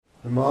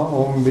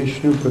Namo Om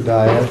Vishnu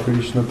Padaya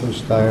Krishna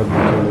Prastaya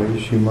Bhutale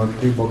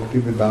Shrimati Bhakti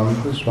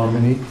Vedanta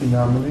Swaminiti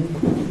Namani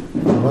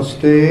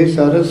Namaste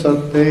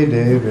Sarasate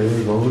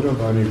Deve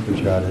Gauravani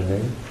Pracharane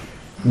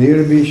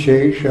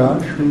Nirvishesha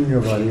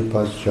Shunyavani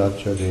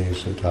Paschachare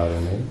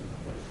Satarane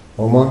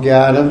Om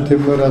Gyanam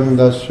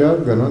Timmarandasya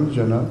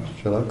Gananjana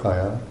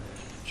Shalakaya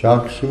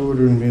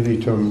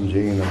Chaksurunmilitam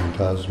Jainam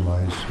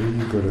Tasmai Sri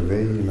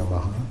Gurave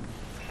Namaha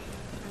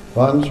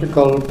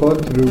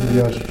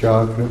Vanchakalpatrubhyascha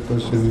kripa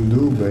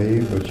sindhu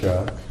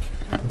vacha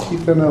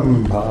Kitanam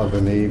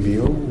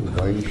bhavanebhyo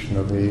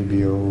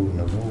vaishnavebhyo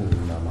namo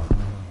namaha.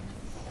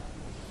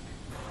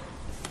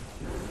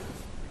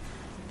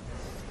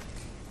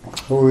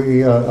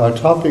 Our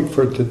topic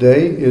for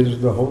today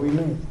is the Holy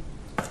Name.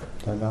 Is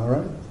that not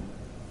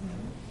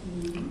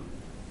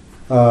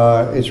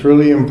right? It's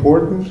really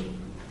important.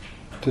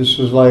 This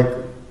is like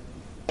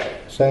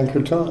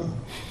Sankirtan.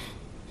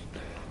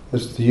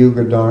 It's the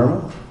Yuga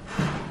Dharma.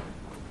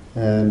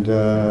 And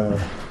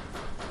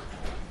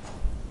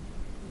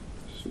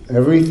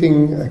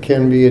everything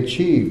can be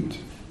achieved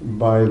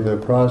by the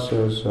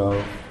process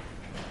of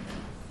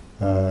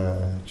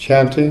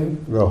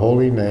chanting the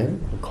holy name,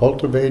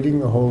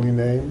 cultivating the holy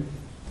name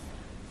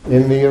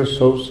in the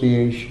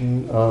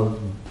association of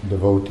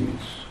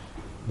devotees.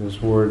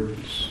 This word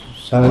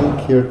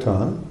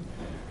Sankirtan,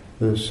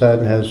 the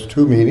San has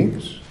two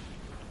meanings.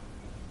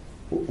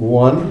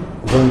 One,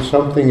 when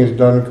something is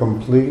done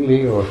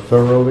completely or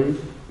thoroughly,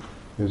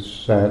 is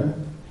san,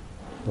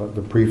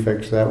 the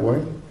prefix that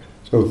way.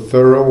 So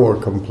thorough or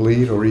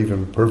complete or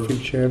even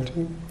perfect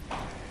chanting.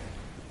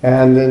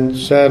 And then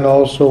san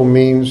also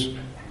means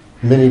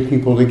many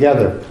people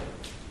together.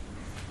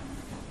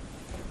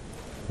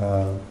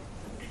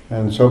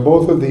 And so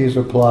both of these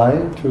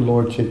apply to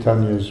Lord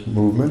Chaitanya's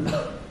movement.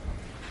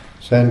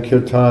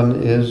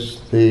 Sankirtan is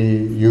the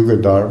Yuga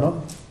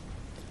Dharma.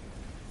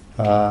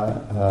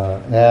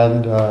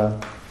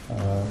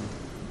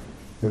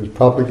 It was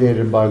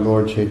propagated by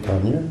Lord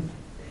Chaitanya,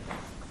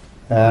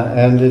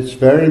 and it's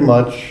very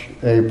much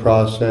a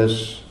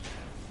process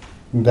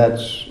that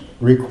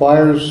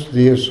requires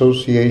the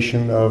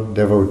association of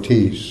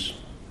devotees.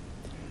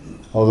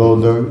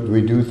 Although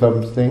we do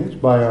some things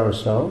by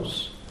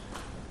ourselves,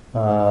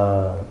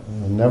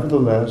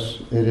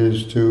 nevertheless, it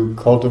is to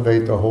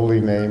cultivate the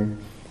holy name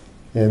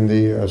in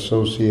the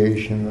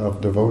association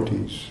of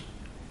devotees.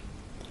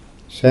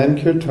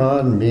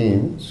 Sankirtan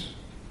means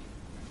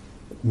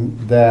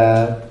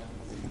that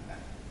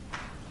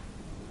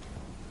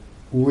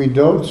we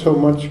don't so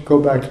much go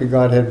back to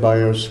Godhead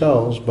by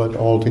ourselves, but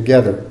all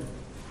together.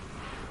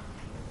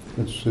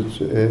 It's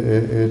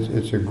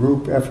a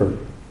group effort,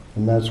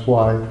 and that's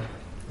why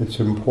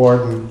it's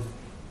important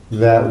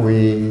that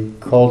we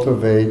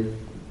cultivate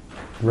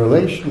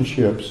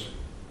relationships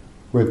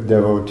with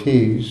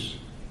devotees,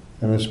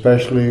 and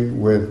especially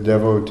with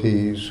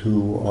devotees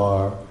who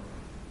are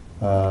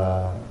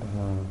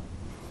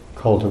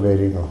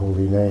cultivating a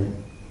holy name.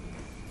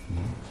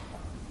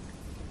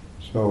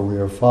 So we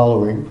are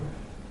following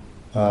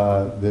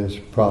this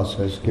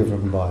process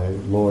given by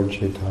Lord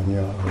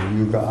Chaitanya, our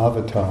Yuga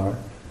Avatar,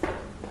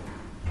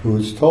 who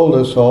has told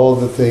us all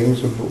the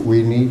things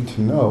we need to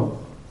know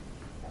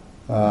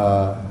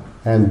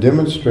and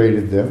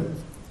demonstrated them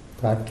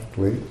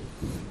practically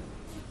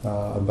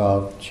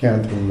about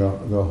chanting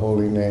the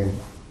holy name.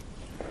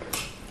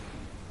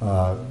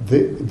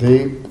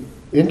 The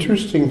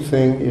interesting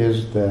thing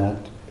is that,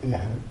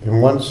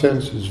 in one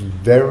sense, it's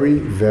very,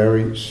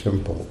 very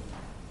simple.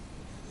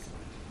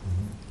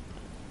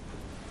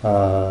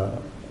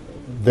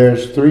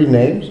 There's three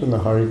names in the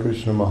Hare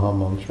Krishna Maha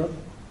Mantra,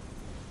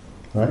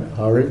 right?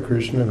 Hare,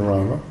 Krishna, and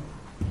Rama.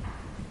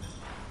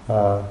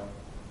 I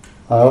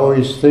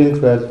always think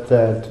that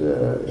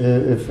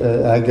if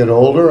I get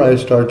older, I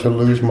start to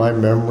lose my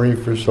memory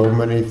for so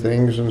many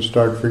things and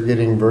start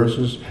forgetting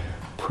verses.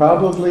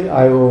 Probably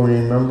I will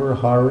remember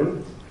Hare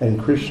and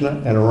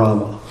Krishna and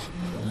Rama.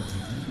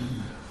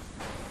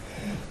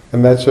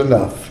 And that's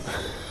enough.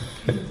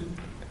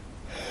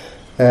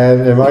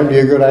 And it might be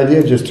a good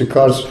idea just to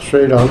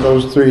concentrate on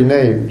those three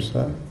names.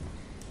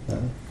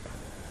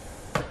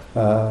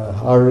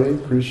 Hare,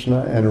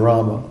 Krishna, and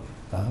Rama.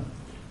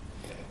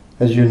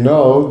 As you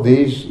know,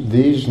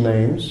 these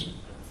names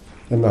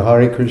in the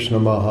Hare Krishna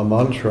Maha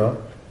Mantra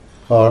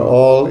are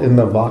all in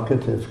the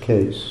vocative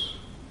case.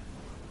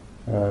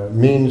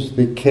 Means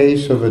the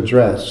case of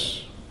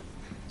address.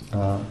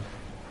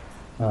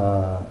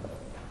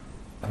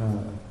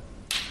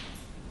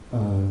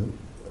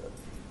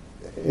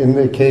 In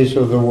the case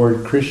of the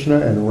word Krishna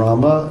and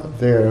Rama,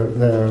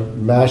 they're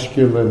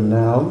masculine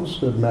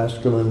nouns,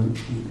 masculine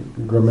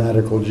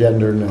grammatical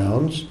gender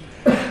nouns,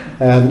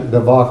 and the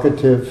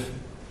vocative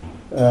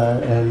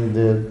and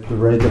the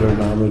regular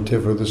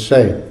nominative are the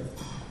same.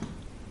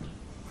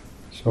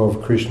 So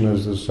if Krishna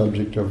is the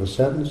subject of a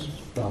sentence,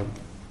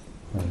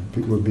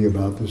 it would be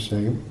about the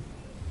same.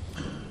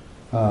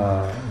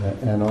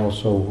 And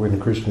also when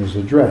Krishna is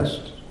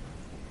addressed,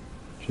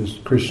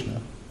 just Krishna.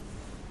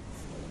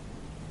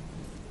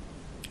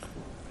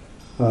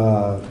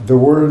 The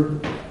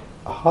word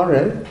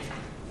Hare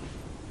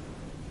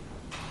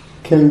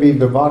can be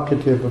the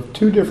vocative of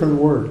two different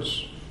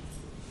words.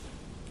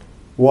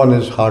 One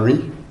is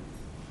Hari.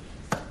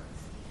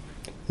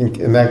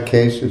 In that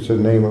case, it's a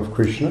name of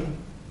Krishna.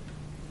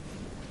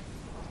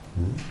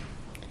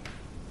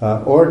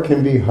 Or it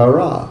can be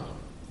Hara.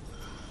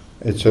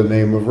 It's a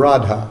name of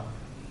Radha.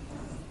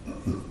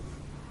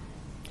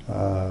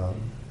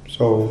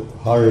 So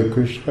Hare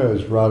Krishna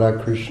is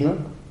Radha Krishna,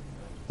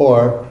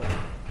 or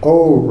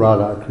O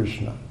Radha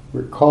Krishna.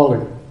 We're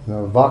calling.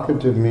 Now,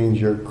 vocative means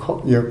you're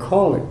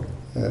calling.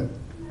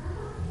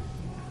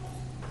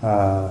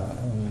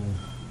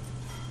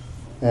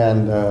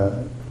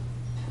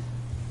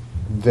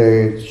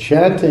 The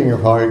chanting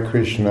of Hare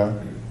Krishna,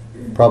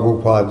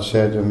 Prabhupada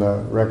said in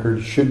the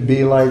record, should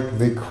be like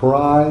the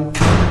cry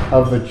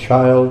of a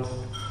child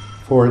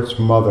for its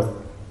mother.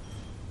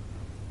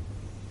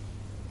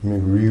 I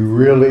mean, we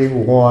really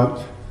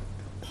want,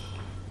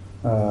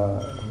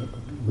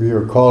 we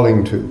are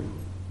calling to.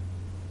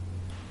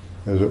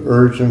 There's an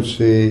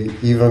urgency,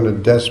 even a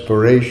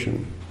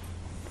desperation.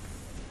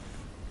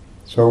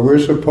 So we're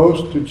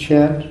supposed to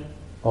chant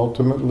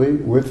ultimately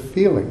with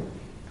feeling.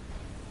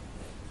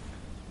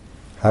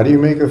 How do you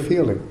make a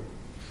feeling?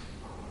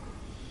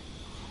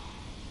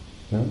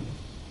 Yeah?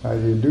 How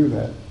do you do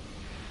that?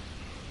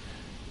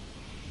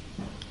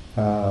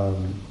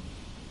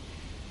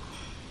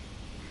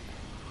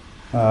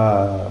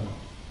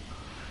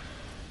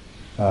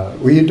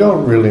 Well, you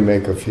don't really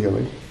make a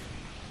feeling.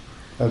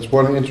 That's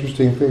one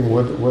interesting thing,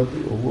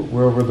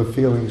 wherever the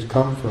feelings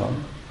come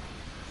from.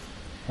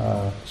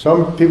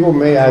 Some people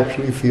may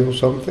actually feel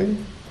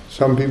something.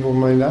 Some people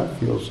may not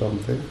feel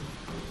something.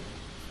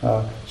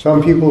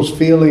 Some people's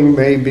feeling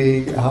may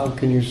be, how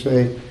can you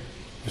say,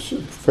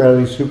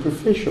 fairly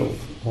superficial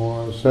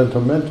or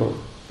sentimental.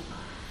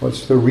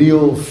 What's the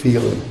real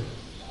feeling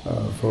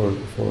for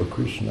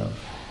Krishna?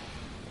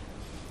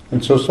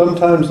 And so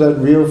sometimes that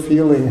real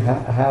feeling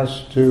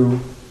has to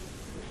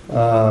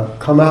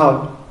come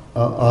out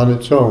on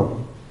its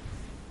own.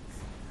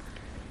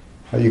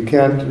 You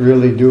can't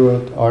really do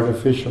it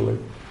artificially.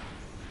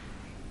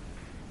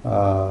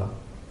 The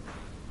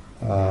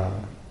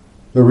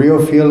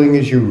real feeling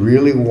is you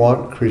really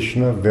want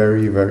Krishna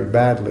very, very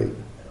badly.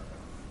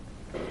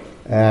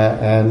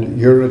 And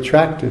you're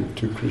attracted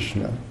to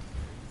Krishna.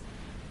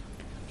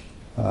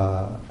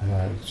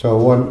 So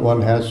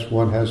one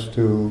has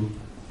to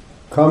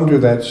come to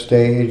that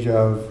stage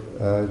of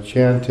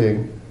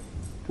chanting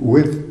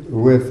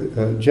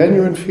with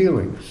genuine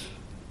feelings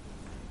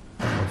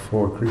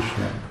for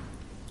Krishna.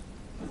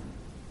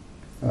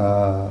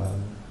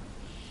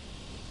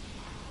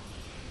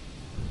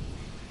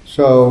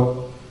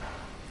 So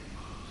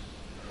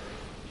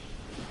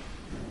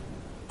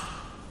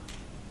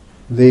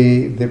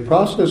the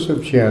process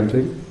of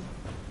chanting,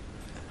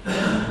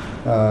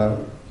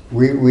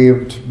 we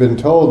have been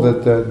told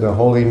that the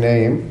holy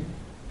name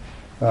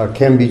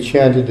can be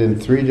chanted in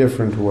three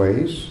different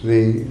ways.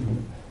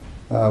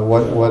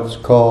 What's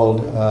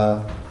called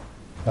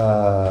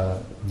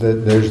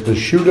there's the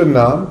Shuddha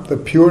Nam, the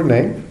pure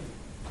name.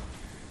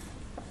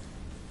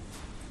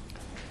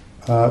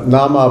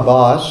 Nam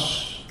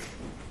Abbas,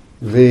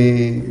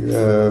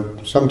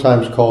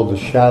 sometimes called the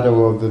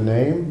shadow of the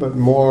name, but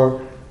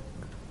more,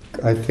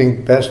 I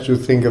think, best to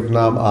think of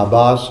Nam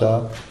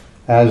Abhasa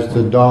as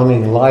the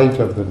dawning light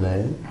of the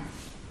name.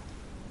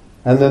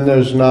 And then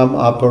there's Nam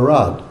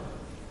Aparad,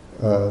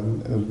 a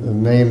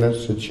name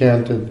that's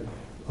chanted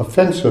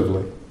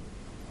offensively,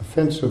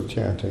 offensive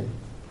chanting.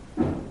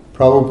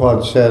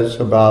 Prabhupada says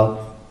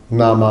about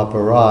Nam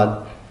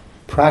Aparad,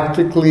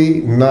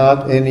 practically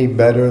not any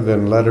better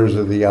than letters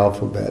of the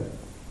alphabet.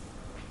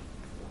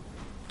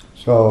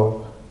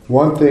 So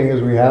one thing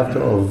is we have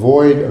to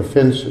avoid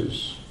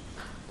offenses.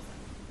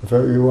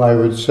 I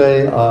would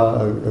say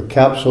a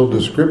capsule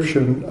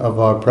description of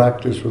our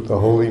practice with the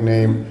holy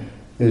name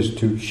is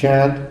to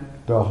chant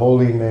the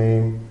holy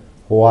name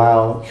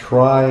while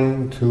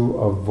trying to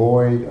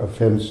avoid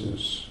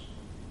offenses.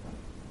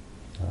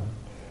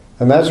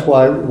 And that's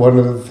why one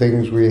of the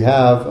things we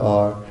have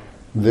are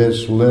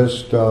this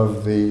list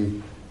of the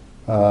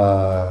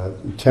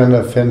 10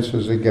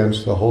 offenses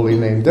against the holy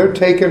name. They're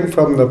taken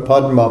from the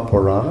Padma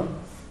Purana.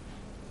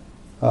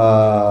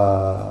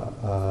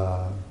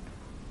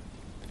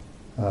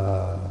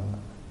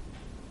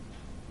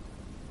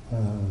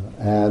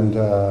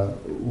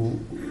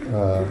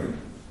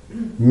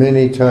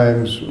 Many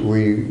times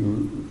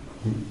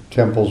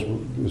temples,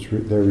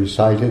 they're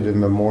recited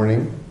in the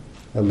morning,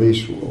 at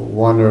least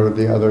one or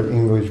the other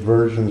English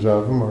versions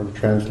of them or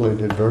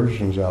translated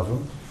versions of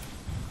them.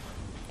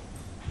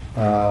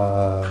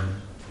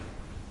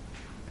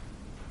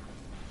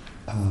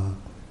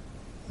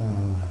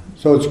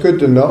 So it's good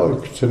to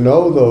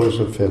know those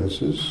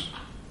offenses.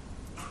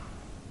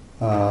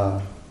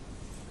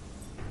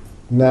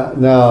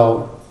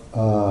 Now,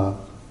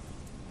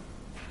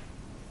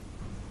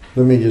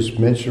 let me just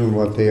mention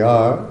what they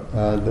are.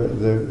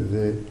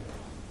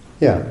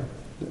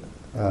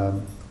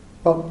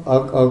 Well,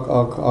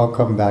 I'll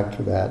come back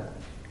to that.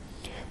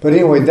 But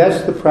anyway,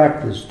 that's the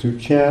practice, to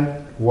chant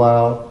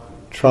while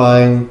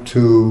trying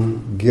to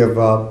give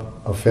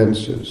up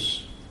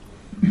offenses.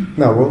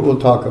 Now, we'll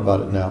talk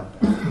about it now.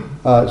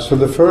 So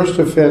the first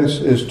offense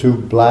is to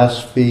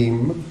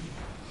blaspheme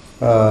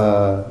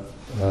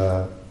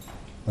the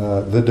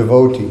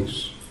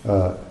devotees.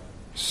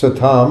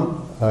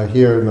 Satam,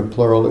 here in the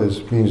plural,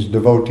 means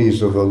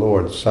devotees of the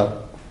Lord. Sat,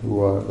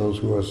 those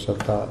who are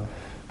sata.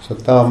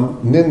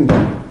 Satam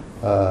ninda.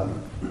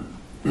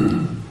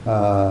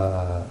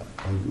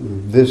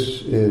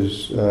 This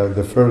is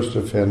the first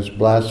offense,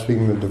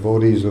 blaspheming the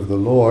devotees of the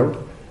Lord,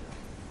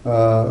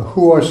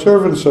 who are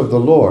servants of the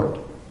Lord.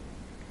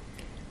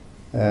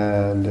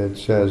 And it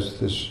says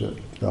this,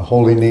 the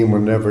holy name will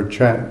never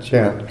chant.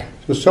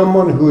 So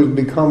someone who has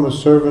become a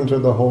servant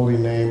of the holy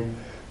name,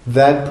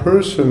 that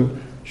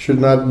person should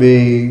not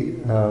be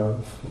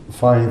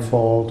find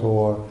fault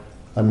or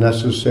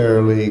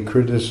unnecessarily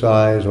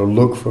criticize or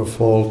look for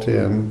fault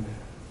in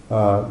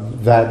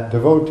that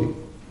devotee.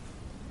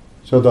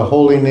 So the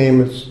holy name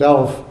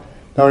itself.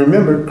 Now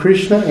remember,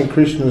 Krishna and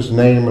Krishna's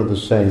name are the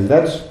same.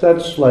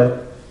 That's like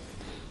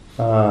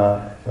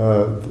the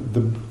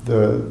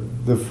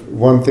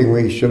one thing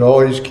we should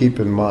always keep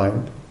in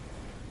mind,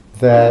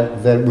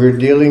 that we're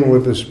dealing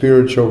with a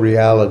spiritual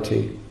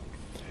reality.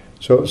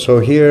 So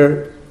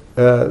here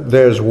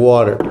there's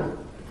water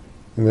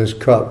in this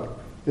cup.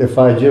 If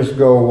I just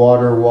go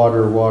water,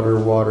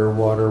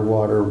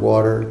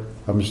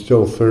 I'm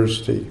still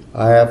thirsty.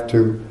 I have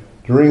to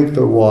drink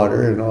the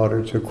water in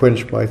order to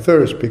quench my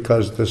thirst,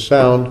 because the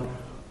sound,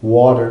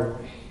 water,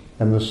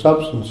 and the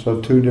substance are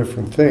two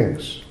different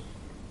things.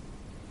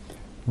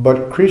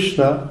 But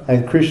Krishna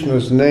and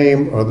Krishna's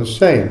name are the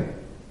same.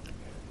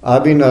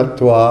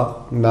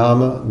 Abhinatva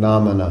nama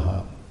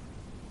namanaha.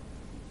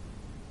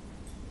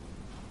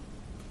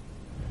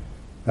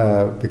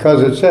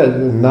 Because it says,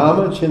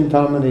 Nama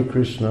Chintamani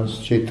Krishna's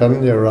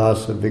Chaitanya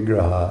Rasa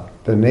Vigraha.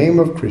 The name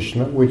of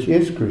Krishna, which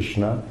is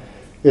Krishna,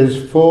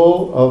 is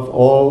full of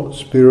all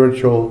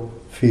spiritual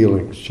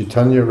feelings.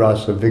 Chaitanya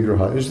Rasa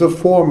Vigraha is the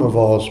form of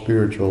all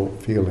spiritual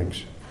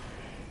feelings.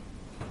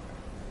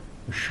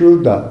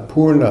 Shuddha,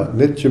 Purna,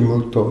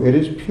 Nityamukto, it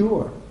is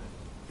pure,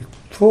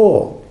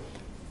 full.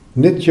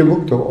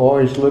 Nityamukto,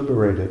 always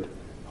liberated.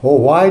 Oh,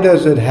 why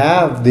does it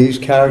have these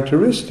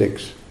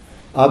characteristics?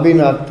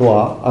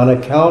 Abhinatva, on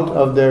account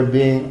of there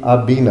being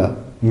abhina,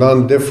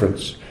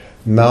 non-difference.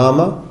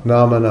 Nama,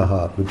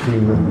 namanaha,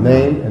 between the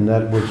name and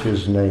that which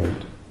is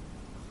named.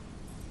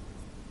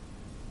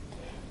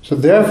 So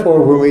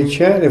therefore, when we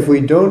chant, if we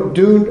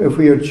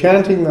are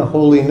chanting the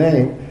holy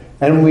name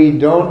and we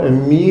don't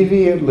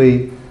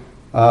immediately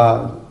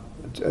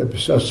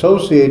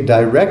associate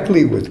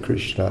directly with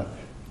Krishna,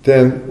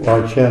 then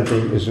our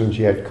chanting isn't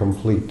yet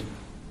complete.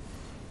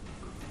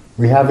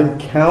 We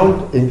haven't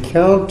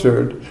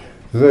encountered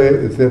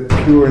the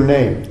pure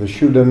name, the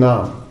Shuddha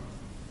Nam.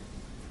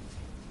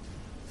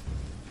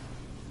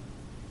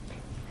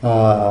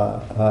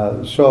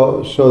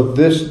 So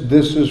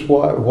this is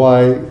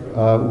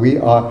why we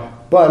are.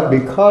 But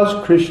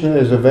because Krishna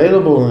is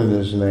available in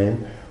His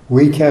name,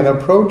 we can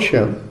approach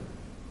Him.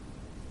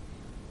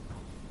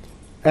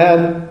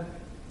 And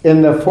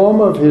in the form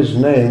of His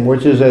name,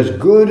 which is as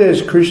good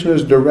as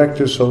Krishna's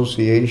direct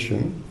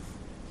association,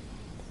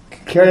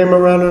 carry Him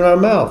around in our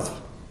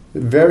mouth.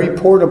 Very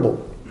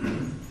portable.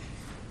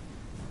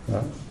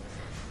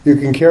 You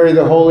can carry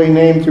the holy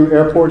name through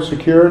airport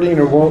security and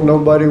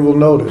nobody will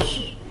notice.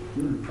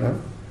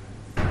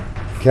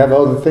 You have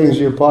all the things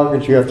in your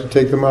pockets, you have to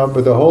take them out,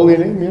 but the holy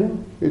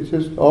name, it's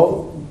just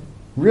all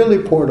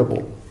really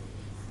portable.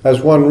 That's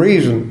one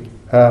reason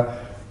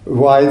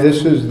why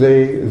this is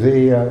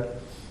the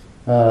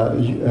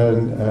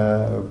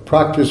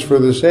practice for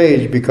this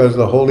age, because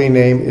the holy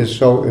name is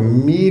so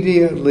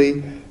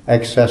immediately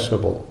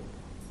accessible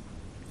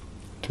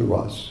to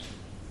us.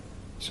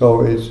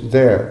 So it's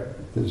there.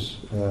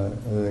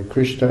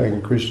 Krishna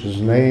and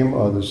Krishna's name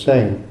are the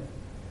same.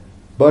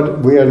 But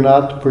we are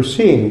not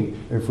perceiving.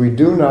 If we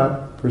do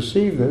not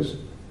perceive this,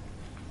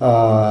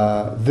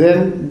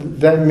 then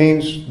that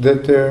means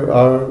that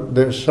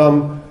there's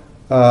some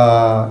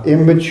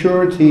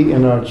immaturity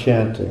in our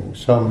chanting,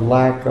 some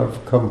lack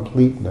of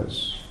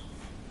completeness.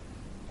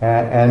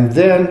 And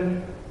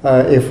then,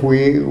 if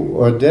we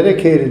are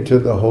dedicated to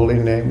the holy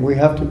name, we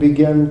have to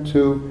begin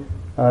to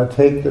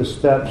take the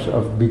steps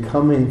of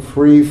becoming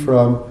free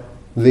from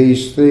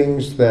these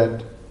things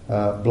that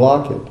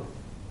block it.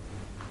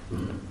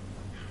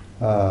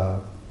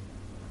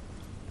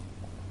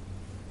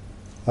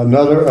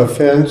 Another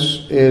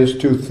offense is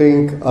to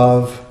think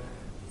of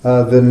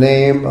the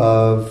name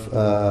of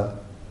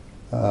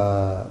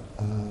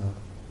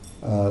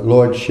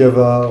Lord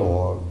Shiva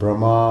or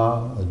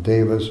Brahma or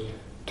Devas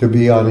to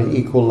be on an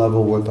equal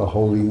level with the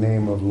holy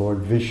name of Lord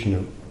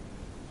Vishnu.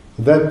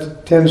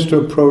 That tends to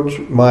approach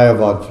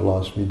Mayavad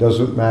philosophy. It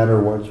doesn't matter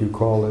what you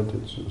call it,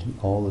 it's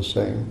all the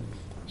same.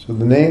 So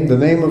the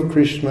name of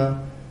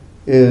Krishna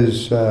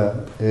is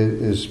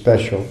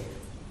special.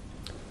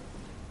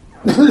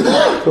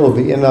 So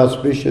the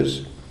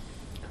inauspicious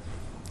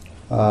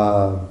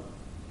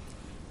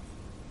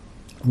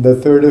The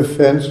third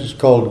offense is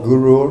called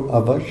Guru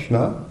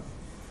Avashna,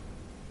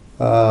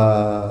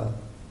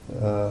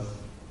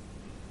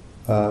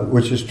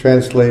 which is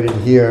translated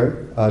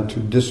here to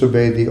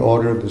disobey the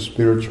order of the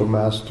spiritual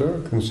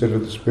master, consider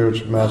the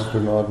spiritual master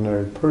an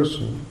ordinary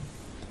person.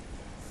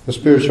 The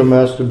spiritual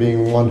master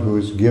being one who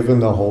is given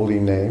the holy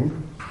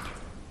name,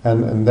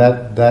 and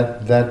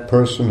that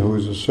person who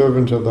is a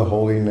servant of the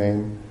holy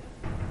name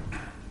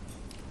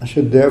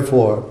should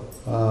therefore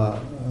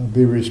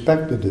be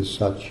respected as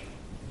such.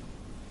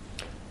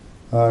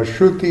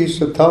 Shruti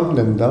satam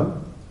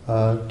nindam,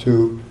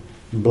 to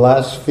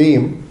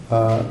blaspheme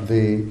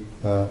the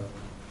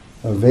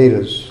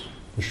Vedas,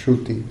 the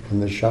Shruti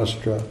and the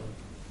Shastra,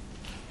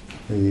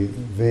 the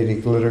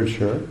Vedic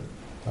literature.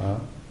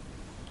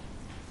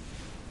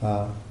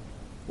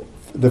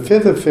 The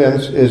fifth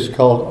offense is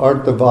called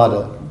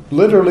Arthavada,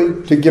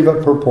 literally to give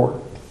a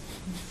purport.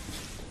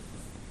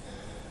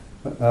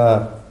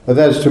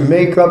 That is to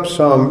make up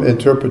some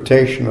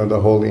interpretation of the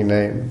holy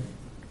name.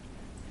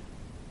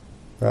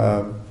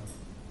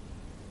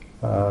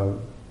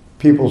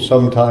 People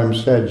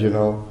sometimes said,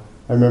 I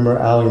remember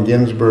Allen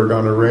Ginsberg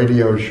on a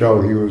radio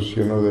show. He was,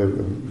 the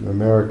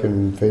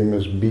American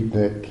famous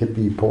beatnik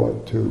hippie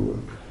poet, to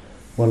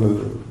one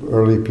of the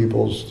early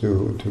peoples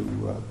to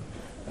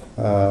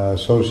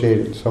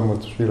associate some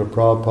with Srila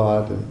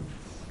Prabhupada.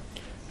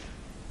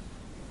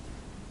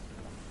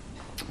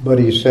 But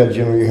he said,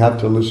 you have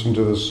to listen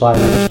to the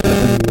silence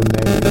between the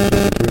names,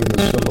 between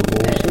the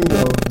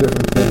syllables,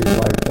 different things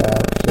like that.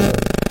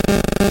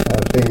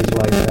 Things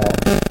like that.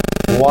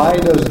 Why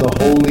does the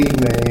holy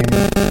name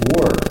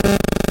work?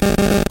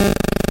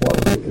 Well,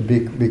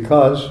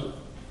 because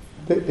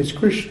it's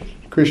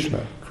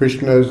Krishna.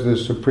 Krishna is the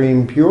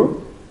supreme pure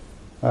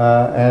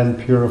and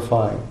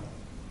purifying,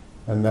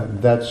 and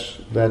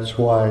that's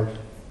why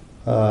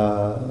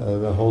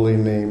the holy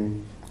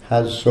name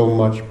has so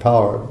much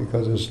power,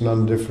 because it's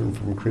none different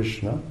from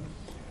Krishna.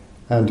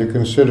 And to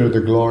consider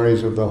the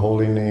glories of the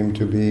holy name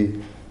to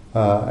be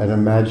an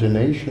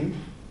imagination,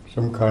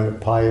 some kind of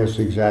pious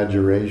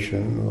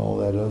exaggeration and all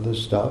that other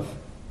stuff.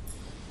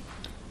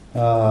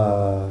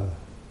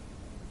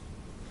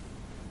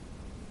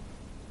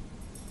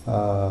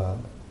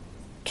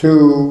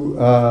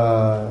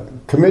 To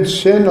commit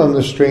sin on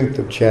the strength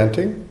of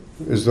chanting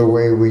is the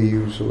way we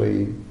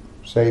usually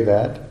say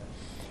that.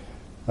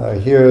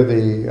 Here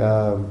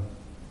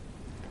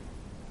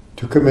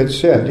to commit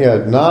sin,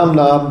 nam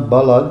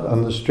balad,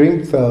 on the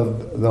strength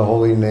of the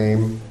holy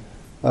name,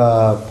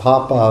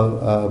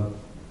 papa,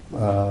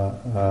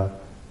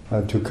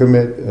 to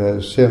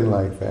commit sin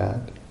like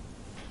that.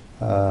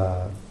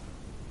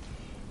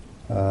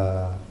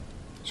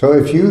 So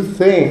if you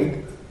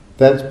think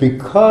that's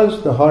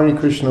because the Hare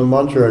Krishna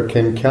mantra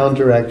can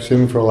counteract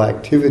sinful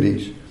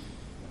activities,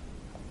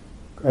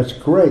 that's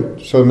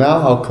great. So now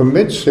I'll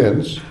commit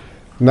sins,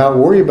 not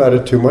worry about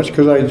it too much,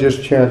 because I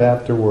just chant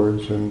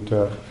afterwards, and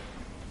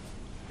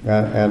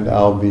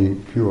I'll be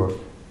pure.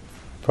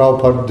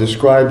 Prabhupada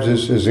describes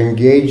this as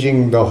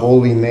engaging the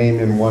holy name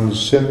in one's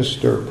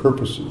sinister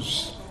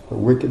purposes, the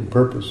wicked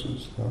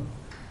purposes.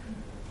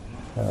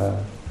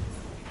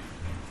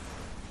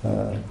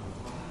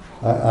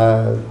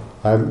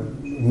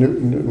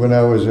 When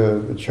I was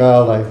a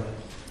child, I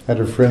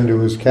had a friend who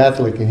was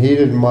Catholic, and he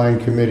didn't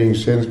mind committing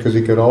sins because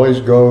he could always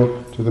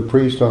go to the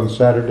priest on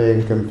Saturday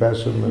and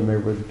confess them, and they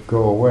would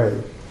go away.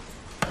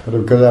 But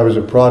because I was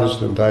a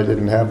Protestant, I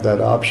didn't have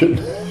that option.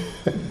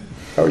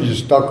 I was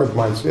just stuck with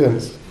my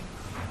sins.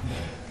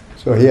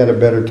 So he had a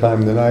better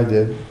time than I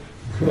did.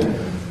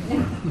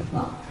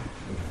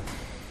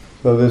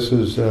 So this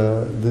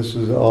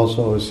is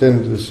also a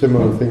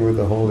similar thing with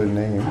the holy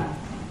name.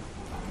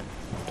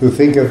 To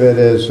think of it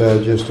as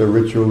just a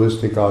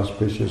ritualistic,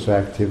 auspicious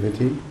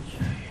activity,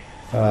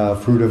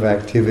 fruit of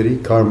activity,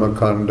 karma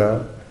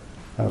kanda,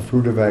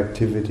 fruit of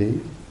activity.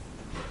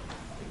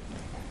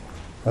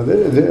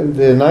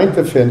 The ninth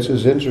offense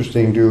is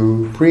interesting,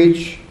 to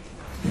preach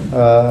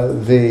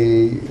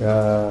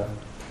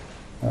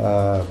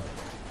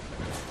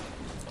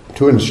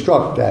to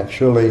instruct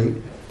actually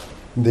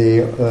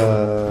the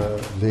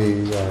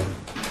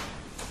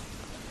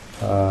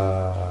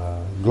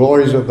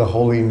glories of the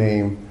holy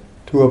name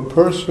to a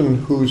person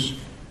who's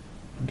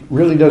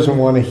really doesn't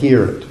want to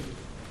hear it,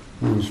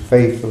 who's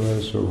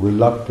faithless or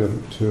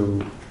reluctant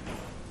to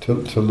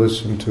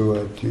listen to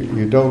it.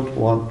 You don't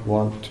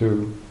want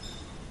to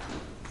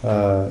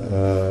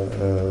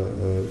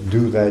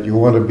do that. You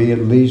want to be at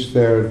least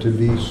there to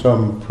be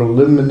some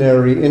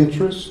preliminary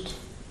interest,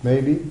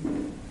 maybe.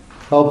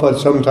 Prabhupada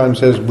sometimes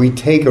says we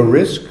take a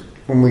risk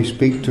when we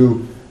speak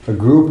to a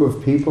group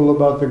of people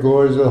about the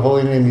glories of the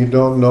holy name. You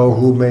don't know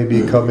who may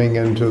be coming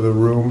into the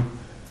room.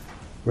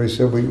 We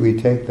said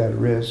we take that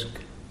risk,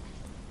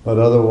 but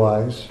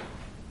otherwise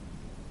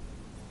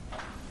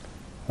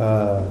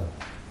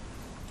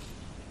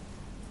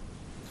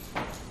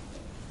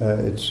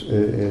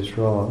it's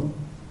wrong.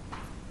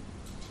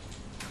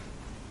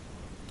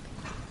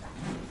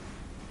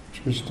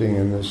 Interesting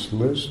in this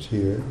list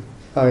here.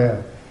 Oh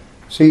yeah.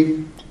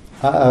 See,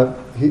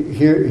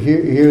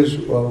 Here's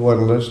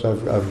one list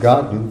I've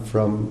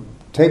gotten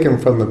taken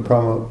from the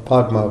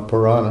Padma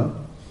Purana,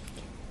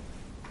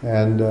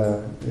 and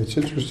it's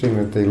interesting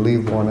that they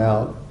leave one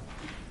out.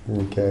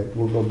 Okay,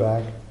 we'll go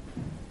back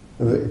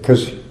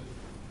because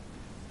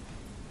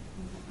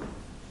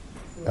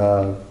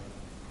the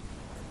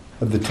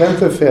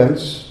 10th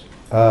offense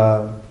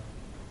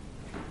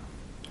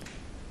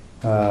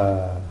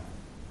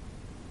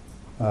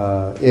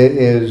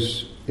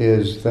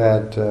is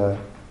that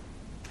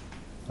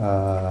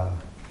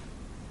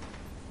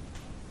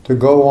to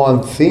go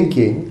on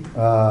thinking,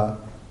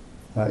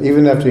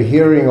 even after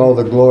hearing all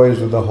the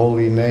glories of the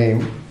holy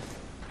name,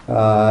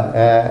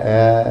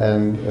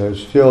 and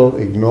still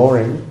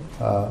ignoring.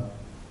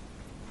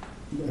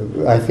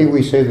 I think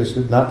we say this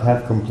is not to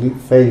have complete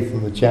faith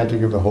in the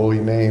chanting of the holy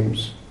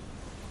names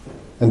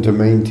and to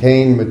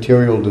maintain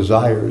material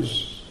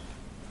desires.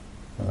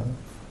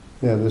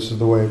 This is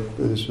the way.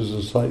 This is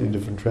a slightly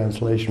different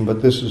translation,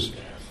 but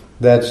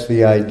that's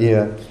the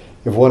idea.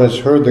 If one has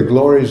heard the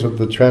glories of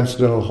the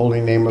transcendental holy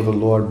name of the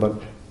Lord, but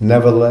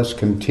nevertheless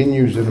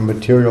continues in a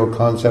material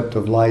concept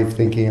of life,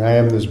 thinking, I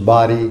am this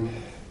body,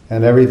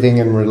 and everything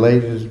in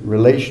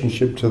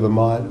relationship to the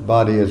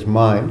body is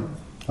mine,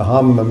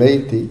 aham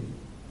mameti,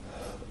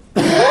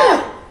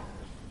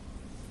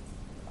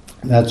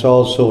 that's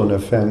also an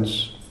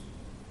offense.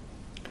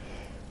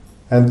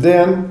 And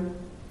then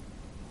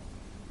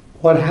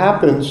what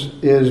happens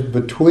is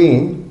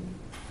between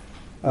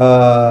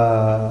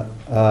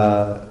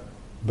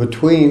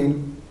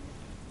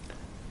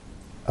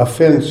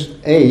offense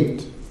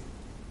 8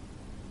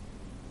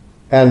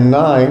 and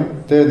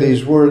 9, there are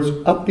these words,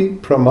 api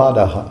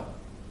pramadaha.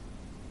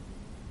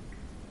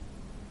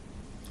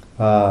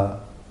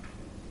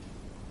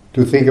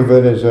 To think of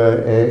it as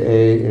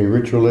a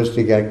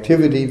ritualistic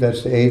activity,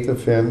 that's the 8th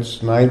offense.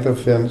 9th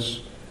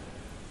offense,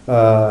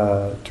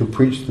 to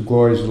preach the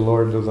glories of the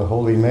Lord of the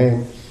holy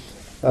name.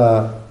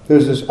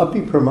 There's this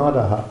api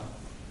pramadaha.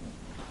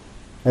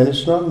 And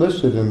it's not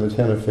listed in the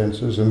 10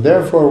 offenses. And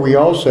therefore we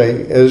all say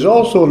it is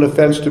also an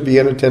offense to be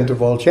inattentive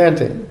while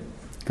chanting.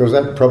 Because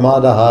that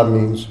pramadaha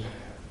means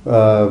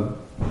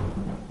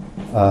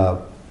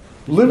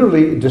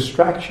literally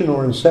distraction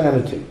or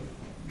insanity.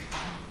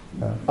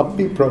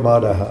 Api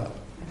pramadaha.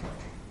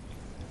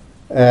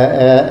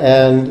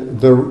 And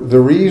the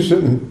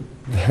reason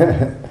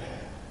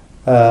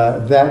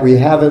that we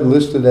have it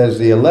listed as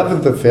the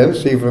 11th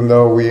offense, even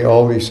though we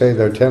always say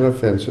there are 10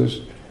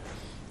 offenses,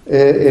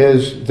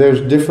 is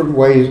there's different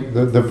ways.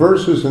 The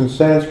verses in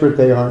Sanskrit,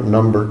 they aren't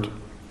numbered,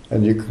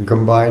 and you can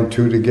combine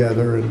two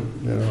together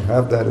and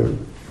have that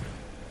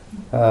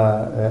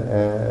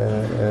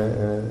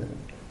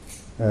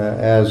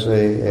as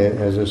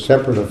a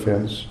separate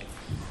offense.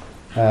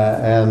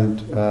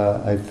 And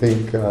I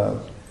think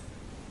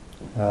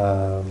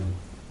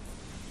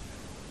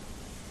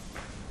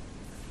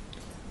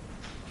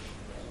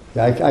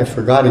I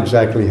forgot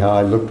exactly how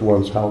I looked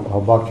once, how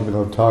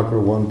Bhaktivinoda Thakur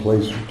one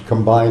place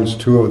combines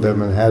two of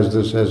them and has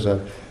this as an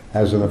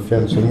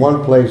offense. In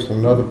one place, in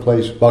another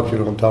place,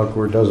 Bhaktivinoda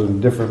Thakur does it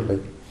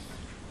differently.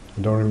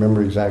 I don't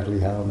remember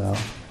exactly how now.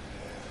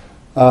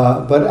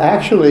 But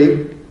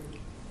actually,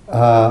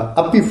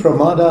 api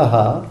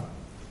pramadaha,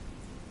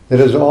 it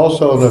is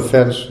also an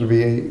offense to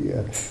be...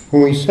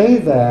 when we say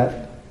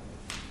that,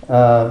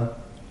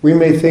 we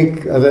may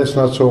think that's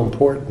not so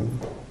important.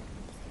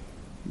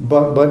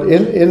 But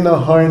in the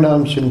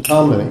Harinam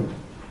Chintamani,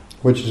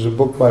 which is a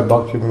book by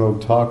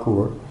Bhaktivinoda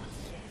Thakur,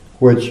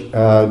 which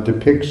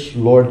depicts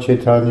Lord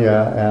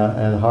Chaitanya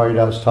and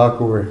Haridas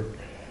Thakur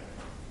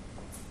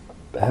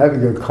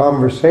having a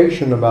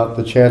conversation about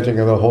the chanting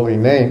of the holy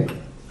name,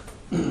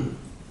 in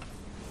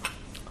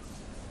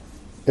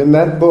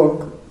that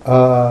book,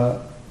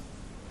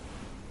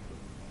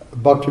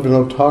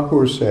 Bhaktivinoda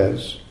Thakur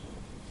says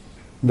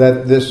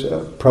that this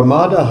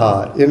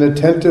pramadaha,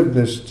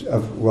 inattentiveness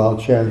while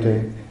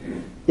chanting,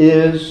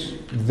 is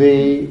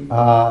the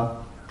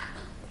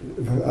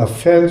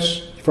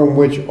offense from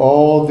which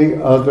all the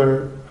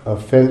other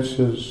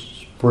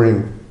offenses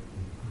spring.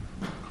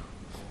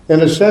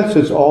 In a sense,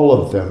 it's all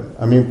of them.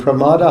 I mean,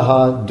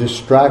 pramadaha,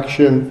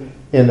 distraction,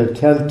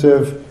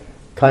 inattentive,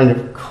 kind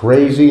of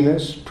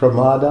craziness,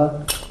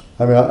 pramada.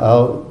 I mean,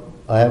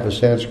 I have a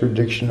Sanskrit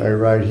dictionary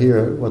right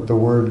here, what the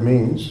word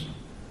means.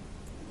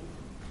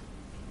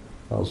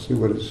 I'll see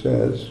what it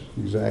says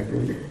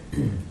exactly.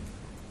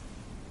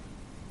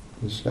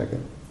 A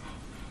second.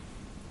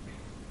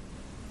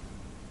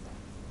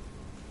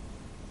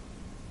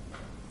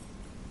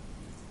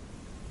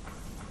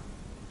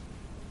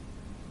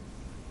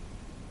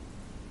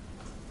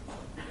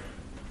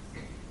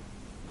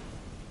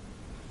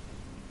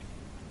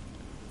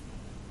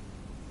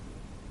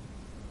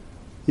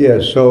 Yeah,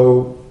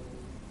 so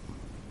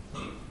I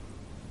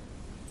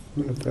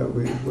wonder if that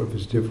way, if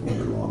it's different with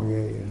the long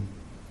A.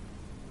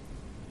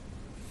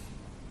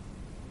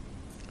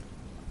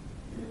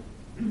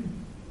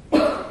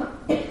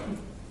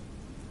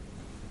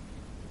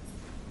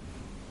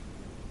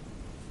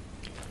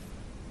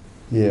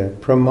 Yeah,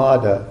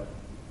 pramada,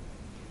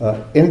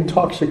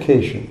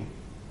 intoxication.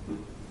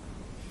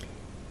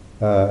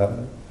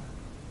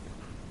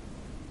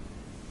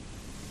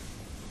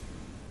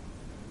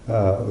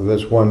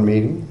 That's one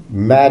meaning.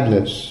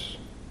 Madness,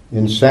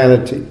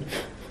 insanity,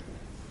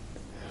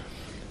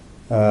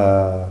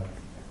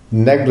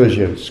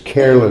 negligence,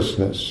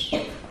 carelessness.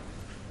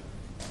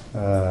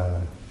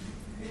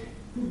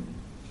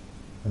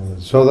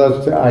 So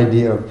that's the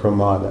idea of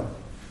pramada.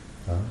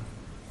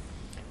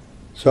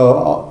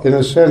 So in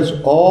a sense,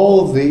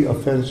 all the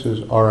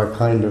offenses are a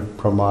kind of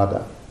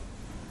pramada.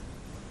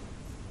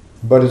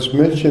 But it's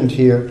mentioned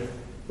here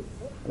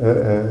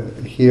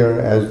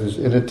as this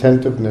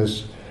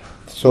inattentiveness.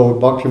 So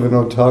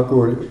Bhaktivinoda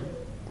Thakur,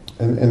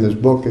 in this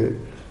book,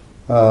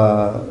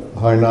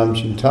 Harinam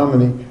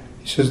Chintamani,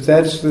 he says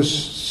that's the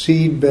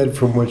seedbed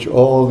from which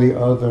all the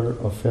other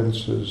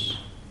offenses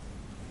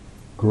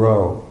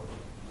grow.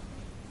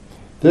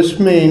 This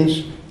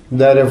means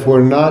that if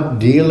we're not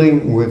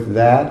dealing with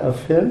that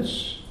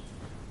offense,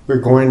 we're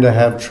going to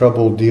have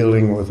trouble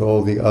dealing with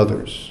all the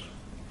others.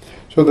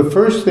 So the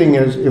first thing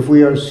is, if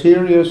we are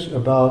serious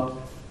about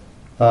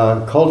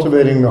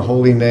cultivating the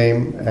holy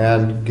name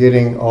and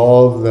getting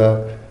all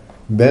the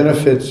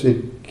benefits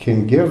it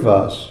can give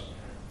us,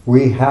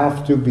 we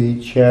have to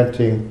be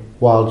chanting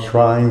while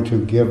trying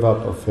to give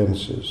up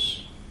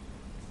offenses.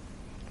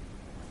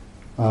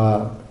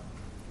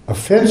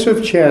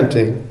 Offensive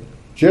chanting,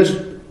 just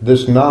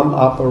this nam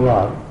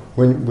aparad,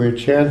 when we're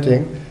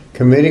chanting,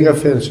 committing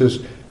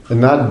offenses,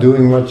 and not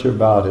doing much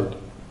about it,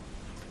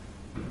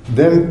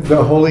 then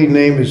the holy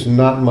name is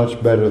not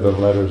much better than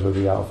letters of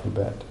the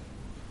alphabet.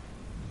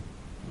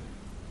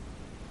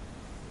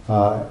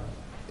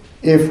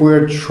 If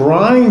we're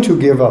trying to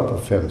give up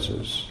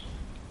offenses,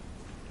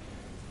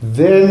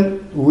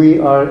 then we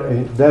are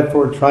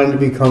therefore trying to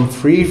become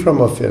free from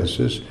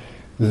offenses,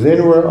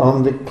 then we're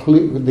on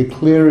the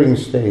clearing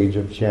stage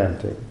of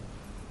chanting.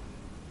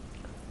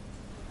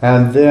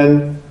 And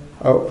then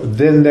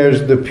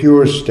there's the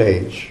pure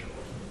stage.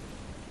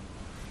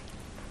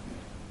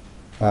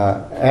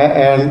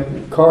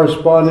 And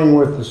corresponding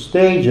with the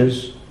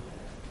stages,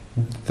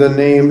 the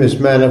name is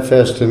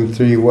manifest in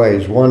three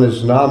ways. One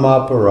is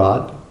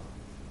namaparat,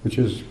 which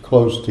is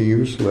close to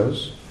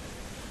useless.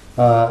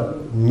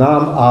 Nam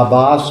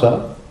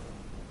abhasa,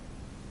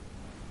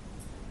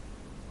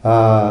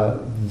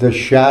 the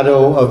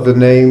shadow of the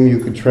name, you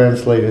could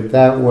translate it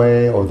that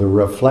way, or the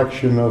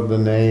reflection of the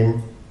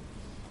name.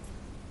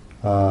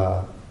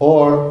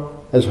 Or,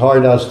 as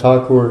Haridas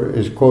Thakur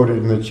is quoted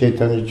in the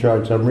Chaitanya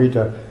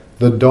Charitamrita,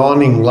 the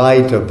dawning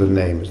light of the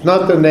name. It's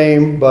not the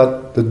name,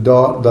 but the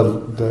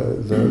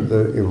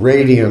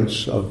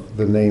radiance of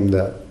the name,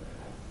 the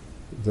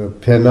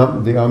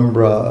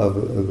umbra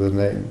of the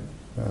name.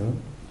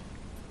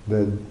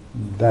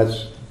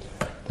 That's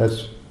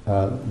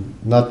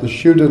not the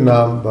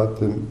Shuddhanam, but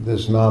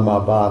this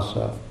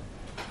Namabhasa.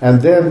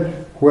 And then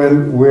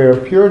when we're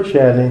pure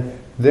chanting,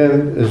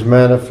 then is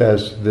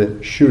manifest the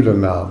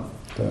Shuddhanam,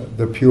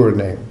 the pure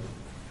name.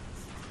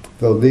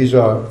 So these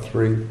are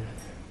three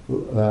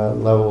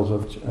levels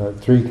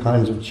of three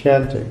kinds of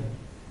chanting.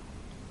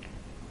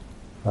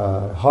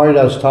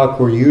 Haridas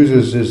Thakur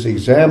uses this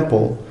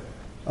example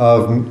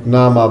of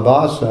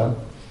Namabhasa.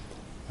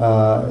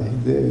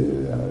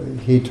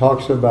 He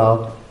talks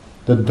about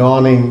the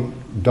dawning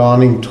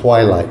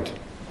twilight.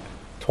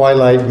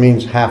 Twilight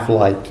means half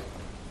light.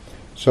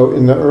 So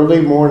in the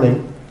early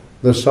morning,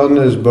 the sun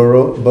is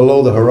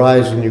below the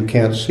horizon, you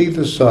can't see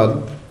the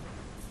sun,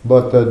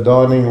 but the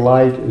dawning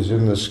light is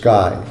in the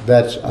sky.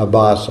 That's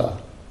abhasa.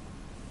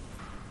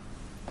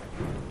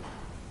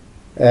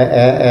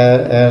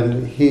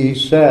 And he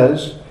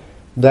says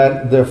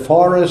that the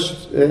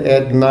forest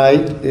at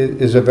night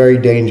is a very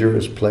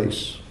dangerous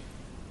place,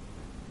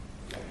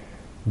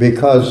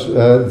 because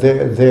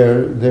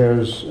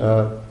there's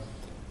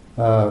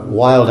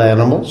wild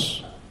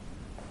animals.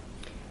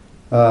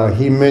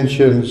 He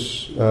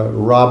mentions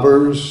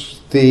robbers,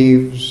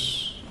 thieves,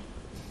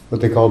 what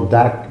they call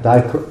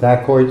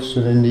dacoits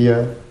in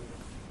India,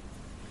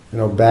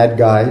 bad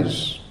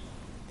guys.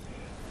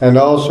 And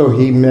also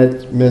he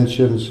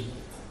mentions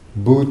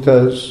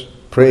bhutas,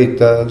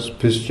 pretas,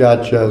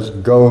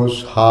 pischachas,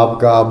 ghosts,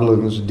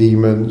 hobgoblins,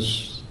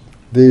 demons.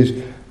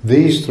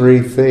 These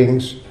three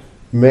things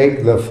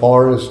make the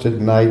forest at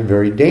night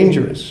very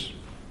dangerous.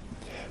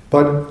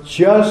 But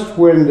just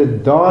when the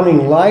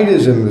dawning light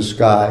is in the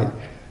sky,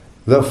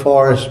 the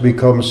forest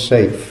becomes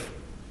safe.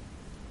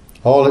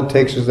 All it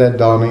takes is that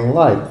dawning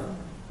light.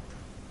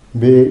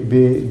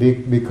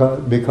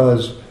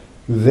 Because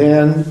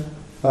then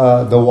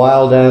the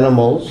wild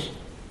animals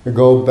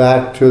go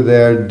back to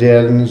their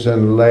dens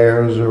and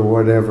lairs or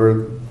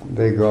whatever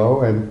they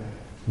go, and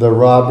the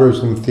robbers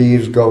and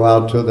thieves go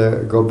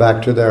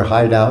back to their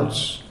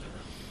hideouts.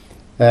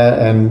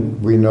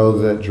 And we know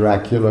that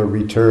Dracula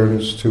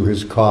returns to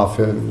his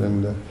coffin,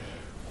 and the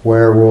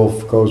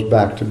werewolf goes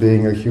back to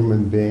being a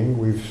human being.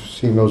 We've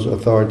seen those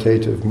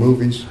authoritative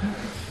movies.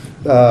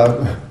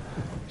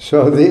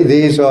 So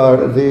these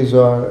are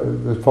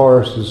the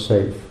forest is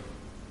safe.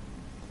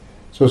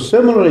 So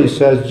similarly,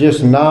 says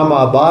just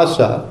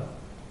namabhasa,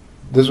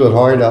 this is what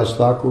Haridas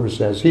Thakur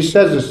says. He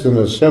says this in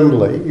an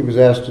assembly. He was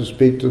asked to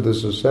speak to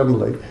this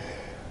assembly.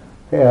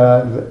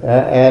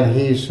 And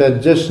he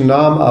said, this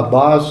nam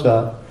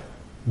abhasa,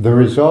 the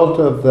result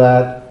of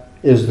that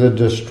is the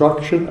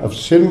destruction of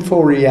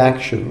sinful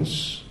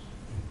reactions,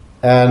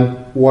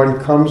 and one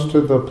comes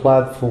to the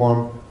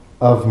platform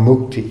of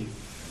mukti.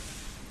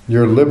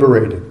 You're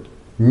liberated.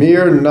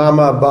 Mere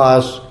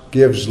namabhas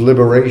gives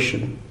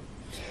liberation.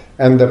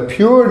 And the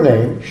pure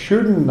name,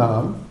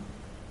 Shuddhanam,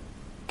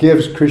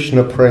 gives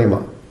Krishna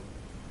Prema.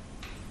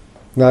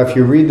 Now if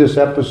you read this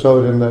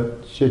episode in the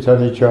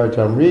Chaitanya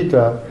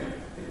Charitamrita,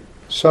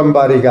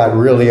 somebody got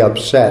really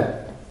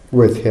upset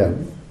with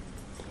him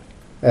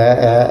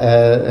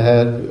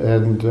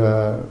and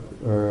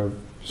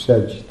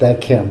said,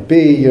 that can't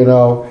be,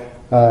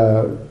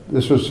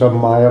 this was some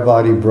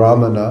Mayavadi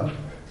Brahmana.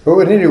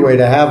 But anyway,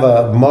 to have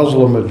a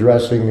Muslim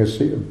addressing a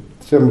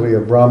assembly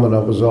of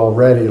Brahmana was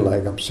already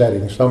like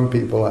upsetting some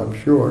people, I'm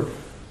sure.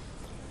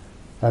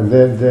 And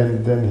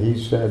then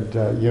he said,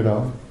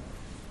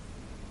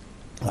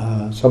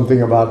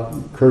 something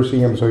about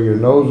cursing him so your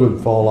nose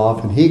would fall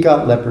off, and he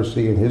got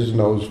leprosy and his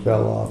nose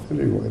fell off.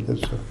 Anyway,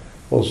 that's a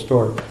whole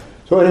story.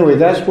 So anyway,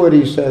 that's what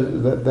he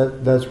said.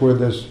 That's where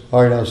this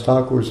Haridas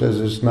Thakur says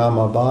this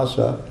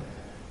namabhasa.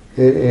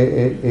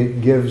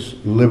 It gives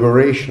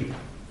liberation,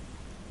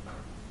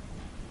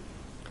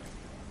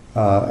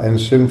 and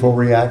sinful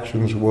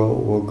reactions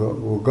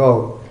will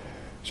go.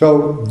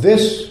 So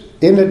this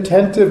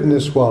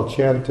inattentiveness while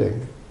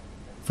chanting,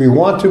 if we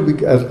want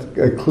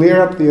to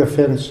clear up the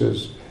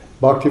offenses,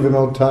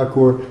 Bhaktivinoda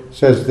Thakur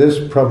says this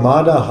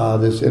pramadaha,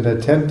 this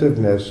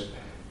inattentiveness,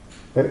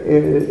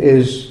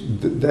 is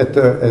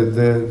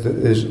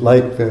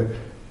like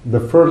the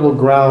fertile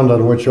ground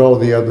on which all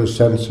the other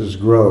senses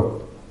grow.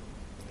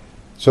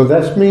 So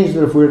that means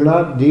that if we're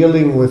not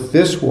dealing with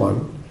this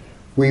one,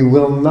 we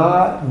will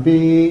not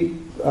be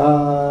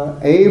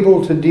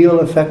able to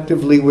deal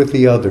effectively with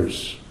the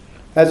others.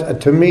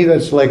 To me,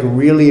 that's like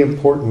really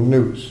important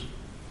news.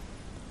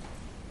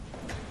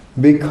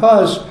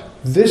 Because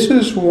this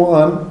is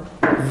one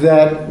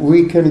that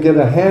we can get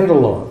a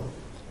handle on.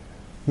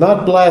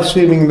 Not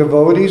blaspheming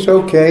devotees,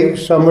 okay,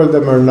 some of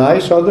them are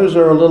nice, others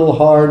are a little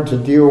hard to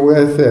deal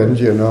with, and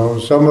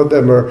some of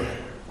them are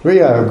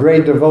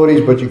great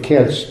devotees, but you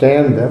can't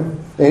stand them.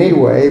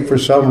 Anyway, for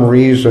some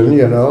reason,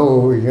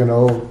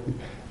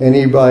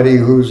 anybody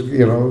who's,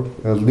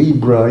 a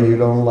Libra you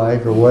don't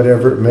like, or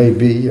whatever it may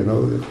be,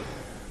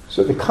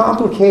 So the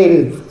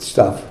complicated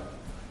stuff.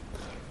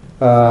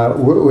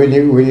 When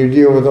you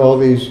deal with all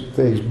these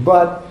things.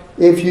 But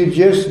if you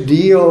just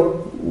deal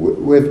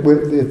with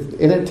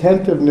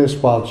inattentiveness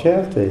while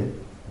chanting,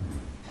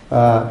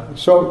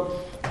 so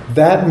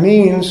that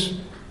means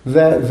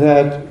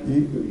that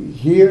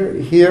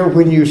here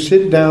when you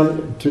sit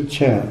down to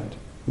chant,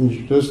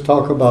 you just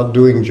talk about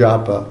doing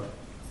japa,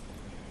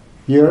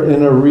 you're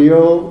in a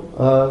real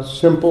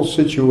simple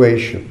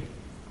situation.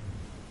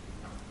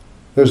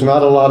 There's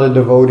not a lot of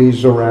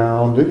devotees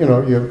around.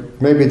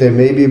 Maybe they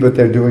may be, but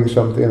they're doing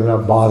something and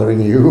not bothering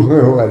you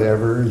or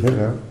whatever.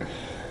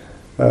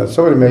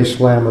 Somebody may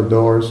slam a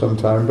door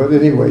sometime, but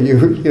anyway,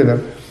 you're in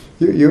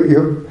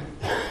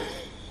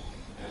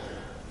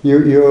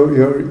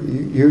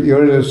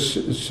a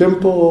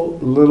simple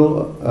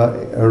little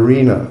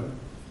arena.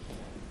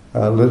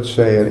 Let's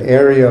say an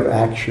area of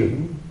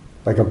action,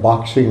 like a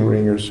boxing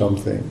ring or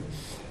something.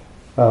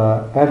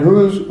 And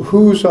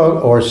who's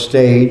on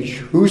stage?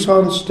 Who's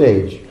on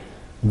stage?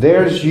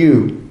 There's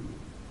you,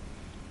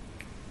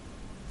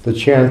 the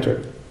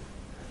chanter.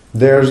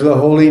 There's the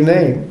holy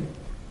name,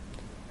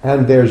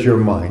 and there's your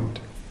mind.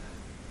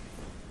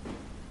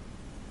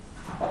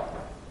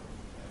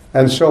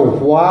 And so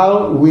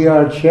while we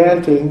are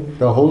chanting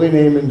the holy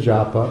name in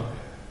japa,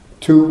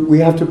 we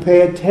have to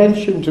pay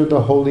attention to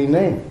the holy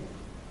name.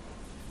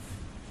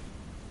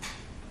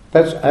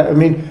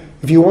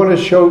 If you want to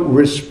show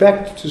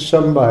respect to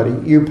somebody,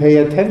 you pay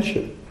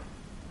attention.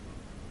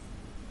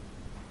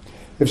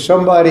 If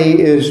somebody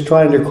is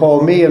trying to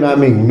call me and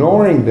I'm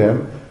ignoring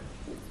them,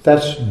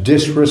 that's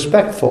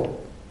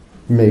disrespectful.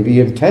 Maybe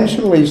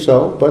intentionally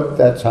so, but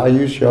that's how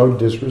you show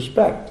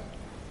disrespect.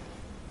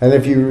 And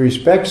if you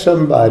respect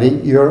somebody,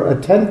 you're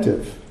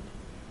attentive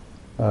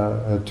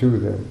to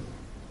them.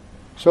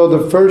 So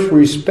the first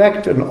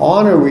respect and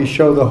honor we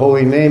show the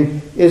holy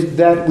name is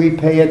that we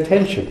pay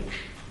attention.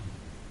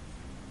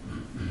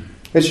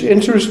 It's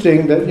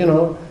interesting that,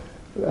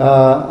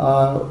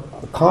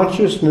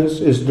 consciousness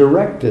is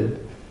directed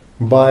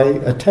by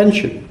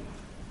attention.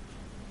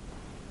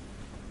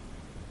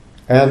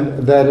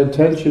 And that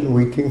attention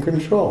we can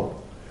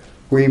control.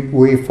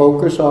 We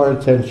focus our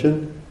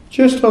attention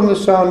just on the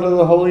sound of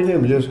the holy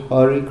name, just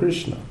Hare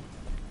Krishna.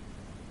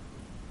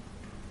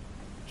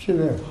 See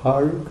there,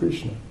 Hare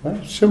Krishna.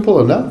 Right? Simple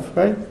enough,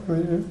 right?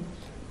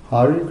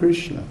 Hare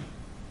Krishna,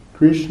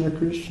 Krishna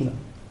Krishna,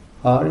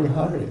 Hare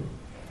Hare.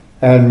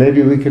 And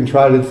maybe we can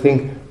try to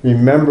think,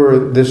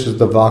 remember this is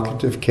the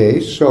vocative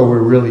case, so we're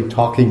really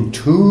talking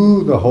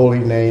to the holy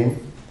name.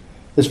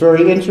 It's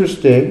very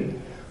interesting.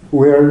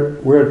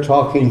 we're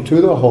talking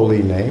to the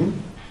holy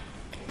name.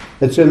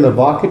 It's in the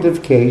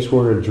vocative case,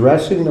 we're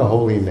addressing the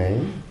holy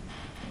name.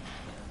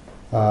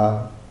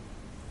 So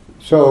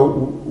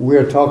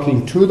we're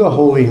talking to the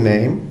holy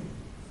name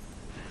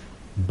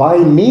by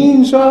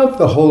means of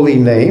the holy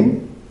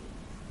name,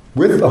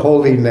 with the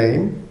holy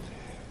name.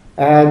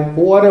 And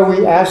what are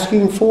we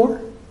asking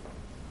for?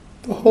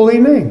 The holy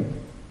name.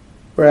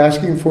 We're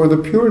asking for the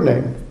pure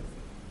name.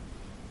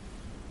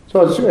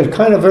 So it's a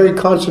kind of very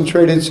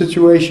concentrated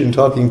situation,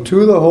 talking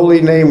to the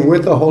holy name,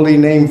 with the holy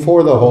name,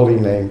 for the holy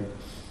name.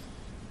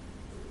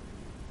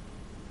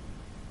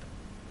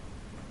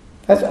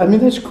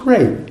 That's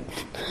great.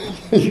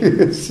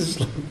 It's just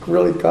like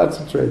really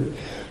concentrated.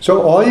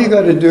 So all you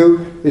got to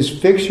do is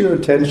fix your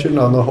attention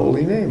on the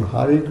holy name.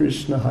 Hare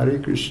Krishna,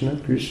 Krishna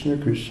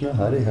Krishna,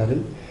 Hare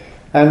Hare.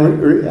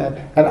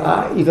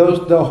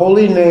 The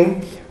holy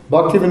name,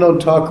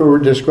 Bhaktivinoda Thakur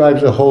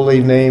describes a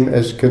holy name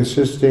as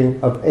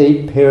consisting of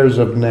 8 pairs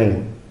of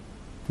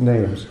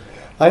names.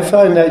 I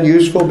find that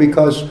useful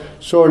because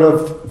sort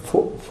of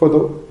for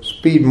the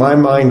speed my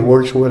mind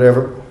works,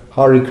 whatever,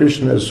 Hare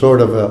Krishna is sort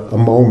of a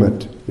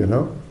moment, you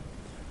know.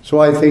 So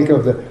I think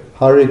of the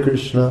Hare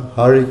Krishna,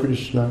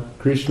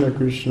 Krishna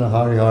Krishna,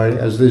 Hare Hare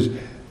as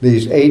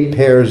these 8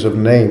 pairs of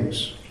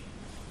names.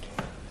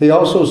 He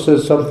also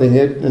says something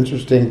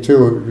interesting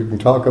too, we can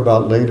talk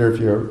about later if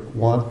you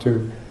want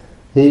to.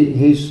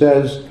 He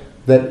says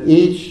that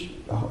each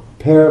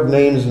pair of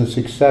names in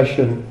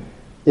succession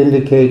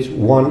indicates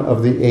one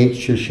of the 8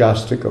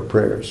 Shashastika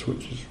prayers,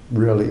 which is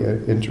really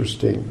an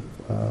interesting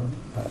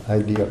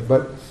idea.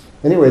 But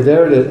anyway,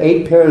 there it is,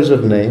 8 pairs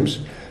of names.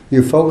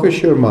 You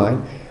focus your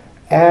mind,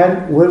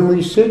 and when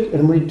we sit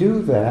and we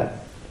do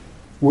that,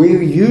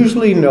 we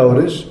usually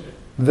notice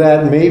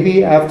that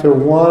maybe after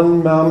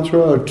 1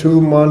 mantra or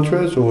 2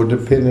 mantras, or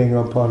depending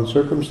upon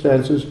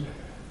circumstances,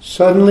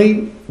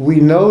 suddenly we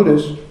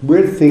notice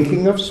we're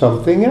thinking of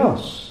something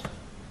else.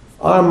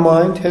 Our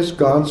mind has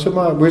gone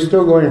somewhere. We're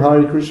still going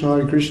Hare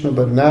Krishna,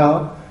 but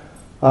now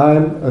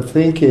I'm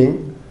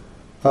thinking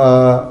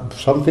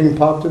something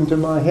popped into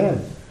my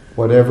head,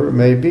 whatever it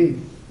may be.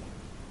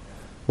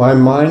 My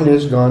mind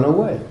has gone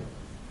away.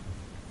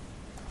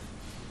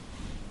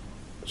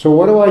 So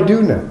what do I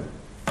do now?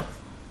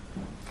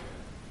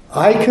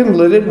 I can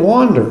let it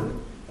wander.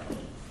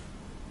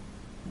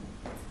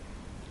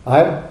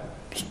 I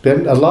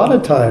spent a lot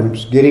of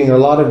times getting a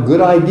lot of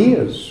good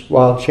ideas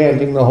while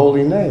chanting the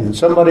holy name. And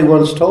somebody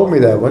once told me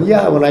that. Well,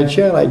 yeah, when I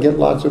chant, I get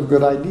lots of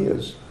good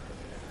ideas.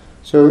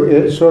 So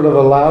it sort of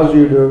allows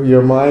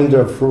your mind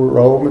to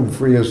roam and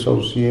free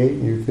associate,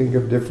 and you think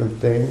of different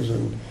things,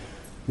 and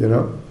you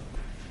know.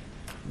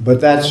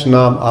 But that's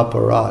nam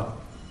aparat.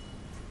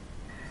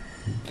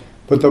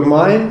 But the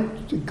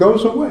mind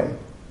goes away.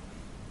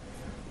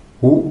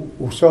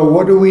 So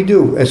what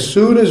do? As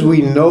soon as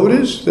we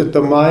notice that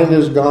the mind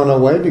has gone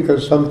away,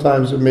 because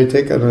sometimes it may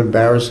take an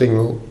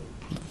embarrassing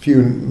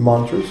few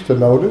mantras to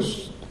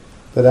notice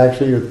that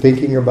actually you're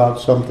thinking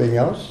about something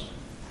else.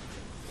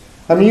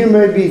 I mean, you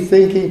may be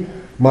thinking,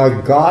 my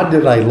God,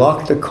 did I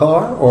lock the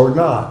car or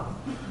not?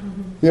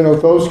 You know,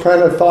 those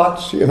kind of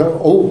thoughts, you know,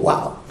 oh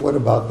wow, what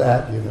about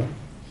that, you know?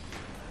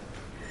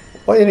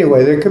 Well,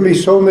 anyway, there can be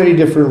so many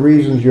different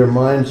reasons your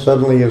mind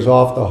suddenly is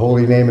off the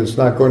holy name. It's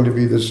not going to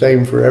be the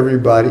same for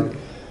everybody,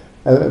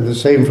 and the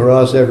same for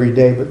us every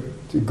day, but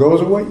it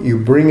goes away, you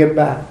bring it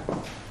back.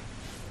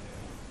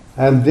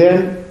 And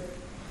then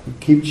you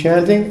keep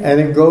chanting, and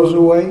it goes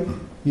away,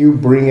 you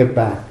bring it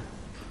back.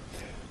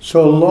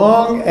 So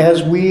long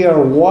as we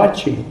are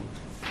watching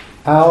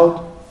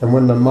out, and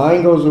when the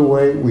mind goes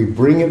away, we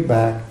bring it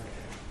back,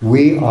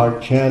 we are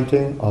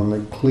chanting on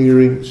the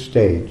clearing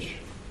stage.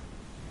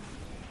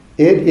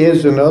 It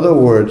is, in other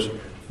words,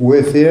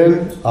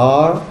 within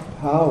our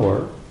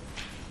power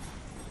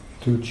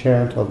to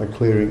chant on the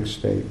clearing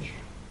stage,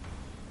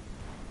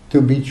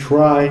 to be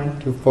trying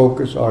to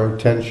focus our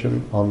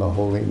attention on the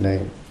holy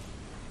name.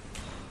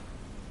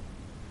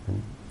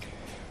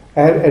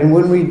 And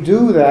when we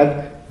do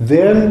that,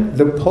 then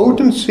the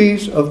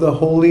potencies of the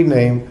holy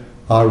name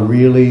are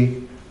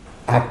really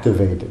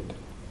activated.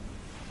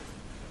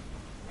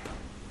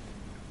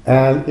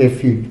 And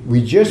if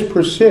we just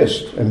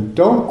persist and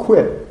don't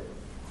quit,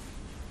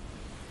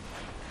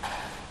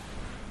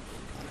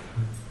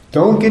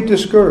 don't get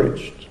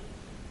discouraged.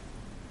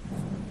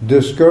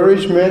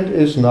 Discouragement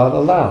is not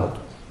allowed.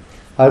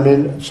 I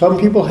mean, some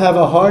people have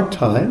a hard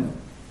time.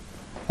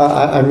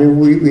 I mean,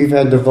 we've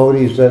had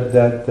devotees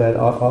that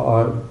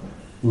are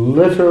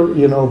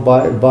literally, you know,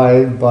 by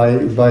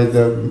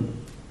the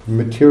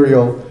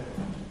material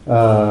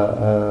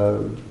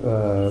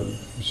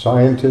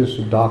scientists,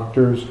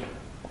 doctors,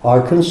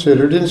 are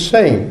considered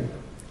insane,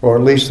 or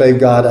at least they've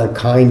got a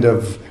kind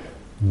of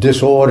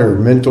disorder,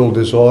 mental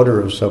disorder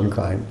of some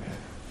kind.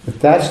 If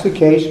that's the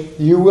case,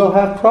 you will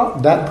have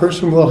that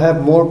person will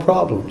have more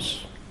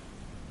problems.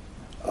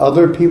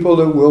 Other people,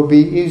 it will be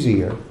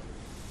easier.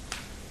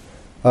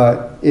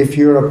 If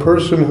you're a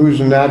person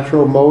whose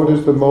natural mode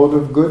is the mode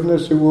of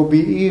goodness, it will be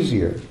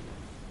easier.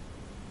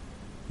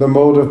 The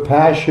mode of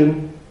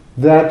passion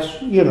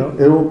that's, it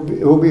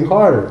will be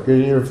harder,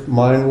 because your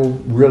mind will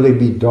really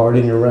be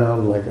darting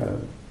around like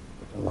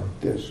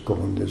this,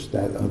 going this,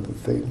 that, other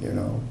thing,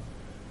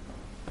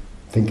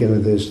 thinking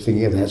of this,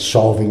 thinking of that,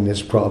 solving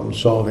this problem,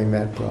 solving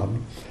that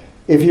problem.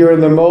 If you're in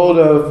the mode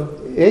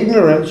of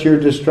ignorance, your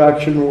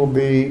distraction will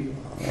be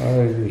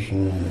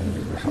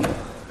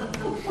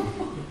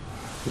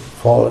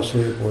fall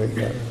asleep, wake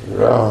up.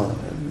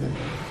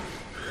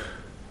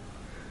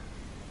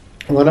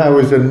 When I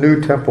was a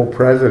new temple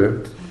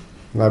president,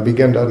 and I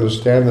began to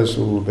understand this a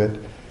little bit,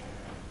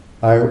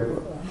 I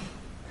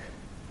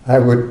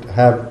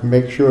would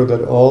make sure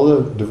that all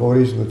the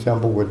devotees in the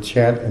temple would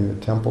chant in the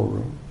temple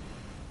room.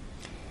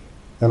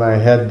 And I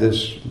had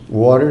this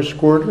water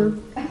squirter,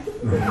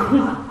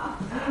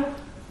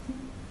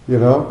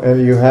 and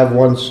you have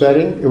one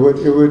setting. It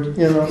would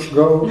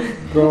go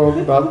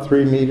about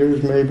 3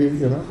 meters maybe,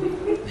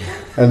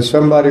 and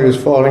somebody was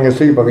falling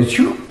asleep. I would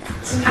shoo.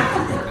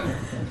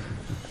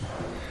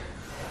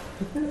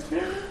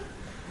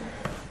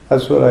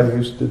 That's what I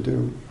used to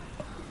do.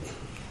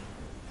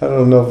 I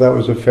don't know if that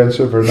was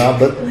offensive or not,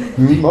 but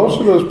most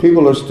of those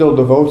people are still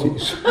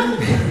devotees.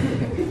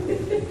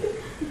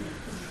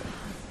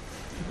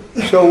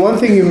 So one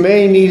thing you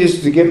may need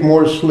is to get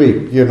more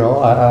sleep.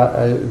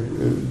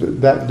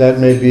 That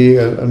may be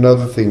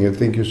another thing. You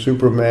think you're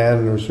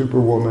Superman or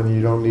Superwoman,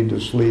 you don't need to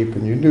sleep,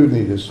 and you do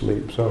need to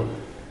sleep.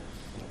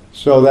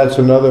 So that's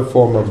another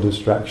form of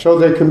distraction. So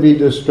there can be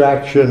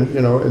distraction,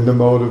 in the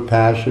mode of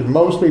passion.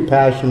 Mostly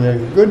passion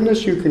and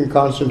goodness, you can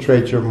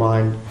concentrate your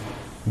mind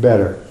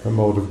better, the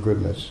mode of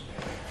goodness.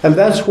 And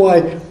that's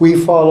why we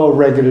follow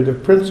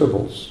regulative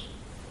principles.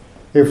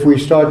 If we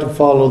start to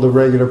follow the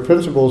regular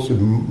principles,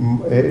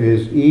 it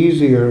is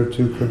easier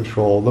to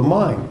control the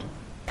mind.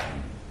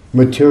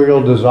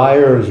 Material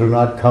desires are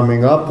not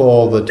coming up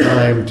all the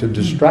time to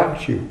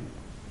distract you.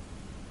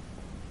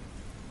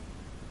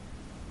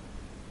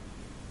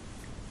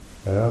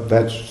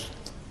 That's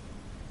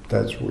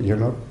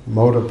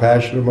mode of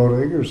passion and mode of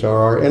ignorance are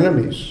our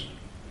enemies.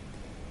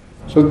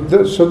 So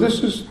this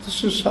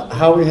is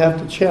how we have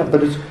to chant.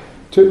 But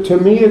to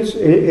me,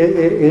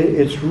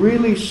 it's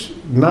really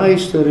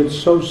nice that it's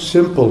so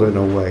simple in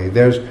a way.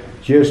 There's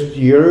just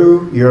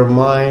you, your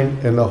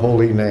mind, and the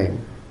holy name.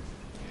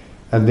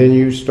 And then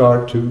you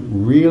start to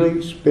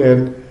really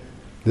spend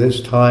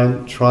this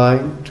time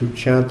trying to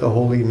chant the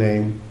holy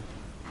name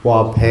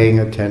while paying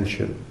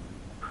attention.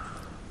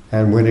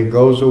 And when it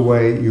goes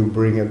away, you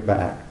bring it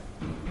back.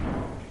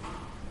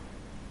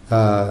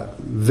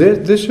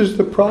 This is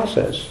the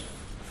process.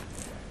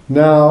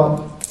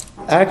 Now,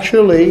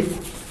 actually,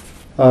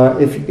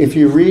 if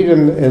you read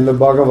in the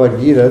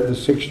Bhagavad Gita, the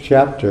 6th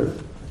chapter,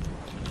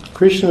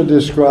 Krishna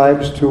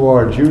describes to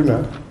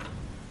Arjuna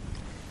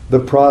the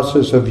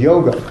process of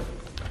yoga.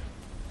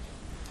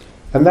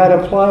 And that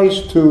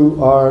applies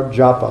to our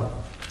japa,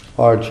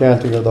 our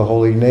chanting of the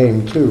holy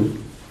name too.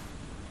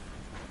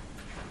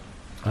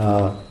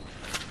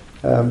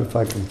 If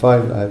I can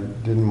find, I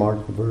didn't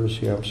mark the verse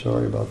here, I'm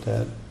sorry about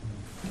that.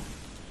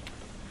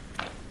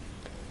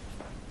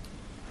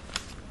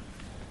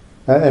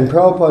 And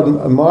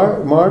Prabhupada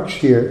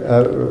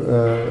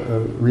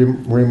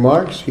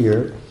remarks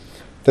here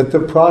that the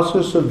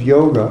process of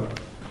yoga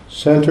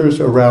centers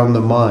around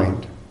the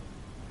mind.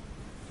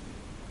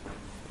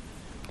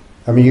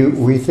 I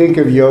mean, we think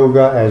of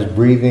yoga as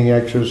breathing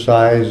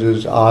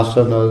exercises,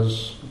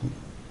 asanas,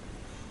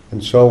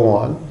 and so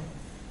on.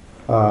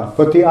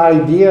 But the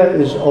idea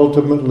is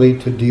ultimately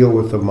to deal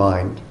with the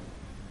mind.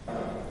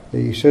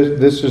 He says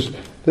this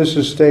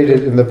is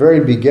stated in the very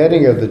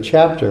beginning of the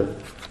chapter,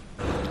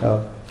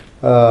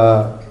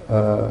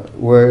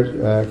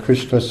 where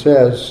Krishna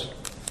says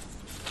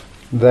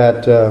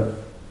that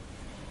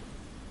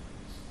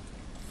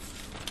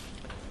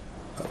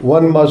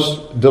one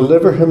must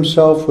deliver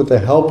himself with the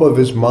help of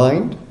his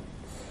mind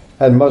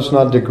and must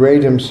not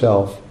degrade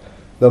himself.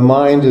 The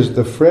mind is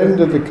the friend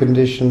of the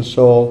conditioned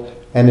soul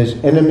and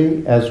his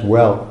enemy as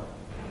well.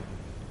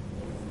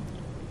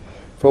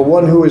 For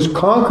one who has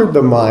conquered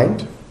the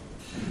mind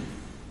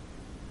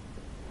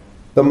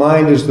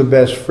is the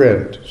best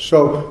friend.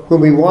 So when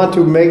we want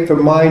to make the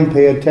mind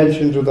pay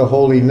attention to the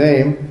holy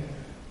name,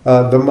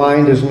 the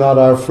mind is not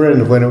our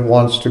friend when it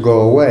wants to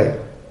go away.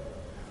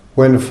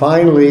 When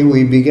finally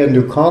we begin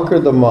to conquer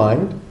the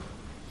mind,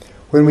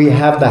 when we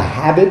have the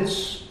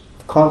habits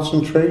of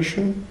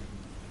concentration,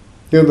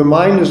 the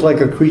mind is like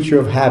a creature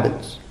of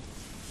habits.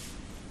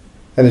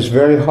 And it's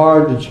very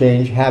hard to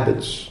change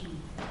habits.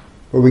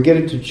 Where we get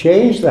it to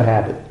change the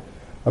habit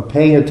of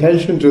paying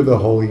attention to the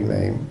holy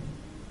name,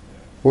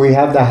 where we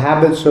have the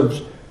habits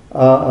of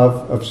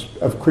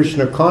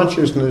Krishna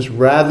consciousness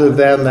rather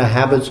than the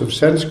habits of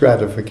sense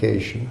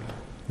gratification,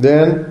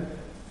 then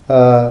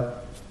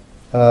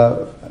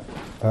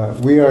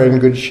we are in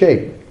good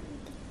shape.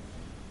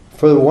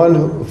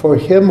 For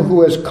him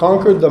who has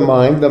conquered the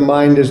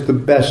mind is the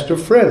best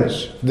of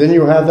friends. Then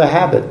you have the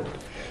habit.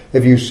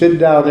 If you sit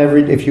down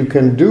if you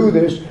can do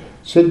this,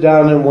 sit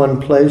down in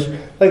one place.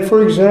 Like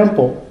for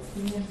example,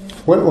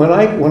 when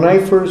I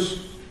first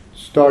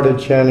started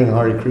chanting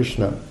Hare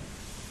Krishna,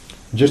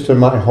 just in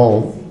my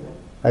home.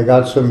 I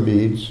got some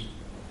beads,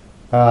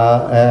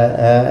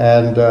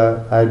 and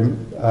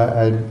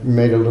I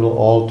made a little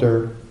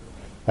altar.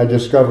 I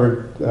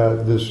discovered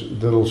this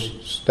little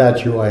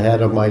statue I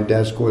had on my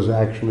desk was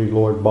actually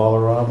Lord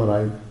Balaram, and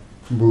I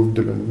moved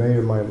it and made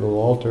it my little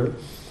altar.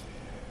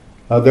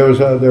 There was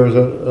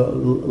a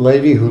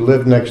lady who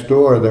lived next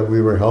door that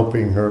we were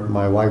helping her.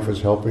 My wife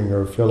was helping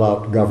her fill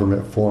out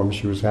government forms.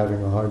 She was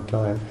having a hard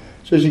time,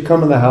 so she'd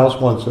come in the house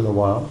once in a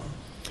while,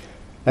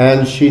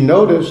 and she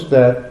noticed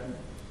that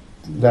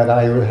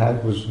I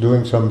was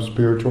doing some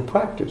spiritual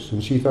practice,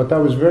 and she thought that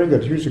was very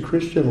good. She was a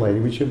Christian lady.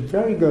 We said,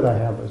 very good, I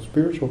have a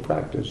spiritual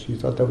practice. She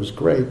thought that was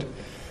great.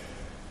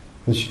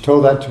 And she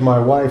told that to my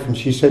wife, and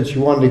she said she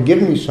wanted to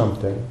give me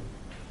something.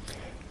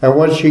 And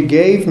what she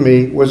gave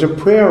me was a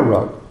prayer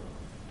rug.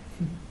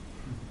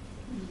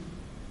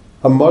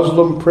 A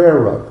Muslim prayer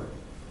rug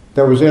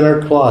that was in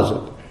her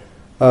closet.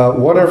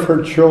 One of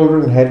her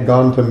children had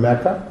gone to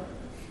Mecca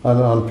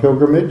on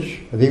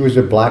pilgrimage. I think it was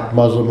a black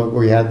Muslim that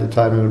we had at the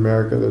time in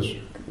America, this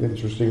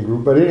interesting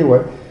group. But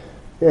anyway,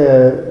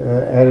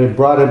 and it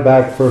brought it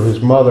back for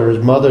his mother.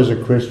 His mother's a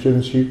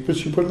Christian, she put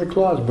it in the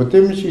closet. But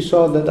then when she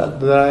saw that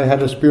I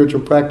had a spiritual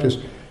practice,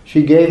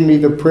 she gave me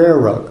the prayer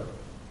rug.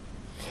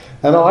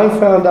 And I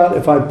found out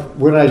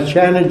when I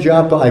chanted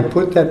japa, I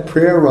put that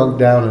prayer rug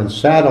down and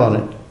sat on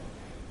it.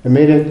 And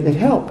it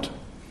helped.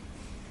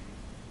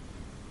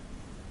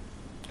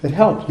 It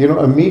helped.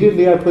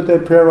 Immediately I put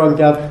that prayer rug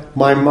down,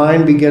 my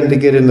mind began to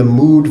get in the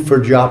mood for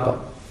japa.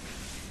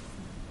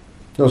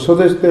 So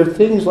there are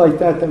things like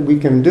that we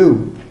can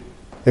do.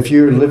 If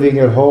you're living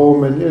at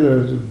home and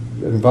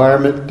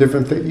environment,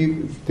 different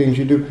things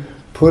you do,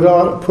 put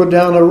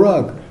down a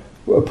rug,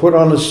 put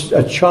on a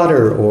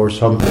chadar or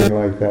something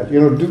like that.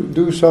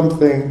 Do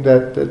something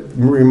that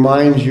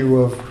reminds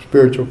you of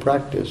spiritual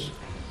practice.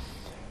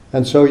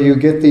 And so you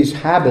get these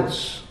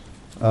habits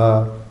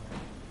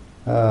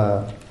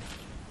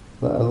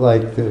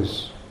like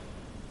this.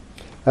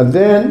 And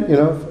then,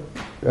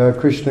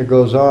 Krishna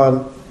goes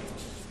on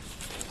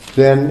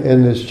then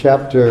in this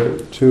chapter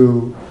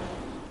to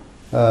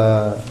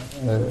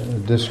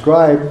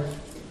describe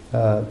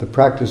the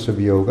practice of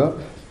yoga.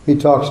 He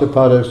talks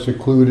about a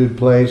secluded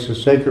place, a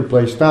sacred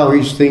place. Now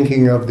he's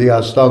thinking of the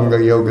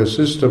Ashtanga yoga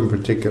system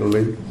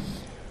particularly,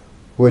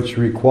 which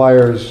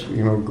requires,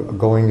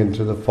 going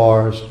into the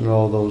forest and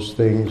all those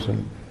things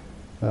and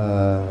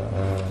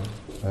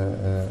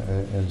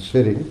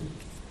sitting.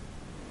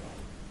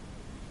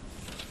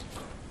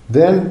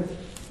 Then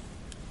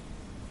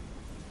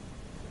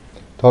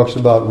talks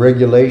about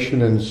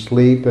regulation and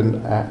sleep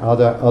and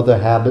other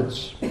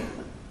habits.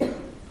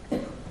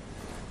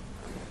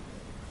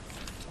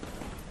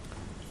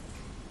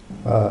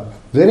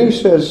 Then he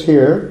says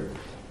here,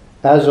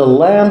 as a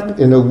lamp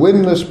in a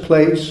windless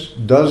place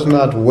does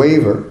not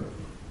waver,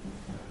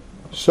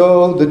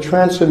 so the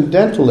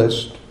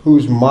transcendentalist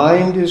whose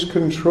mind is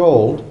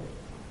controlled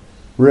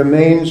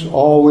remains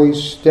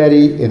always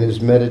steady in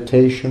his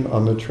meditation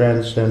on the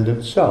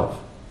transcendent self.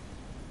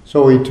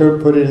 So we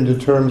put it into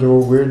terms of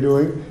what we're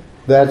doing.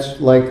 That's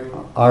like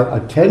our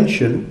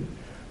attention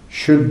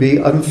should be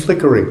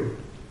unflickering,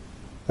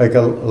 like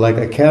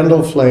a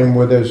candle flame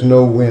where there's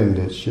no wind.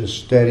 It's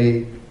just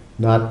steady,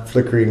 not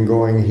flickering,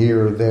 going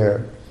here or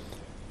there.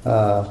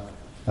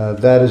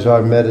 That is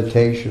our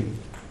meditation.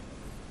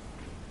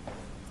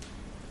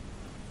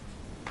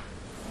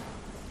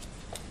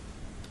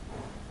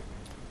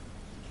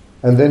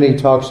 And then he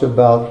talks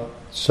about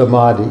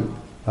samadhi.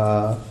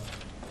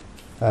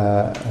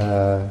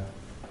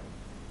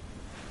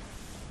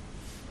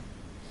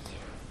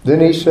 Then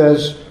he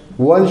says,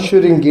 one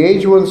should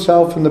engage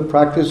oneself in the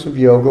practice of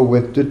yoga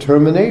with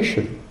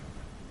determination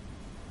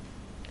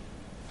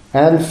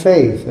and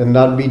faith and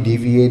not be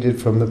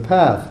deviated from the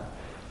path.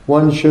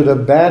 One should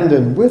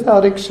abandon,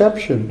 without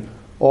exception,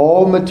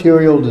 all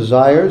material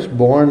desires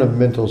born of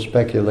mental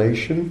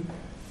speculation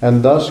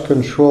and thus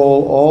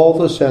control all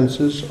the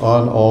senses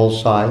on all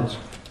sides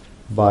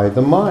by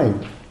the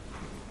mind.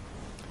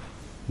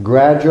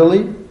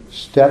 Gradually,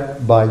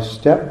 step by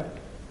step,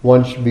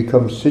 one should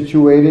become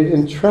situated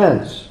in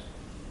trance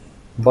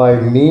by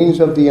means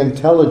of the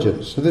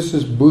intelligence. So this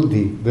is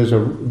buddhi. There's a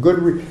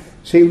good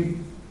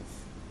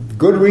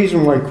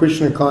reason why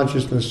Krishna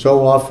consciousness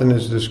so often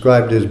is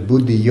described as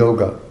buddhi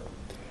yoga.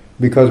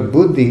 Because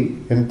buddhi,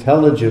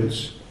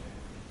 intelligence,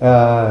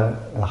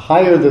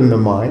 higher than the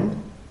mind,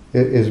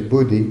 is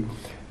buddhi.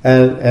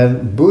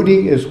 And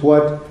buddhi is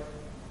what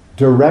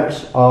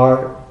directs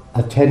our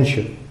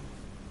attention.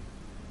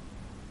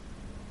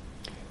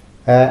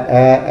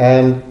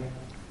 And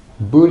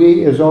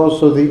buddhi is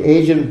also the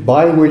agent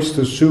by which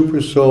the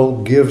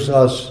Supersoul gives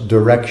us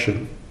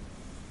direction.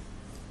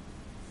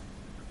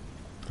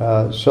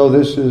 So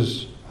this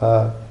is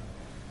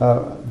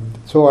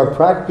so our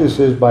practice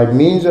is by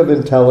means of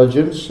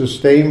intelligence,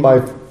 sustained by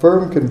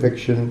firm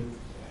conviction,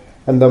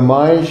 and the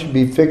mind should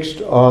be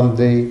fixed on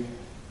the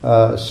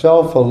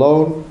self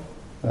alone,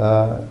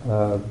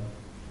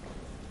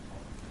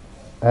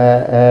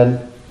 and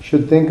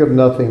should think of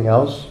nothing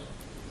else.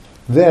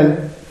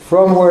 Then,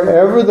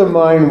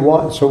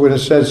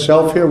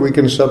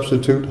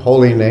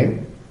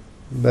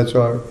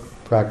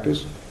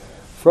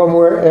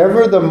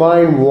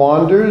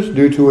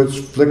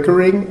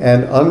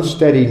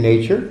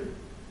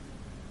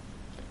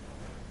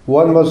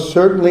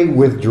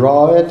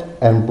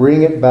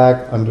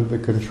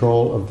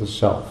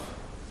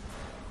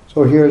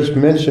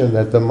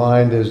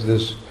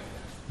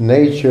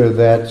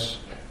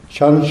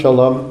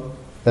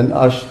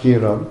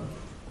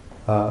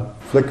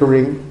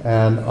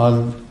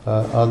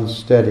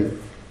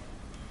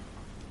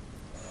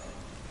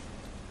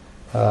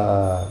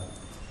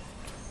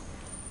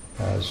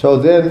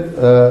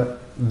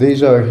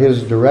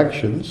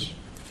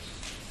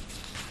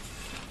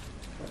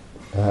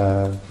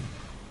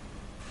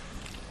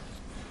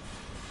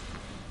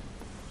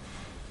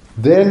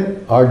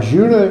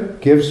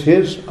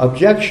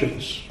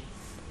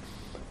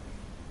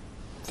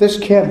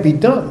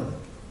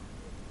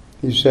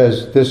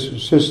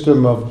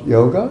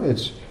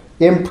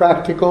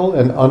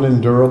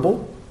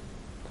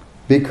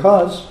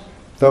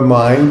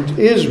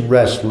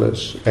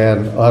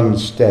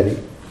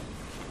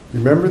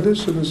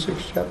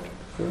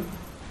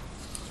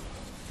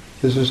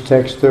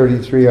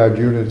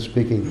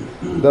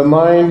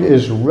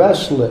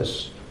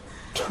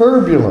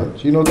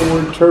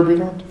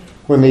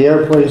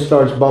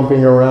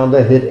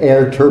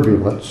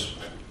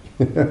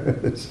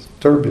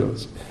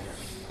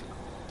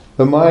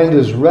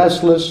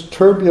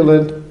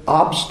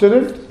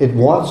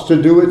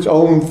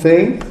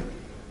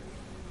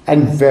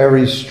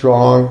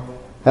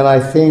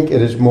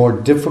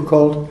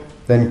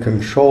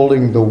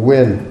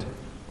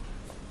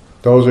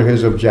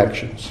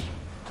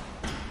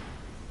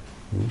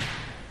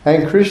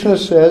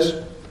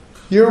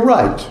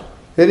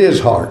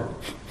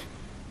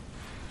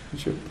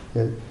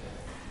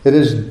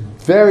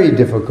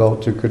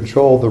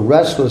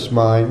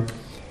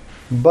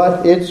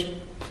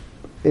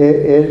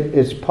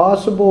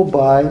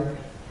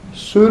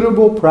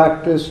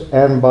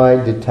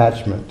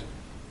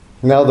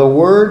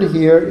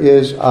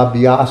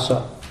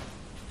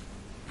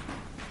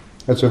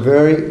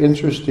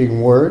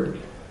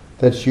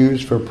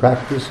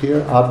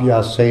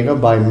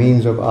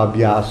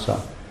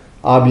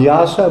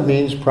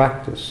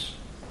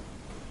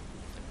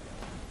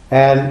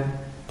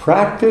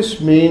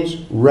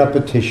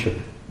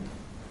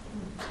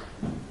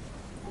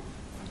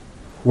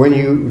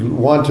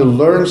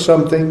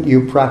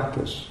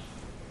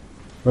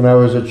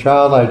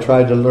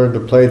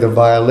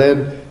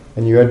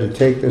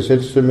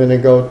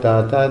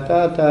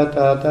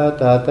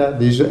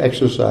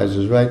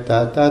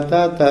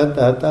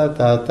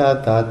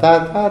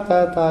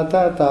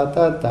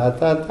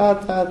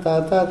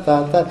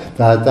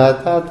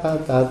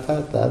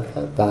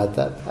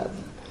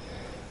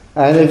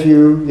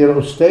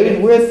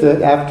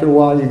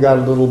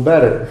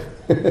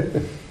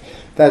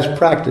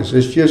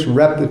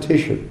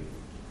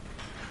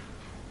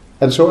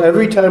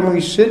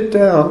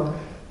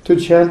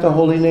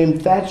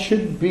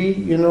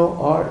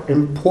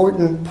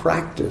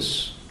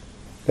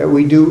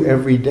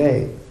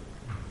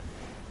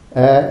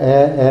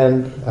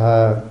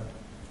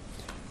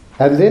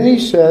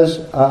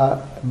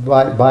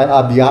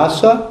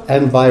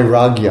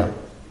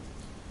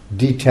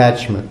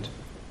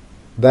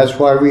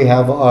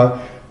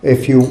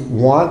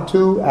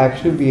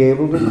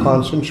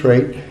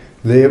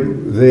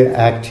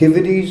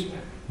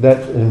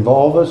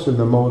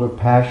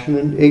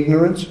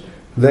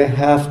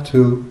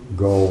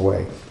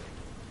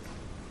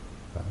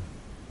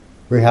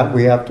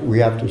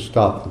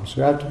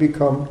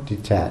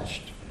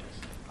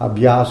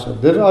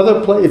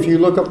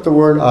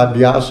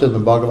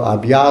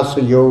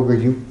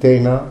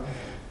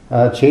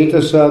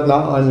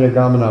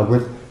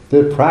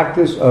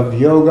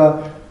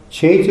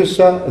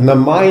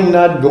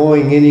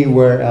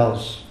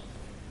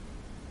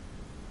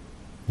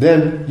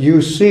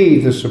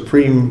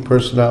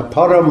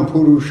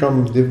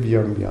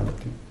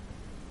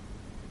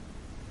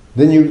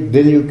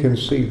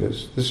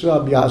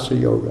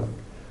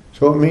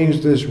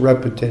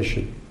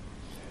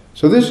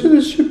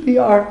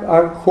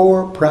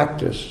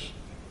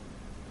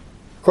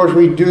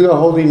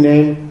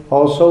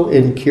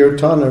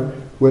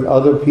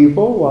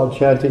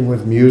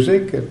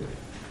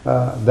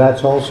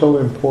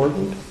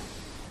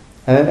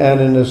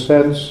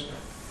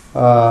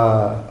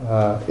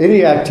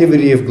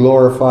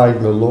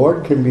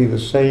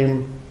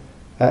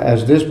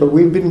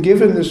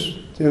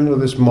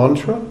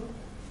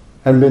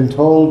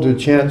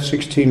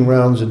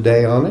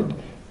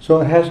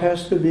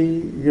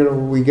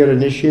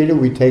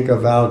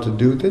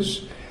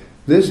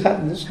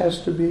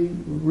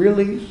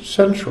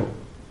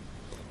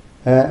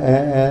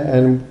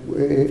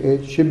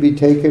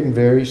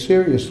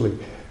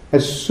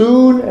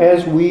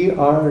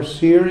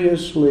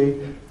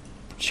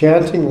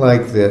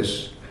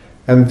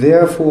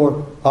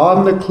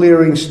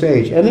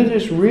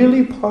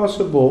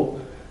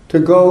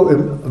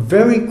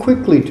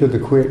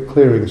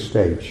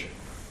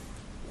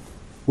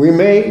 We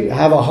may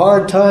have a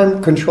hard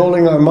time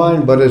controlling our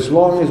mind, but as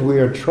long as we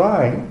are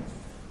trying,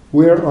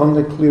 we're on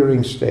the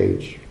clearing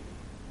stage.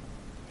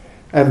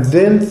 And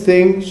then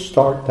things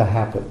start to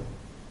happen.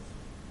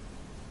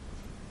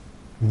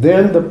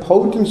 Then the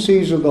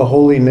potencies of the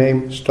holy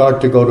name start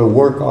to go to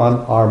work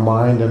on our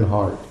mind and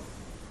heart.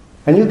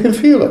 And you can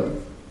feel it.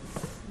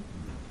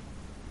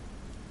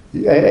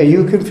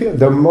 You can feel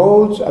the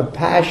modes of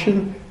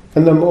passion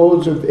and the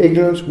modes of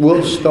ignorance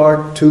will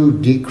start to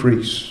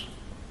decrease.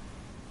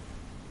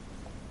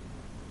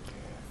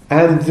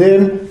 And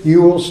then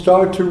you will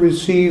start to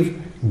receive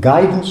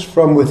guidance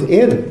from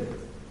within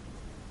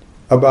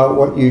about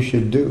what you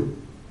should do.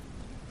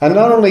 And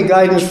not only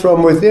guidance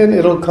from within,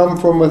 it'll come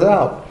from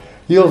without.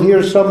 You'll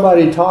hear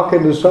somebody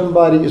talking to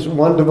somebody,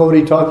 one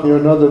devotee talking to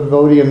another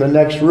devotee in the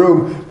next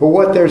room, but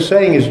what they're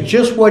saying is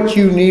just what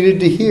you needed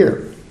to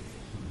hear.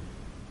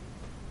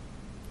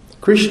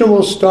 Krishna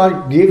will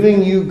start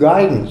giving you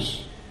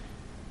guidance,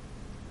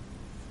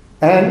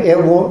 and it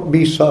won't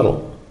be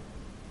subtle.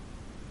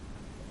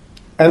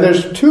 And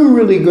there's two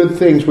really good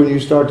things when you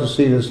start to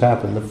see this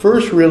happen. The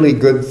first really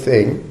good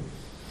thing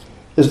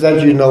is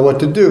that you know what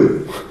to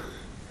do.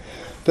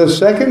 The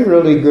second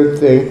really good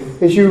thing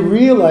is you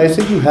realize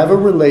that you have a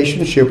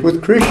relationship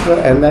with Krishna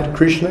and that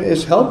Krishna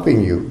is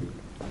helping you.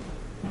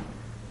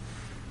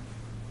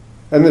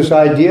 And this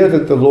idea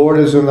that the Lord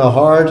is in the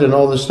heart and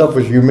all this stuff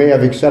which you may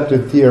have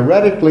accepted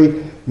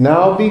theoretically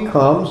now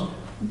becomes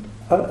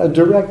a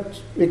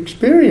direct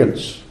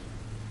experience.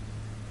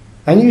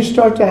 And you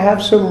start to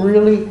have some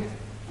really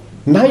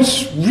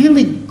nice,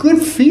 really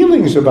good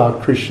feelings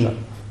about Krishna.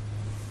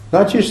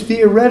 Not just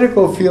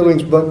theoretical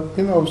feelings, but,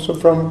 so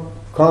from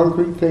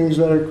concrete things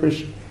that are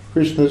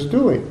Krishna's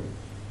doing.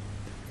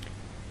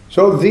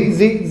 So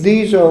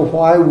these are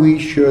why we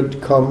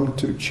should come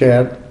to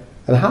chant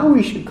and how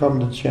we should come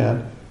to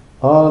chant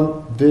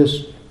on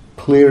this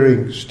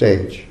clearing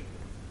stage.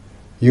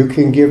 You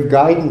can give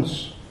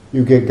guidance.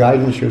 You get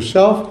guidance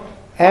yourself,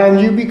 and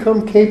you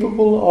become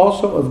capable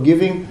also of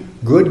giving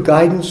good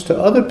guidance to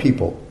other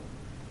people.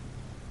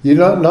 You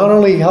not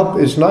only help,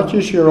 it's not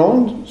just your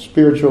own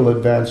spiritual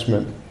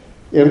advancement.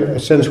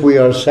 Since we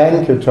are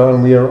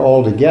Sankirtan, we are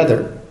all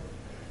together.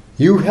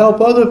 You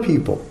help other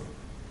people.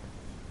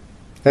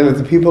 And if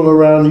the people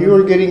around you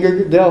are getting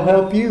good, they'll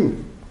help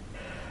you.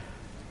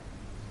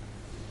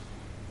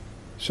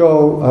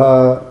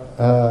 So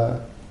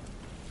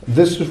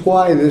this is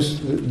why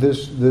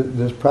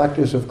this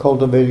practice of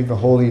cultivating the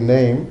holy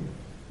name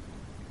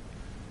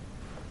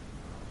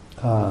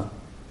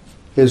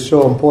is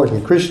so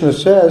important. Krishna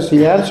says,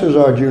 he answers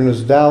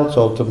Arjuna's doubts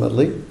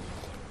ultimately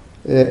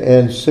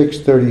in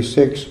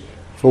 6:36.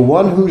 For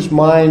one whose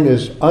mind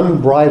is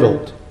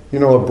unbridled,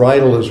 a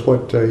bridle is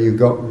what you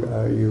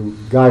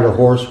guide a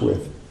horse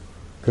with,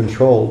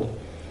 controlled.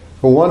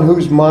 For one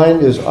whose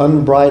mind is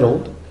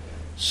unbridled,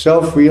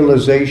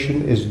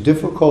 self-realization is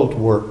difficult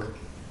work.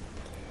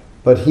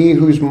 But he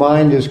whose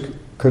mind is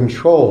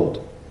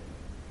controlled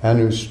and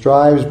who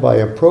strives by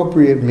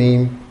appropriate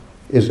means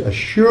is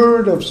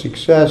assured of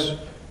success.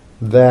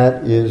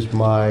 That is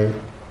my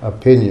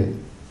opinion.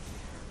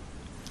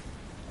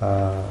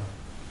 And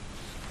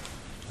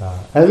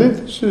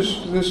this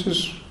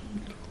is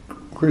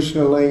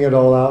Krishna laying it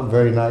all out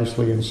very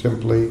nicely and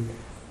simply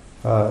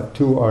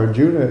to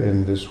Arjuna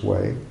in this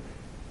way.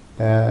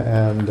 That's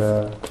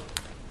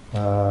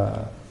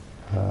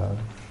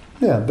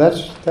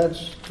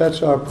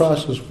our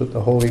process with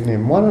the holy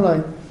name. Why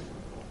don't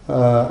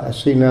I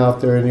see now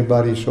if there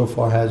anybody so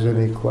far has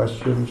any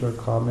questions or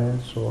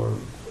comments or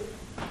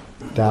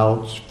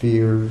doubts,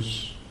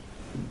 fears,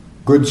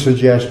 good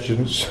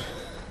suggestions,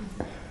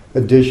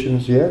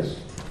 additions. Yes?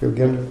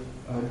 Again.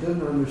 I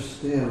didn't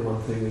understand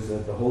one thing is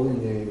that the holy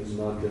name is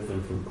not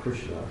different from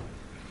Krishna,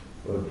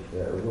 but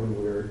when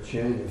we're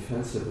chanting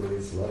offensively,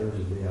 it's letters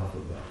of the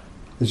alphabet.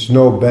 It's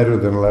no better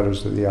than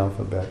letters of the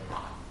alphabet.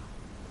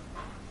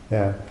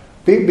 Yeah.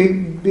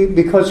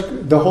 Because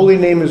the holy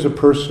name is a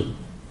person.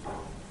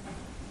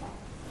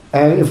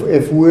 And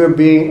if we're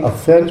being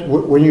offensive,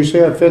 when you say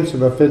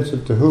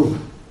offensive to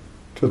whom?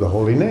 To the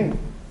holy name.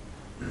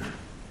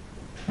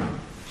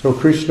 So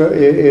Krishna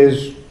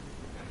is,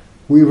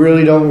 we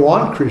really don't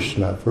want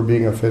Krishna for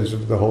being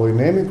offensive to the holy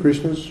name, and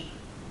Krishna's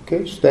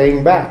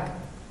staying back.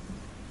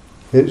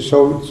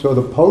 So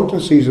the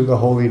potencies of the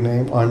holy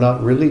name are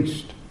not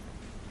released.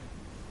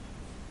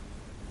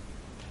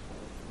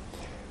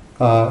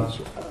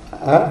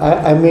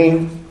 I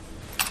mean,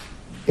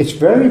 it's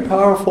very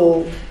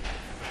powerful.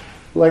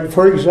 Like,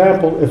 for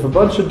example, if a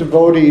bunch of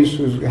devotees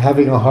was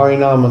having a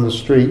Harinam on the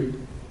street,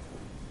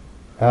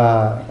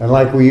 and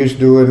like we used to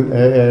do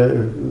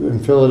in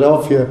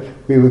Philadelphia,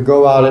 we would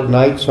go out at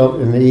night,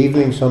 in the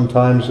evening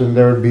sometimes, and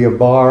there would be a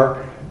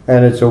bar,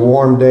 and it's a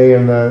warm day,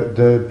 and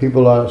the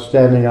people are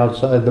standing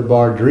outside the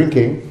bar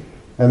drinking,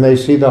 and they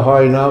see the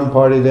Harinam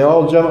party, they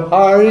all jump,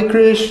 Hare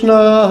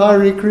Krishna,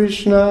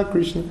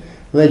 Krishna.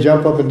 And they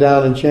jump up and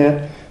down and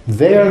chant.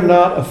 They are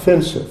not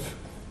offensive.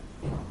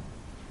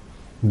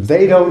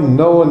 They don't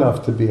know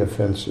enough to be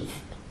offensive.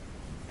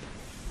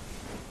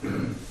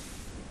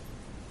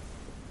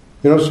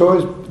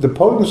 So the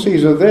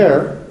potencies are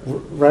there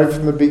right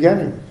from the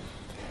beginning.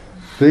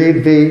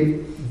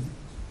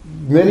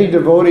 Many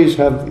devotees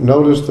have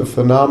noticed the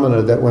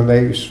phenomena that when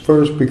they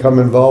first become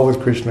involved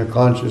with Krishna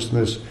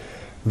consciousness,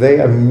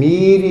 they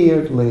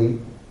immediately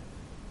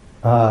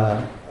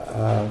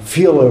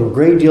feel a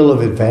great deal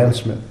of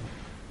advancement.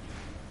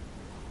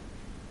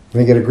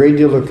 They get a great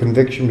deal of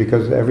conviction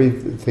because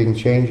everything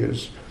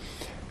changes.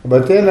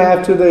 But then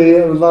after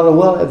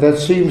that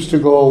seems to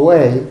go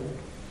away,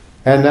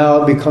 and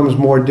now it becomes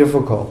more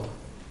difficult.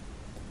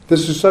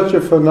 This is such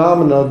a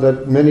phenomenon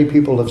that many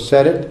people have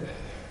said it,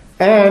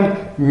 and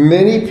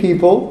many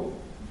people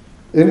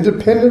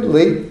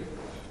independently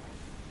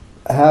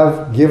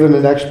have given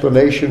an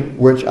explanation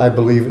which I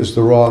believe is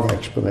the wrong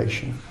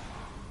explanation.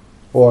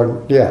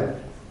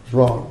 It's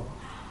wrong.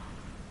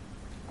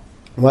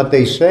 What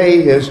they say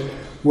is,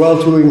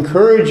 well, to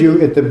encourage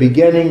you at the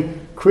beginning,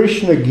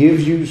 Krishna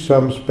gives you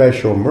some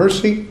special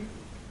mercy,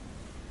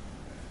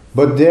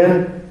 but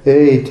then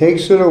he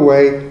takes it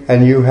away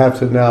and you have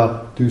to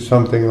now do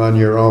something on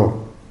your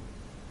own.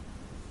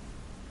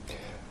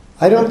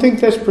 I don't think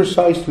that's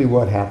precisely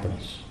what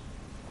happens.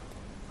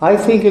 I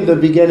think in the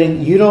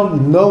beginning you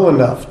don't know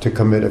enough to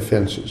commit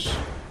offenses.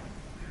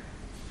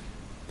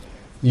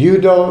 You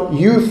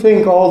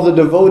think all the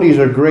devotees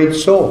are great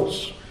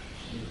souls.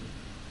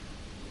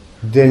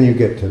 Then you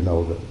get to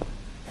know them.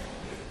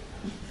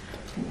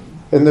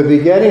 In the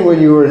beginning, when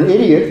you were an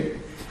idiot,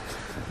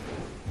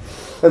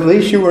 at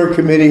least you were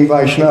committing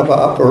Vaishnava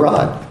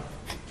aparad.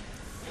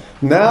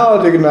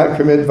 Now to not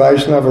commit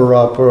Vaishnava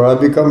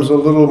aparad becomes a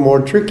little more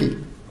tricky.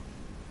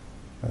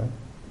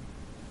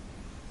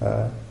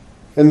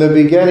 In the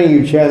beginning,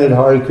 you chanted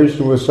Hare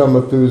Krishna with some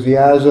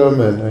enthusiasm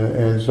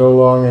and so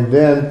long, and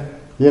then,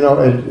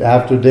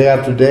 after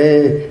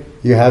day,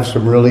 you have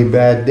some really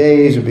bad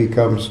days. It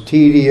becomes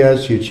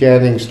tedious. Your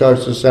chanting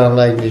starts to sound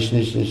like nish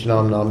nish nish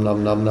nam nam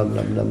nam nam nam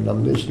nam nam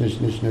nam nish nish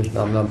nish nish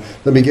nam nam.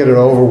 Let me get it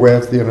over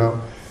with.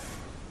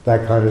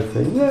 That kind of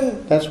thing. Yeah,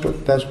 that's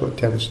what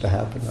tends to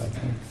happen, I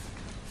think.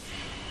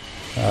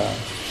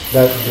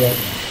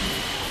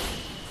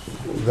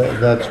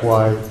 That's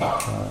why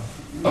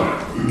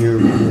you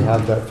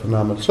have that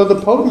phenomenon. So the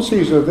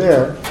potencies are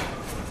there,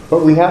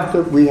 but we have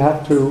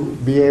to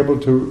be able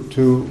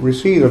to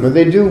receive them, and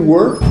they do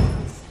work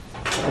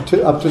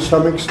up to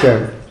some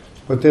extent.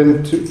 But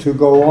then to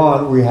go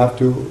on, we have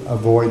to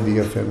avoid the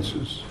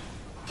offenses.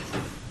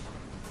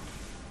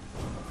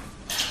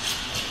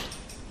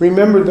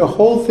 Remember, the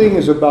whole thing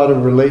is about a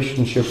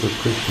relationship with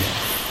Krishna.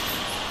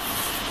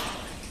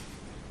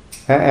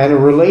 And a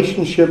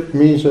relationship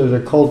means there's a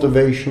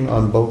cultivation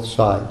on both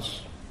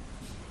sides.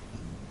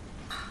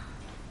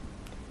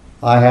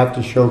 I have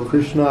to show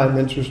Krishna I'm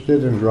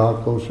interested and draw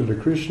closer to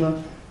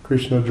Krishna.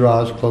 Krishna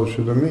draws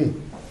closer to me.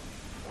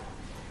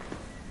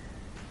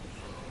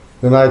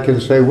 Then I can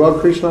say, well,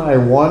 Krishna, I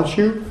want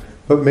you,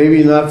 but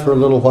maybe not for a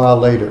little while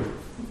later.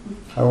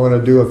 I want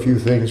to do a few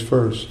things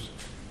first.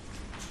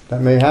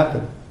 That may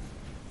happen.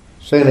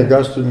 St.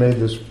 Augustine made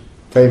this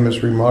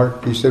famous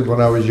remark. He said, when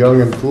I was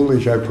young and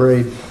foolish, I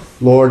prayed,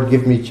 Lord,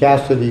 give me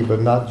chastity,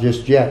 but not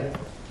just yet.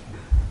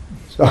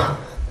 So,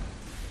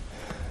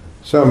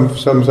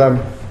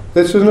 sometimes,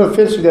 this is an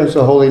offense against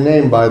the holy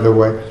name, by the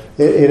way.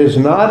 It is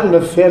not an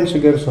offense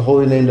against the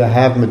holy name to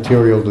have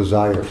material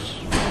desires.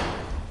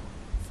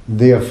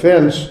 The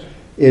offense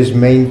is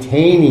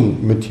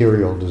maintaining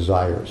material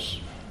desires.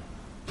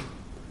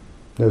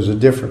 There's a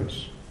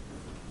difference.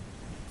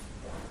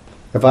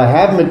 If I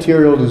have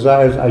material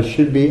desires, I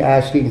should be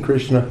asking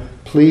Krishna,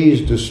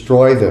 please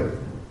destroy them.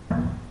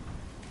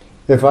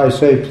 If I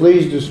say,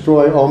 please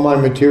destroy all my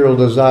material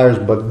desires,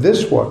 but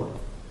this one,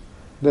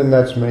 then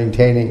that's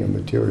maintaining a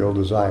material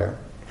desire.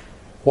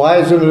 Why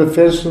is it an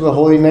offense to the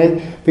holy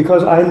name?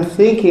 Because I'm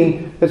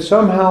thinking that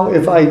somehow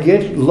if I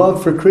get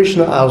love for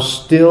Krishna, I'll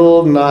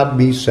still not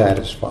be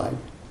satisfied.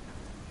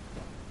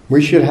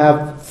 We should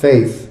have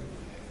faith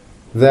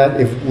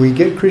that if we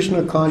get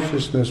Krishna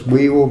consciousness,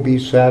 we will be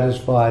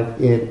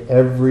satisfied in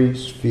every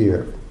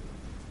sphere.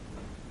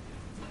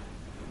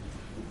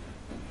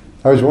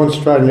 I was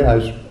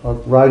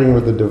riding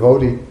with a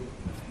devotee,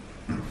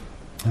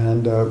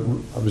 and I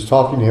was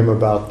talking to him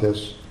about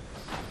this.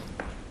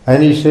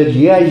 And he said,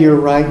 yeah, you're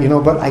right,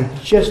 but I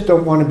just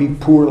don't want to be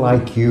poor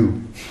like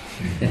you.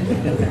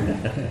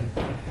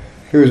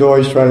 He was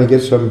always trying to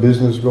get some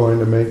business going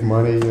to make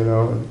money,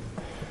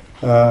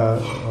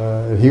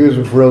 he was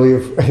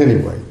really,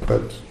 anyway,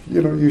 but,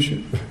 you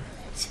should,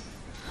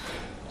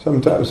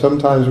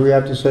 sometimes we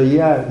have to say,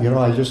 yeah,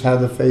 I just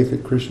have the faith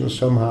that Krishna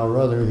somehow or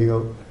other,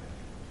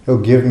 he'll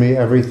give me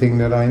everything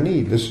that I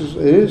need. It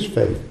is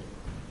faith.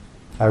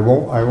 I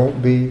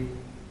won't be,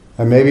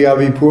 and maybe I'll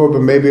be poor,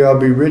 but maybe I'll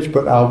be rich,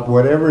 but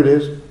whatever it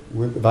is,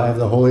 if I have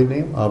the holy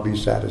name, I'll be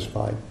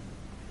satisfied.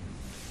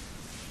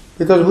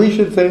 Because we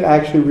should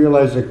actually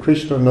realize that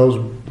Krishna knows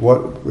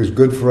what is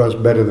good for us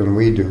better than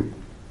we do.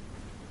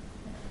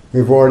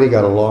 We've already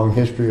got a long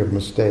history of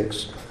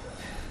mistakes.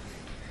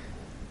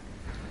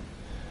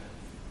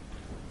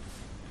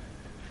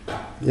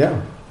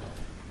 Yeah.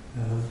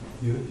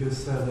 You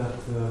said that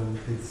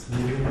it's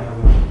within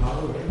our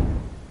power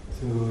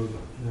to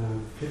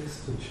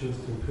choose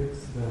to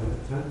fix the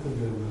attentive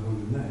of the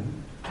holy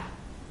name.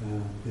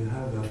 We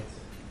have that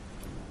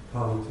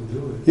power to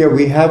do it. Yeah,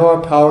 we have our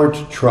power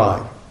to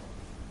try.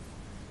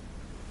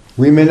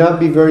 We may not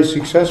be very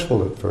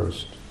successful at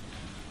first.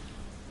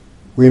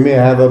 We may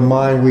have a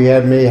mind,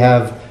 may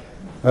have,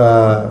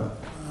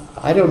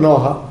 I don't know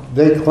how,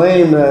 they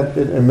claim that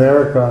in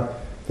America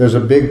there's a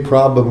big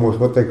problem with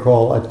what they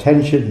call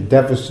attention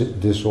deficit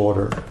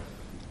disorder.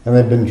 And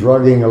they've been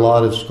drugging a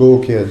lot of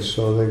school kids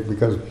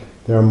because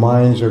their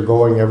minds are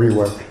going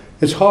everywhere.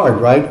 It's hard,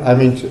 right? I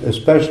mean,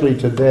 especially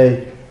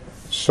today,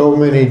 so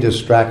many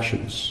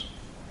distractions.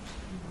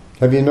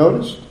 Have you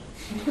noticed?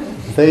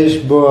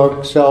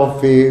 Facebook,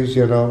 selfies,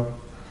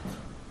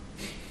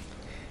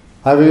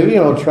 I mean,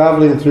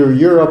 traveling through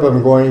Europe,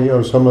 I'm going,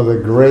 some of the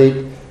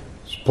great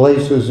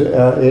places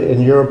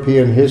in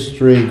European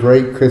history,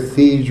 great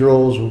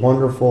cathedrals,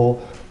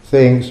 wonderful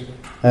things,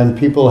 and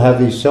people have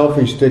these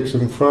selfie sticks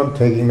in front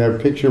taking their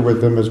picture with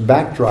them as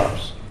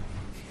backdrops.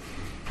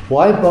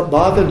 Why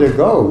bother to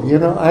go?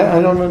 I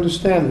don't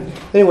understand it.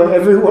 Anyway,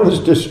 everyone is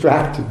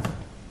distracted.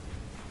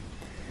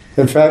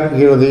 In fact,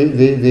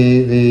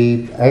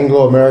 the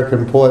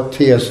Anglo-American poet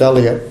T.S.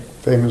 Eliot,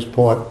 famous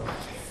poet,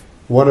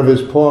 one of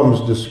his poems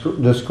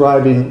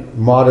describing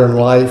modern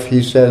life,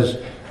 he says,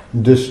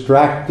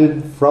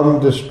 distracted from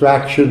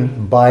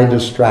distraction by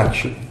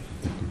distraction.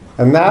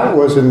 And that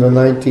was in the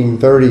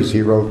 1930s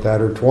he wrote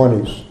that, or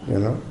 20s,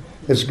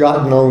 It's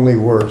gotten only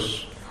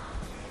worse.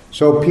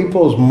 So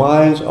people's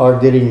minds are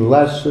getting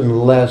less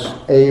and less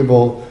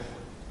able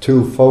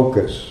to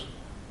focus.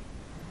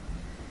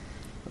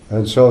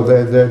 And so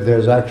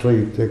there's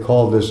actually, they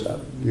call this,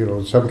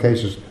 in some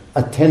cases,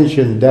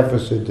 attention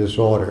deficit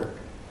disorder.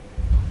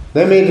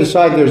 They may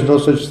decide there's no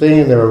such thing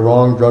and they're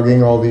wrong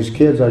drugging all these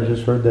kids. I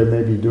just heard they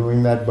may be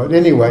doing that. But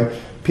anyway,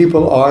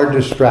 people are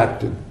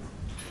distracted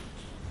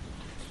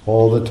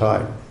all the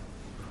time.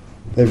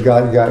 They've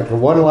got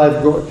one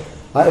life going.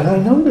 I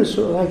notice,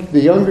 like the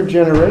younger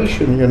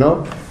generation,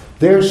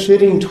 they're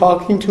sitting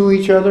talking to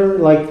each other,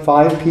 like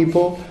 5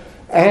 people,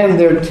 and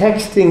they're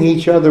texting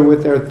each other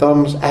with their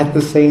thumbs at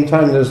the same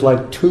time. There's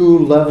like 2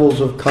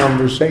 levels of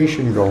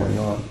conversation going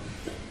on.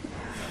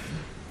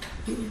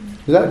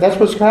 That's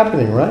what's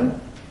happening, right?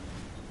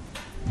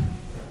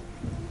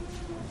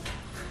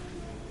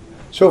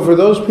 So for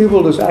those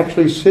people to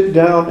actually sit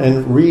down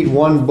and read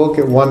one book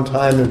at one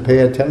time and pay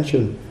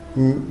attention,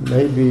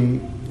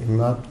 maybe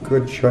not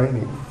good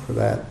training for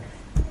that.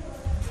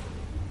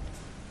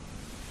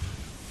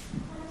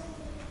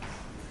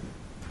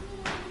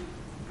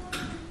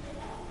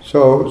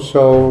 So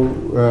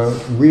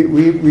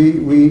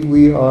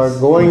we are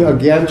going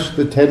against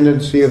the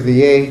tendency of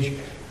the age,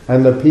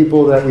 and the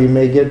people that we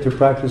may get to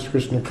practice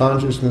Krishna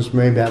consciousness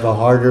may have a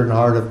harder and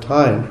harder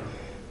time,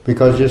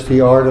 because just the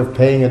art of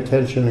paying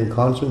attention and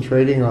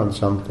concentrating on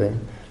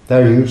something,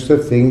 they're used to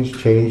things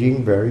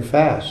changing very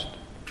fast.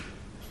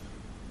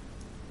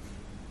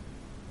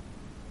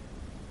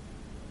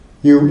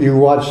 You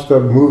watch the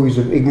movies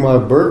of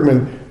Ingmar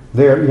Bergman,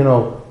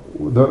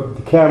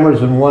 the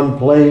camera's in one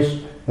place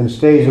and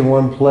stays in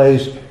one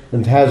place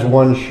and has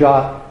one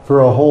shot for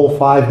a whole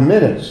 5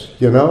 minutes,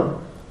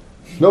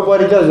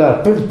 Nobody does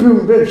that. Boom,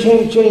 boom, boom,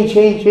 change. It's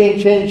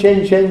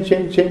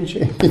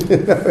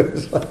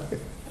like,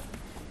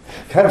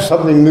 have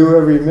something new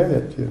every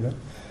minute,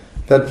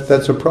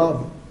 That's a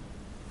problem.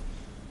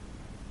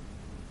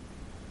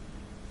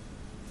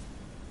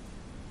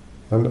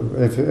 And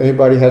if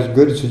anybody has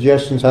good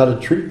suggestions how to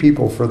treat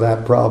people for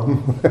that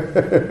problem,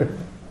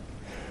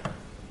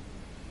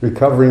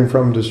 recovering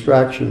from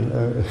distraction,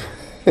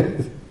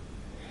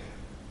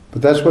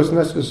 but that's what's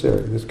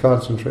necessary, this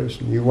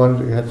concentration. You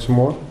had some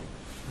more?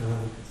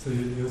 So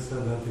you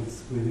said that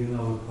it's within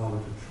our power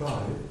to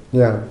try.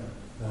 Yeah.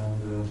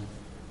 And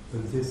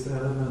but this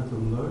element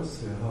of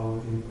mercy,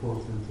 how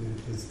important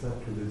is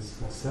that to be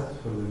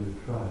successful when you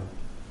try?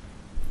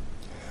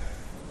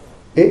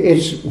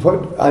 It's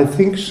what I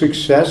think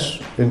success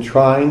in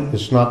trying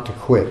is not to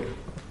quit.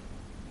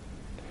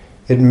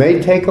 It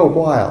may take a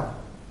while.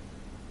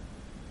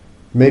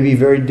 It may be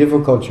very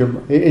difficult.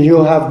 And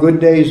you'll have good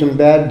days and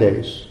bad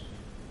days.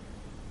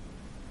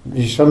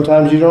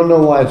 Sometimes you don't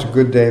know why it's a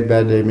good day,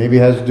 bad day. Maybe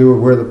it has to do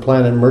with where the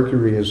planet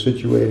Mercury is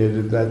situated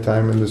at that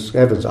time in the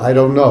heavens. I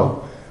don't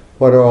know.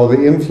 What are all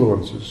the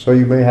influences? So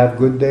you may have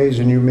good days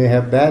and you may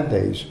have bad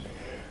days.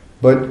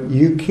 But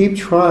you keep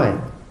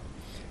trying.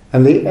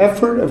 And the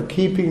effort of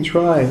keeping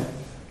trying,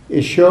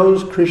 it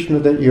shows Krishna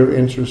that you're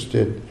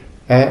interested.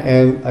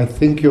 And I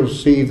think you'll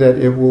see that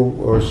it will,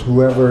 or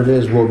whoever it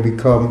is, will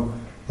become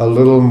a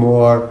little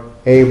more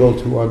able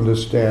to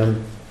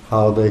understand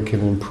how they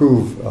can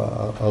improve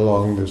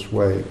along this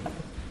way.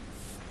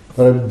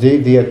 But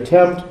the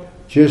attempt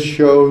just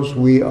shows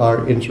we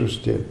are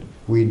interested.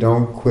 We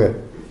don't quit.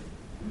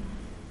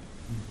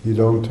 You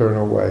don't turn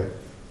away.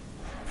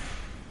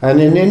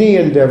 And in any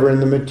endeavor in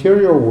the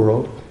material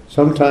world,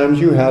 sometimes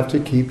you have to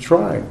keep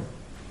trying.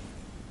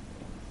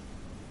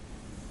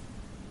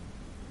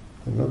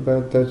 You know,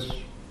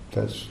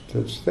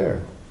 that's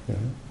there. You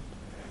know?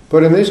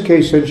 But in this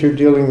case, since you're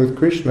dealing with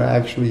Krishna,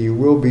 actually you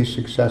will be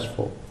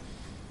successful.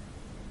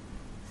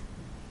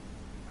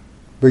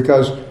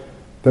 Because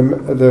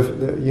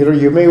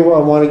you may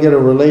want to get a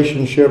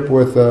relationship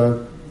with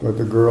a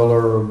girl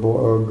or a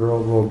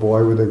girl or a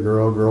boy with a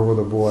girl with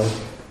a boy.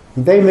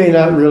 They may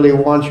not really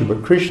want you,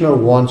 but Krishna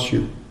wants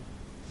you.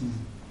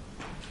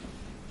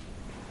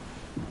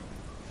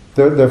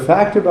 The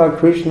fact about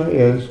Krishna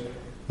is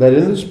that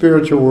in the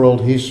spiritual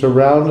world he's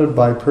surrounded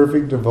by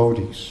perfect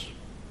devotees.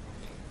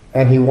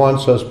 And he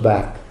wants us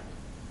back.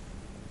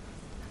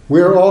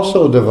 We're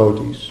also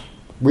devotees.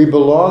 We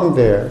belong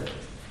there.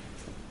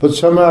 But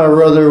somehow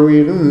or other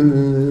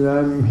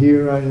I'm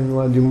here, I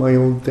want to do my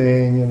own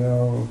thing, you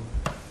know.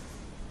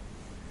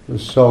 We're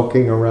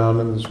sulking around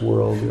in this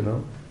world, you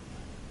know.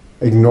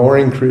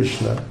 Ignoring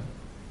Krishna.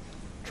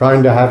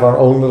 Trying to have our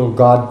own little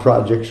God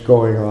projects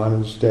going on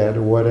instead,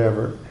 or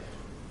whatever.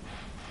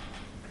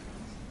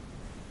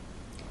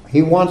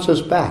 He wants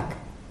us back.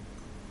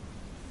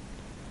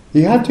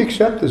 You have to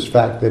accept this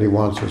fact that he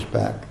wants us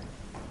back.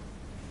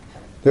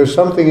 There's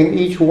something in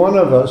each one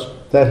of us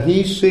that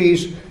he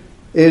sees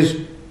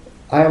is,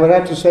 I would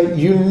have to say,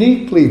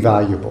 uniquely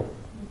valuable.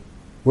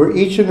 We're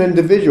each an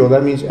individual.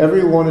 That means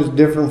everyone is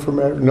different from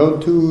no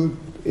two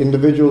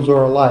individuals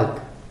are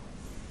alike.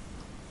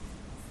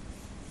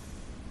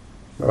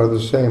 Are the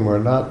same. We're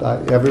not.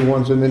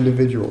 Everyone's an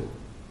individual.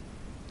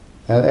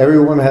 And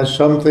everyone has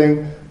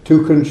something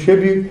to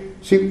contribute.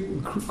 See,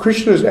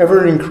 Krishna is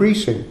ever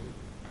increasing.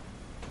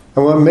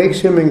 And what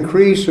makes him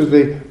increase are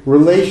the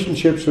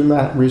relationships and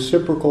that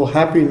reciprocal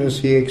happiness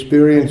he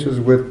experiences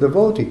with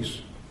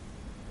devotees.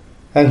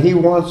 And he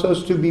wants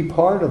us to be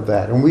part of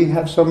that. And we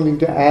have something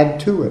to add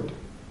to it.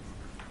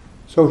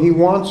 So he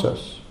wants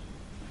us.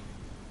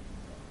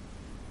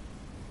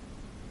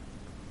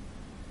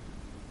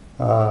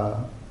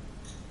 And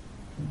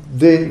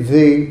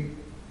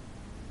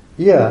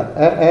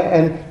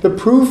the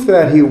proof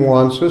that he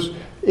wants us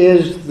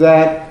is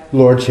that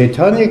Lord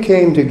Chaitanya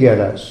came to get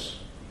us.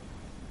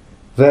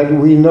 That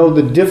we know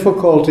the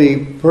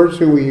difficulty,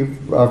 personally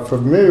we are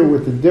familiar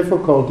with the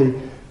difficulty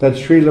that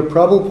Srila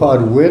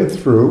Prabhupada went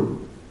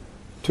through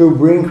to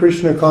bring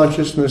Krishna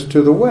consciousness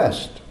to the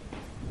West.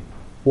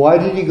 Why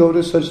did he go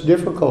to such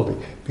difficulty?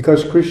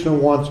 Because Krishna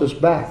wants us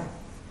back.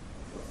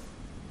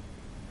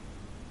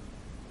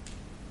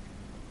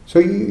 So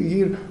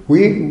you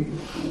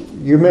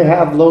may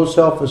have low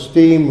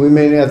self-esteem, we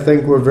may not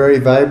think we're very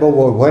valuable,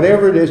 well,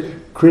 whatever it is,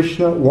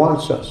 Krishna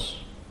wants us.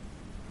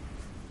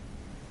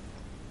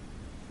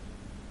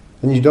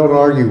 And you don't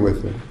argue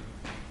with him.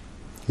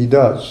 He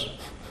does.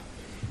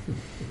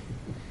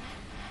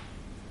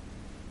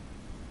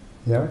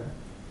 Yeah?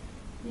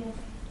 Yeah.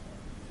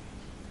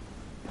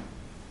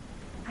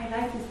 I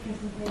like this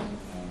presentation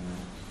very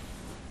much.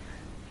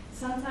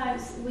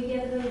 Sometimes we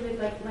get a little bit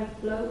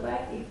like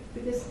blowback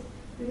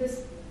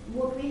because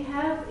what we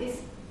have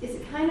is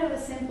kind of a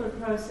simple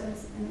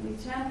process, and we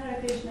chant Hare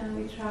Krishna and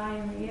we try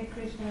and we get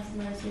Krishna's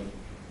mercy,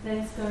 then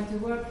it's going to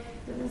work.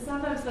 But then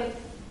sometimes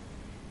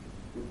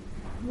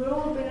we've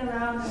all been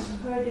around and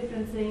heard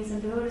different things, and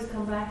devotees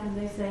come back and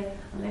they say,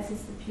 unless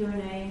it's the pure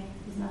name,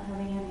 it's not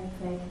having any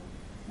effect.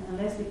 And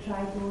unless we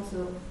try to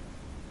also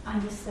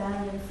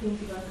understand and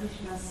think about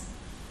Krishna's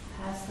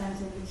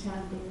pastimes and the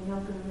chanting, we're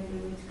not going to really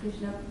reach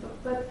Krishna.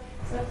 But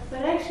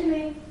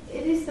actually,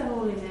 it is the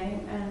holy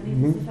name,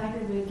 and it's the fact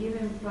that we're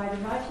given by the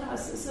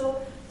Vaishnavas.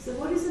 So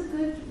what is a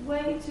good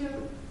way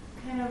to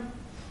kind of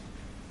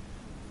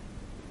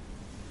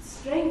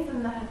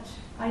strengthen that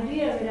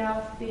idea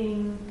without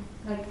being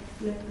like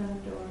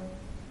flippant or...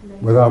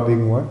 Like, without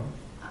being what?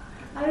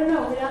 I don't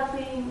know, without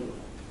being...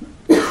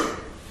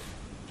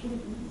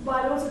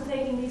 but also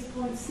taking these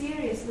points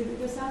seriously,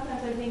 because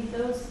sometimes I think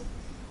those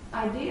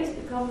ideas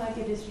become like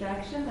a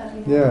distraction that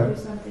we have to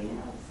do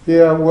something else.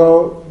 Yeah, and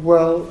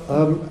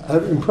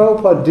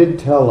Prabhupada did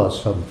tell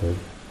us something.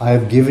 I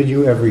have given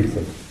you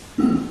everything.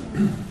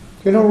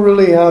 You don't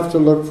really have to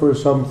look for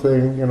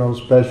something,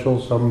 special,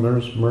 some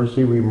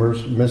mercy we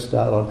missed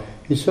out on.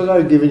 He said,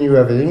 I've given you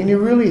everything, and he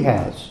really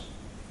has.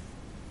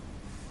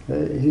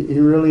 He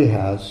really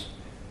has.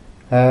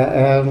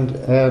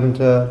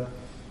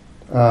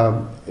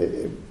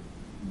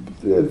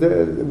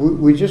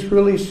 We just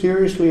really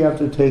seriously have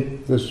to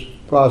take this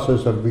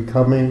process of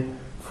becoming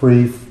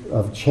free,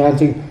 of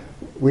chanting.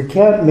 We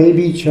can't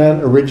maybe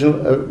chant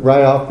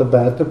right off the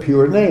bat the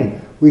pure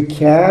name. We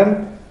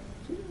can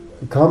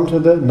come to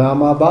the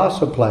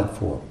Namabhasa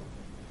platform.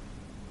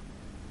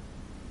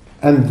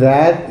 And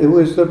that, it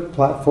was the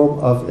platform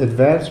of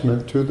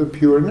advancement to the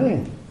pure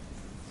name.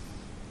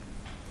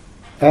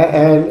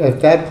 And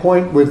at that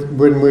point, when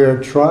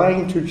we're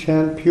trying to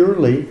chant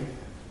purely,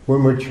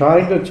 when we're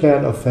trying to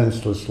chant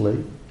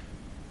offenselessly,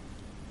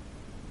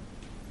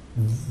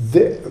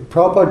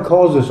 Prabhupada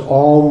calls this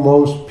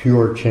almost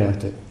pure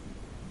chanting.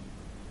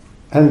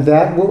 And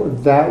that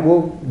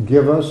will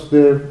give us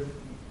the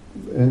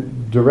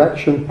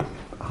direction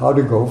how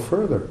to go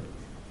further.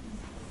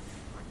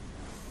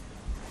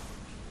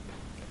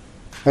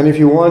 And if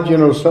you want,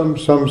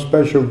 some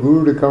special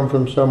guru to come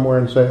from somewhere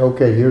and say,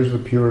 okay, here's the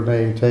pure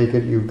name, take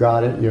it, you've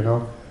got it, it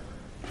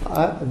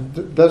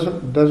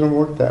doesn't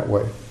work that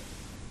way.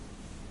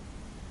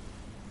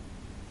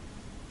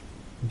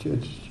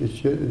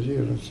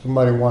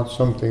 Somebody wants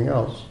something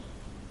else.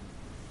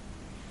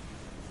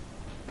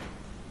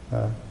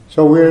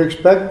 So we're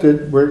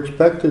expected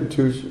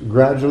to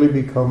gradually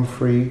become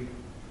free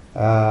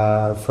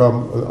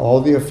from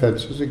all the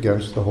offenses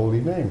against the holy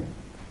name.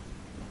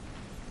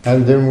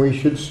 And then we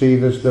should see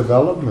this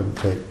development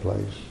take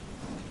place.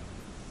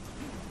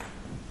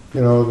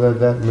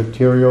 That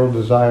material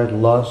desired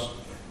lust,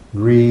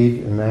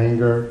 greed, and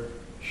anger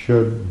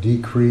should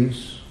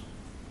decrease.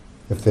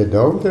 If they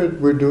don't,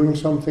 we're doing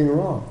something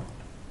wrong.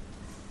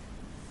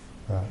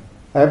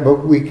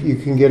 But you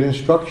can get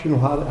instruction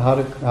how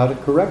to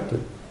correct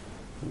it,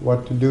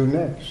 what to do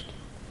next.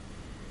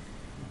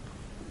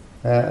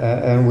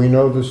 And we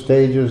know the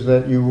stages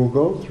that you will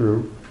go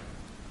through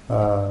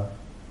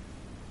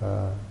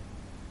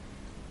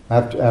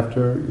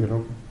after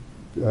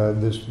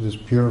this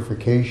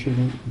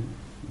purification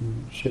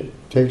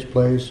takes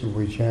place, and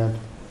we chant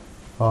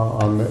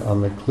on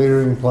the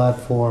clearing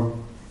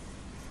platform.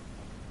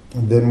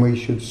 And then we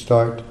should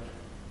start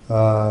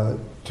to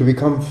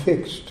become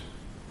fixed,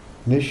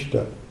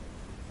 nishta,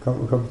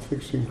 become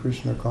fixed in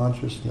Krishna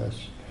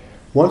consciousness.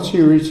 Once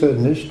you reach that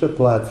nishta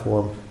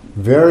platform,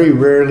 very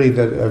rarely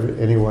does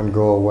anyone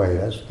go away.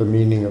 That's the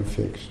meaning of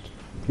fixed.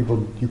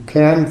 You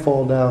can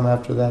fall down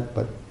after that,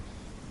 but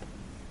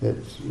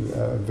it's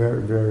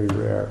very, very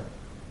rare.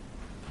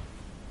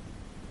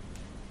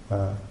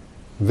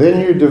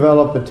 Then you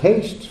develop a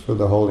taste for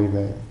the holy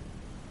name.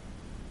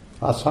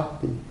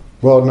 Asakti.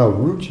 Well, no,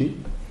 ruchi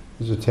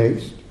is a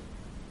taste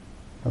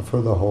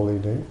for the holy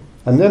name.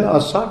 And then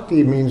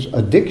asakti means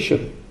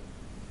addiction.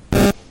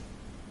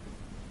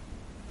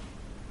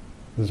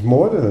 There's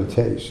more than a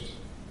taste.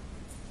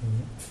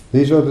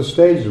 These are the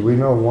stages. We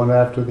know one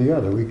after the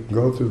other. We can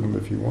go through them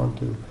if you want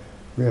to.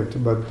 We have to,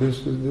 but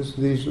this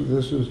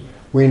is.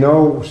 We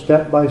know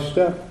step by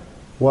step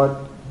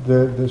what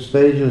the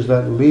stages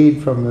that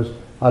lead from this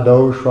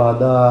ado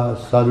shraddha,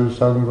 sadhu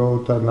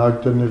sangota,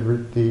 narta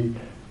nivritti.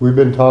 We've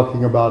been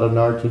talking about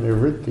anartha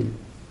nivritti.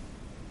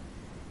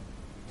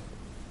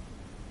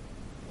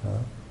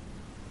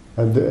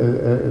 And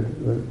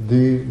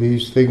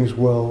these things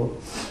will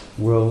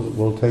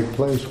take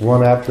place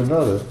one after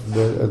another.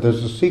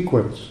 There's a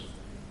sequence,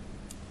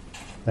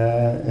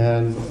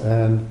 and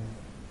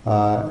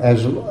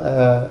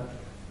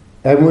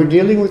we're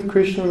dealing with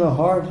Krishna in the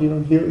heart.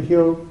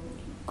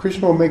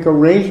 Krishna will make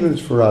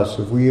arrangements for us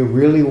if we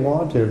really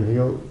want him.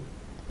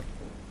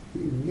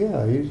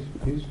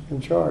 He's in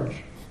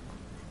charge.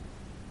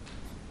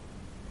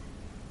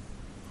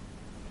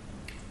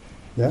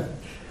 Yeah.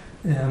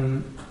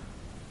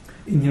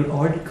 In your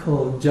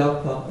article,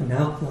 Japa, an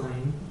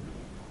outline,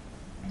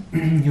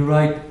 you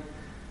write,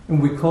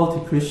 and we call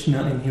to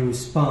Krishna and he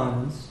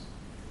responds.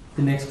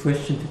 The next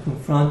question to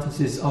confront us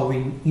is, are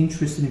we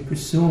interested in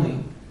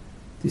pursuing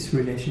this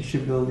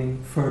relationship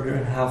building further,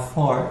 and how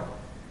far?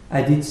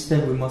 At each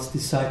step we must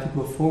decide to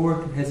go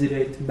forward and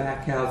hesitate to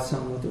back out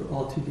somewhat or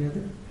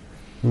altogether.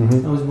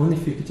 Mm-hmm. I was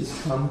wondering if you could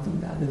just comment on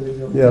that a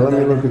little. Yeah, let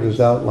me look at this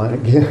outline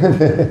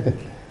again.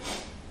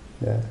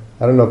 Yeah.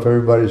 I don't know if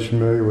everybody's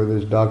familiar with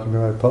this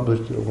document. I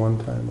published it at one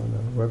time on the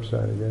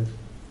website, I guess.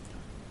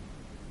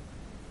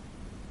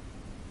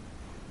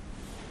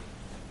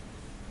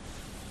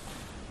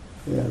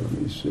 Yeah, let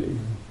me see.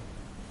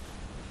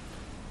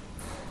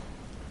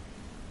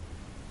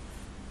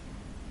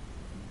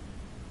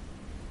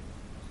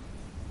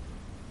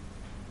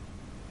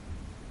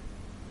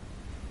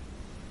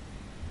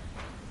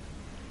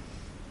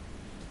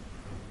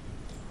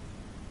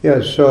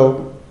 Yeah,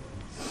 so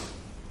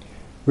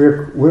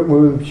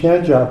when we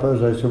chant japa,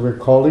 as I said, we're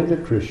calling to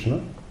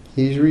Krishna.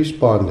 He's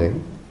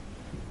responding.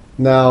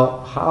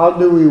 Now, how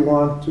do we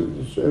want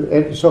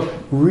to... So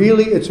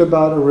really it's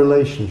about a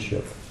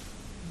relationship.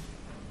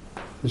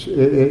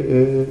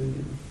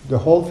 The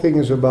whole thing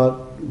is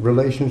about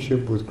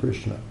relationship with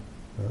Krishna.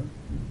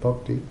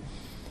 Bhakti.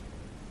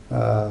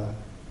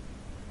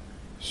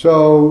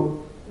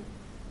 So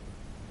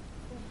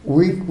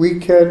we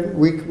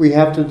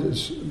have to,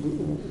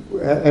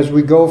 as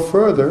we go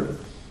further,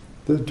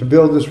 to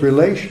build this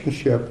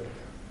relationship,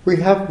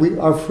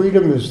 our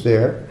freedom is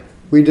there.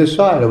 We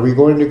decide, are we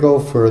going to go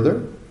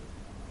further?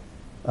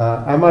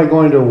 Am I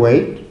going to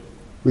wait?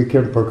 We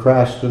can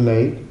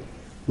procrastinate.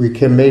 We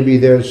can, maybe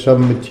there's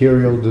some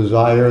material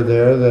desire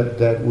there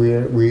that we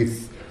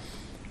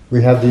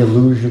have the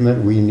illusion that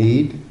we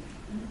need.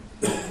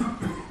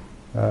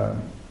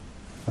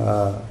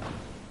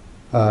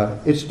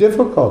 It's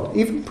difficult.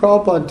 Even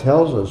Prabhupada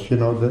tells us,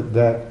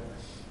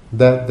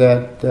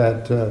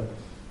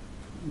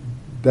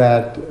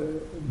 that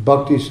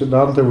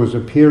Bhaktisiddhanta was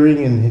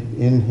appearing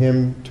in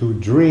him to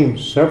dream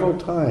several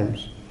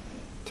times,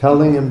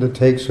 telling him to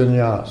take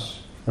sannyas.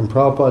 And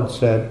Prabhupada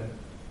said,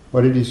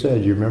 what did he say?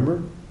 Do you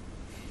remember?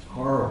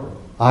 Horrible.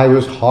 I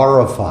was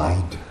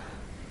horrified.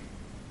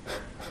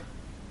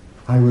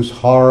 I was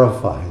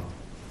horrified.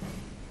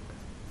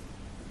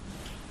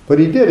 But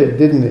he did it,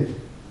 didn't he?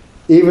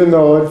 Even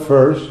though at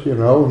first, he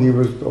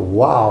was,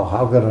 wow,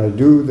 how can I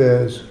do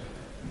this?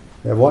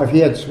 And wife, he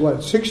had,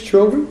 6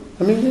 children?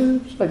 I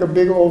mean, it's like a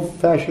big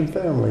old-fashioned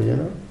family,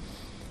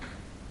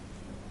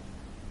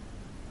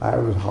 I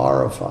was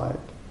horrified.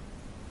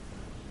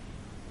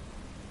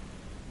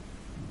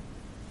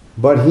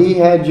 But he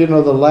had,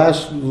 the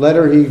last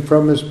letter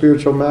from his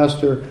spiritual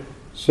master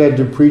said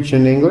to preach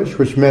in English,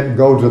 which meant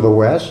go to the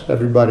West.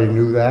 Everybody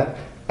knew that.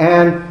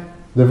 And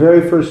the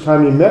very first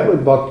time he met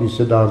with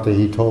Bhaktisiddhanta,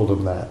 he told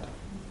him that.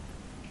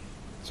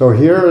 So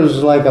here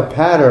is like a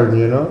pattern,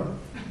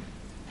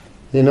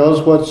 He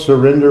knows what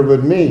surrender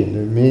would mean.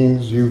 It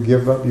means you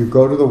give up, you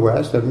go to the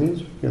West. That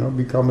means,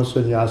 become a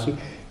sannyasi.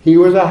 He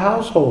was a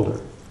householder.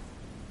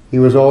 He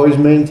was always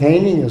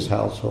maintaining his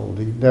household.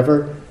 He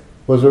never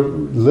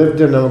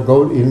lived in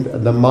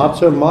the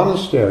Matsa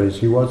monasteries.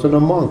 He wasn't a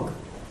monk.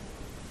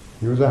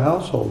 He was a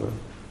householder.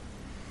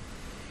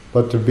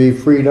 But to be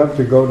freed up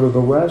to go to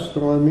the West,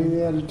 well, he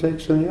had to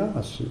take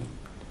sannyasi.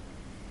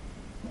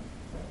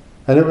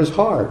 And it was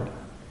hard.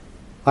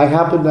 I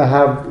happened to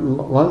have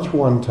lunch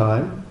one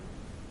time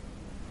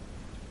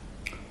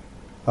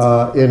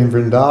in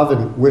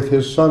Vrindavan with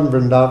his son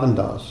Vrindavan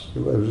Das.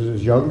 It was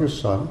his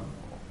youngest son.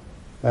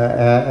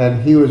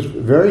 And he was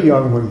very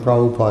young when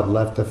Prabhupada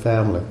left the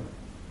family.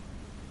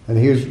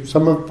 And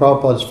some of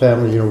Prabhupada's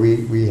family,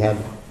 we had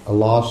a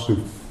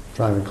lawsuit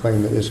trying to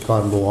claim that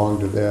ISKCON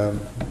belonged to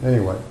them.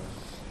 Anyway.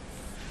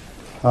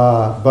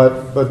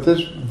 But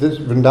this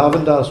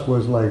Vrindavan Das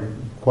was like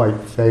quite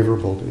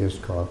favorable to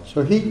ISKCON.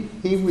 So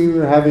we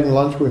were having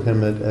lunch with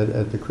him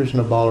at the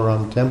Krishna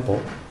Balaram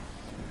temple.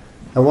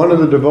 And one of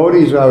the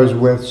devotees I was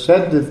with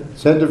said to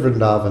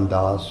Vrindavan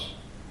Das,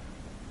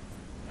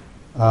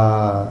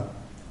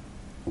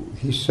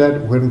 he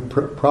said, when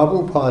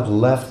Prabhupada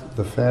left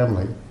the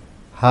family,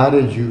 how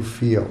did you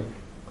feel?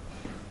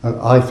 And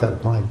I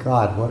thought, my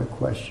God, what a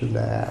question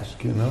to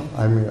ask,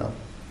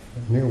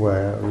 Anyway,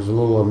 I was a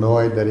little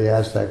annoyed that he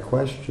asked that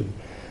question.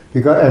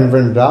 And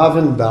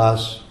Vrindavan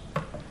Das,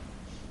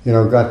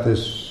 got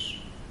this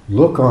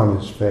look on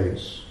his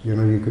face.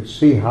 You could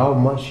see how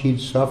much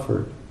he'd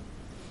suffered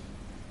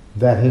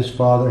that his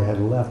father had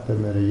left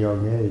him at a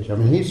young age. I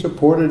mean, he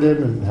supported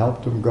him and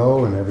helped him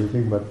go and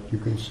everything, but you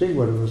can see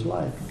what it was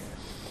like.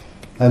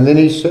 And then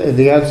he said,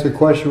 the answer to the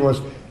question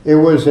was, it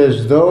was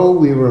as though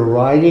we were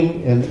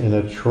riding in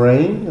a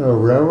train, a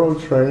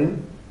railroad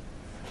train,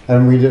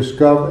 and we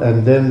discovered,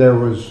 and then there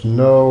was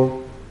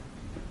no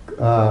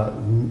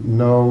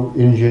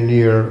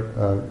engineer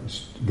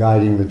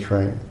guiding the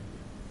train.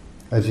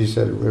 As he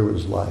said, it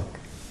was like.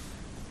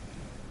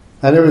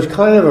 And there was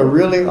kind of a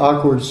really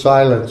awkward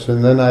silence,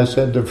 and then I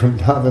said to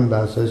Vrindavan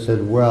Das, I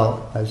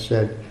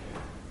said,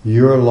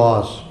 your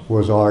loss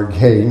was our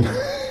gain.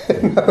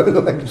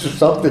 Like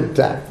something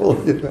tactful,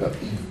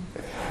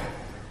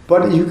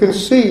 But you can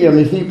see,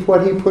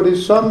 what he put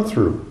his son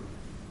through.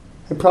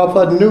 And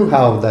Prabhupada knew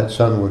how that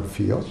son would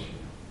feel.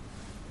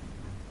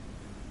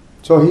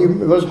 So he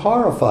was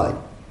horrified.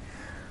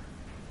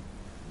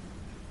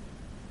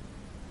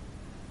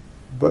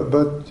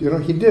 But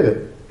he did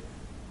it.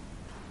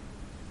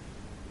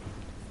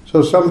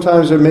 So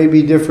sometimes there may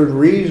be different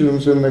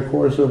reasons in the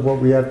course of what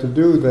we have to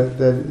do that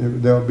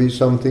there'll be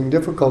something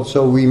difficult.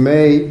 So we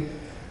may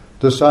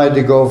decide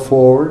to go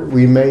forward,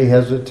 we may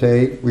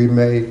hesitate, we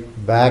may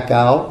back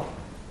out.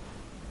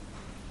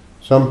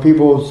 Some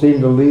people seem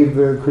to leave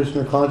their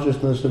Krishna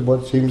consciousness at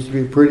what seems to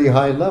be a pretty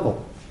high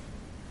level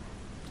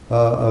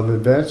of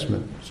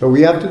advancement. So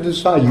we have to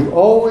decide. You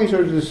always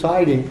are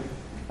deciding,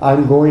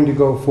 I'm going to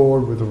go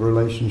forward with a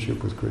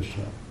relationship with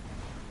Krishna.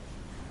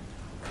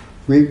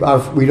 We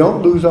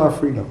don't lose our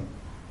freedom.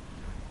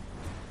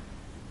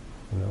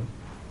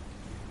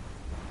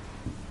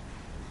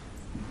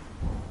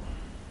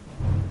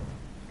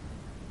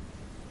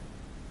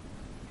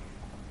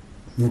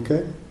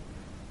 Okay?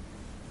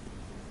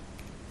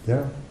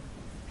 Yeah.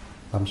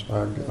 I'm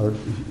sorry.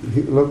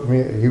 He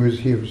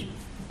was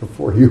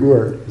before you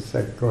were.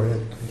 Go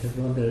ahead. I just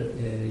wonder,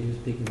 you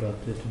speaking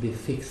about to be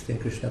fixed in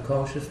Krishna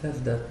consciousness,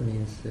 that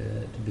means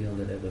to be on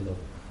the level of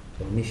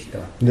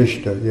Nishta.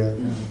 Nishta, yeah.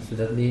 So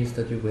that means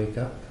that you wake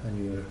up and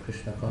you are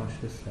Krishna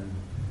conscious and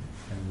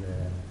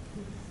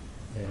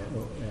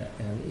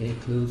it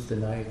includes the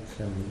nights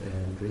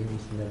and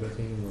dreams and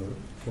everything,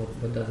 or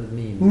what does it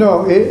mean?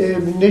 No,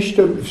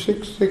 Nishta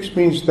 6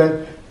 means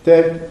that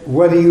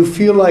whether you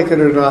feel like it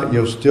or not,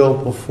 you'll still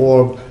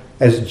perform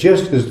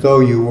just as though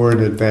you were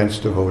an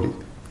advanced devotee.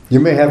 You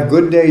may have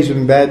good days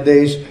and bad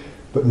days,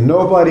 but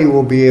nobody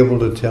will be able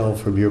to tell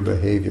from your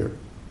behavior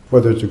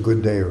whether it's a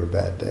good day or a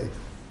bad day.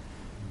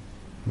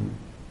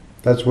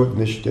 That's what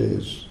Nishta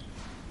is.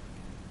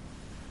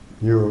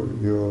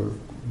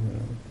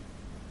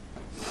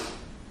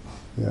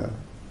 Yeah.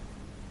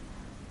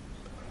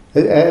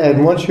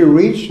 And once you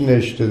reach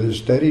Nishta, the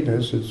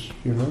steadiness, it's,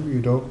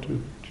 you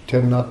don't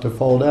tend not to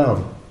fall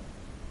down.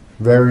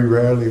 Very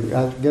rarely,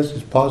 I guess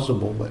it's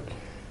possible, but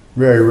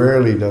very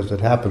rarely does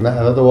it happen.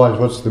 Otherwise,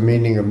 what's the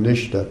meaning of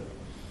Nishta,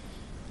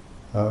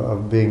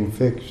 of being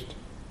fixed?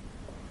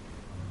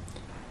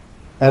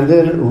 And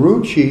then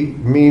ruchi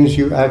means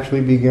you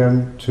actually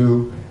begin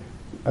to...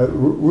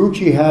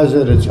 ruchi has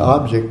at its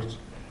object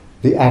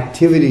the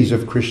activities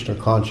of Krishna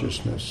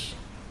consciousness.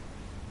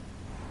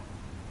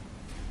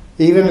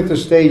 Even at the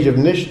stage of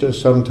nishta,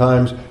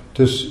 sometimes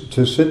to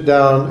sit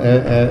down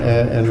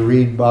and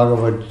read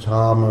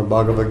Bhagavatam or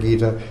Bhagavad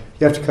Gita,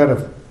 you have to kind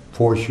of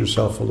force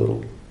yourself a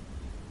little.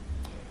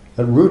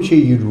 At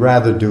ruchi, you'd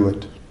rather do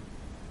it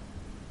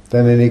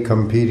than any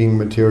competing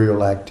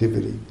material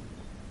activity.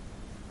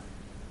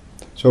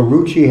 So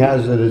ruchi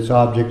has at its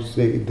objects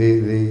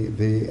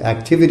the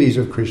activities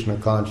of Krishna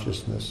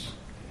consciousness.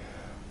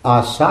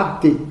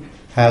 Asakti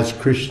has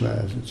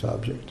Krishna as its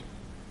object.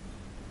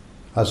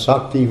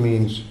 Asakti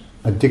means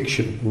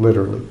addiction,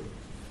 literally.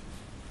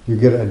 You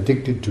get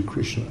addicted to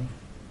Krishna.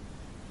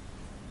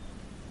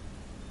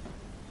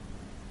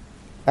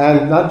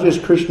 And not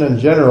just Krishna in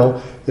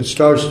general, it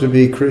starts to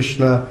be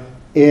Krishna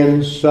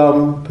in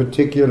some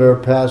particular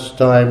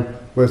pastime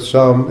with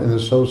some, in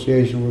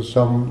association with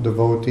some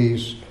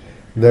devotees.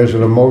 There's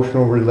an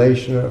emotional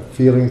relation, a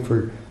feeling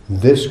for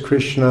this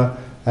Krishna,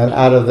 and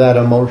out of that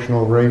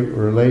emotional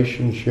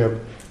relationship,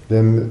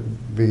 the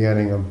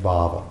beginning of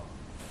bhava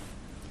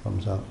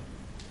comes up.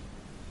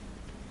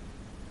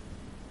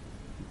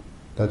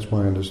 That's my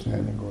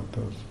understanding of what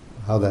those,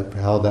 how that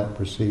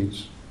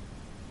proceeds.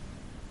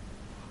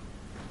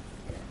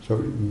 So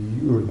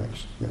you were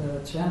next. Yeah.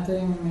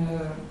 Chanting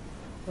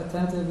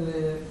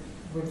attentively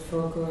with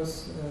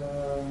focus,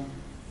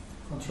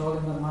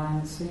 controlling the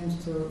mind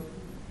seems to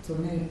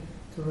me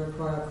to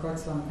require quite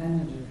some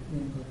energy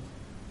input.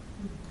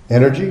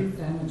 Energy?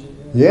 Energy.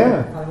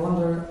 Yeah. I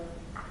wonder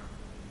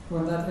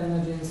when that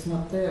energy is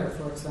not there,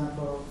 for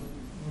example,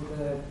 with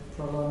a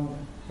prolonged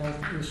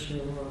health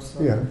issue or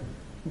so. Yeah.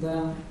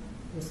 Then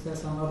is there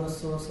some other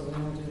source of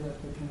energy that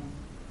we can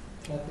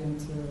tap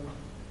into?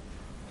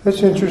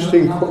 That's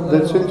interesting.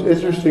 That's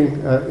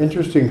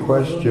interesting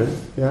question.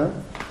 Yeah.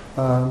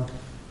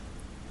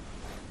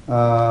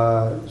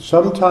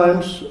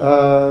 Sometimes,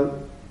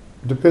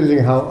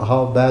 depending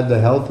how bad the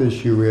health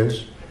issue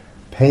is,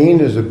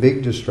 pain is a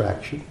big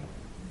distraction.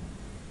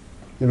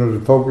 You know, to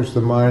focus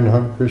the mind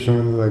on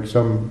Krishna, like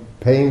some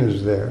pain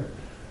is there.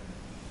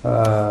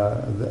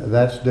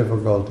 That's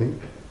difficulty.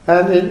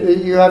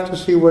 And you have to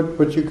see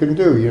what you can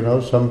do. You know,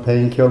 some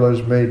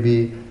painkillers may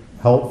be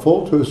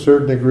helpful to a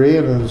certain degree,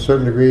 and to a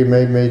certain degree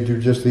may do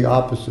just the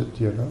opposite.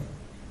 You know.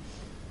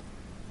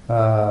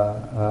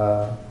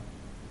 I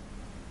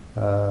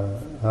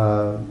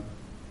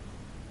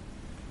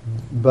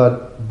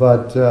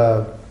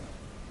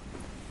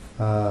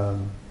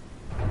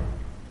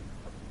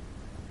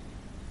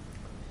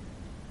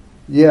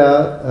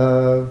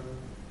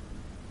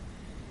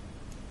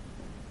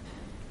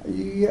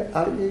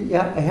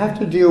have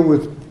to deal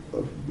with,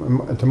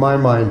 to my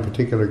mind,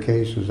 particular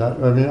cases.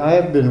 I mean, I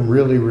have been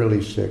really,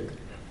 really sick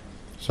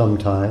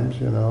sometimes,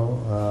 you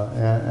know,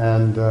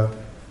 and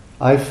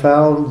I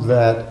found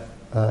that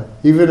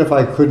even if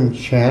I couldn't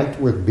chant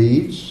with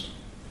beads,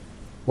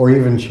 or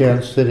even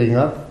chant sitting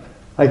up,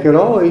 I could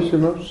always, you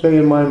know, say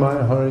in my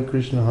mind, Hare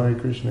Krishna,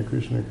 Krishna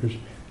Krishna.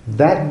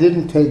 That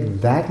didn't take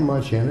that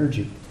much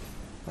energy.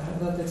 I had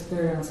that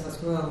experience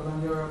as well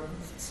when you're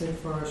sick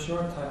for a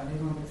short time,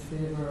 even with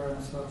fever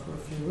and so for a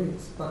few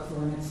weeks. But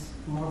when it's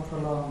more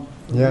prolonged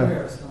for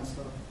years and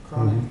so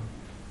chronic,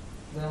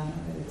 then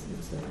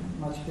it's a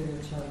much bigger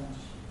challenge.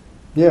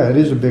 Yeah, it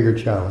is a bigger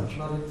challenge.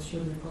 But it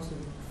should be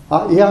possible.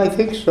 Yeah, I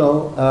think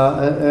so.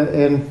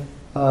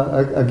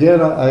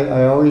 Again,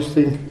 I always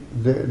think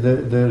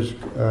there's.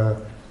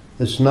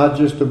 It's not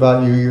just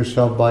about you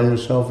yourself by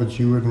yourself. It's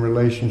you in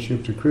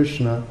relationship to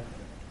Krishna,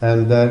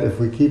 and that if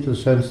we keep the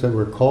sense that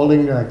we're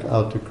calling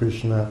out to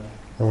Krishna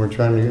and we're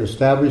trying to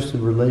establish the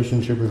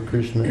relationship with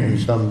Krishna in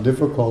some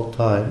difficult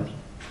times,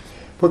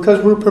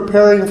 because we're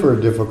preparing for a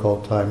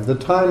difficult time. The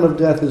time of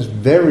death is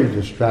very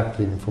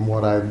distracting, from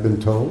what I've been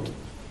told.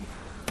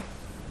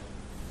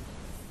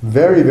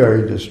 Very,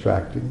 very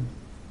distracting.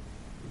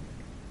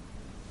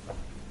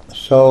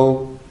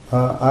 So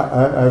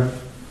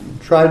I've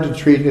tried to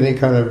treat any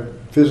kind of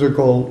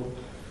physical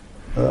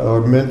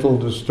or mental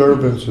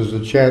disturbance as a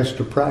chance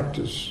to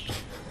practice.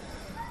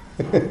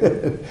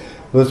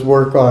 Let's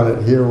work on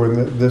it here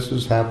when this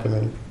is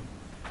happening.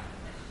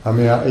 I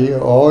mean,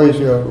 always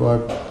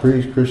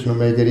please Krishna,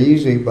 make it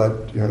easy,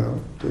 but you know,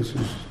 this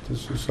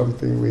is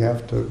something we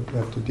have to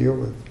deal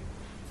with.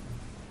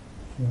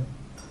 Yeah.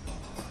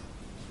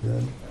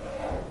 Good.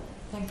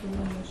 Thank you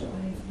very much.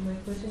 My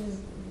question is,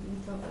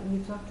 you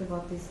talked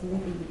about this little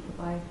bit,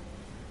 but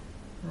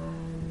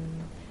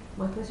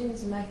my question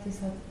is like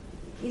this: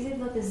 is it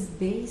not the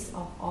base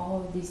of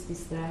all this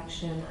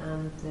distraction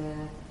and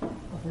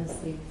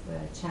offensive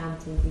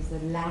chanting is the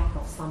lack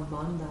of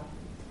sambandha,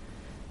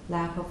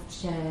 lack of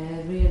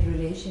real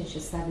relationship,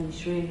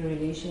 establish real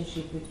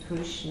relationship with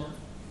Krishna,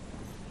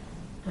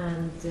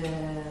 and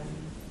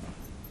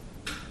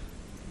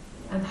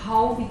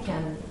how we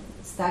can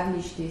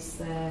establish this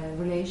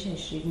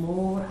relationship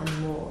more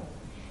and more.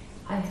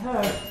 I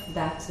heard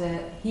that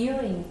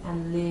hearing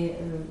and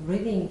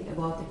reading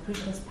about the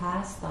Krishna's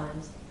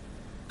pastimes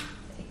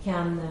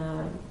can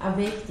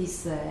awake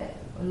this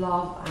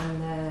love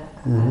and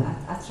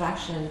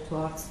attraction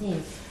towards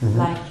him.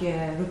 Like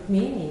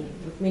Rukmini.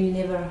 Rukmini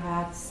never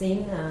had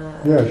seen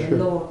the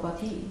Lord, but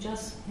he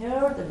just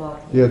heard about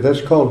him. Yeah,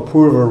 that's called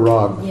Purva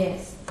Rag.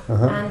 Yes,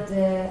 and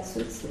so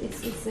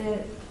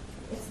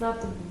it's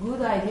not a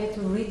good idea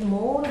to read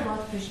more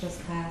about Krishna's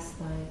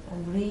pastime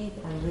and read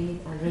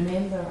and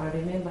remember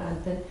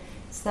and then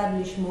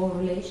establish more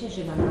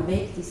relationship and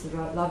awake this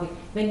love.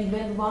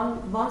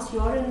 Once you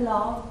are in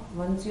love,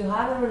 once you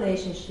have a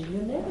relationship,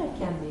 you never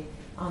can be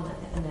on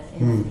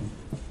anything.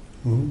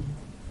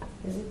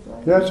 Is it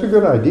right? Yeah, that's a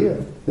good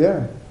idea.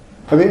 Yeah,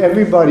 I mean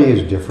everybody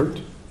is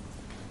different,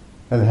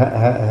 and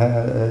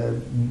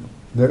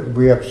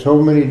we have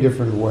so many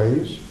different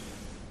ways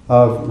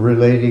of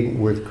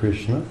relating with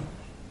Krishna.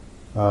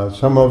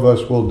 Some of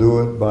us will do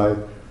it by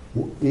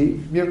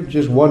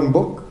just one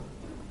book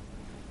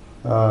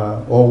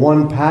or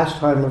one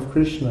pastime of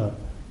Krishna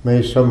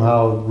may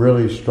somehow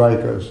really strike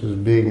us as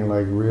being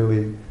like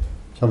really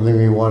something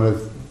we want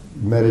to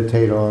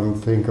meditate on,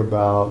 think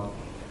about,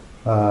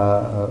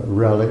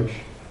 relish.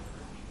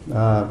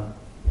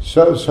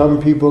 So some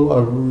people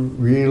are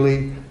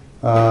really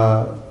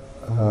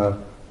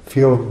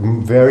feel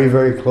very,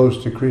 very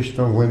close to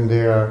Krishna when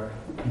they are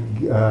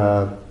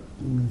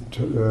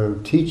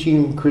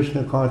teaching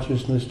Krishna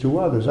consciousness to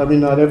others. I mean,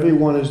 not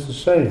everyone is the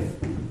same.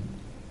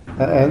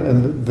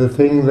 And the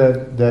thing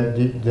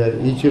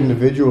that each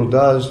individual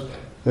does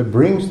that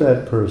brings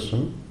that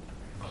person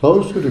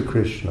closer to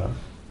Krishna.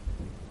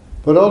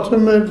 But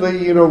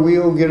ultimately, we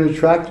all get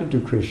attracted to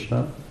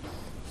Krishna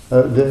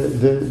at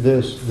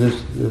the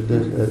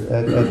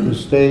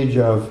stage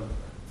of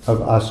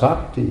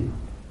asakti.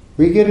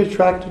 We get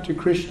attracted to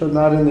Krishna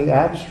not in the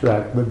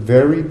abstract, but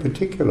very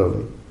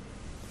particularly.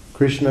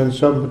 Krishna in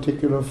some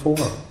particular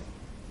form.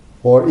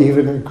 Or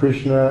even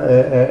Krishna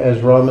as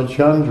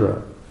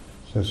Ramachandra.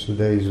 Since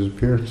today's his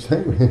appearance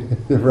thing,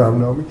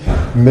 Ramnavami,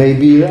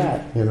 maybe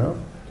that,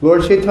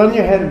 Lord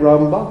Chaitanya had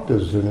Ram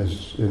Bhaktas in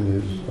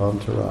his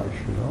entourage,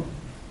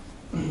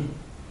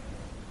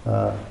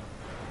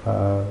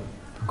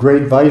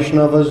 Great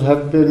Vaishnavas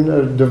have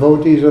been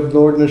devotees of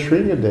Lord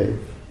Nrsingadev.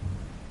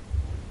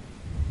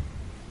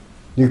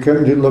 You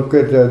can look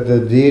at the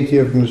deity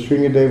of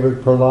Nrsingadev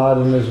with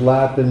Prahlad in his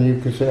lap, and you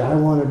can say, I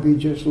want to be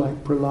just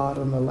like Prahlad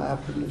on the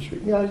lap of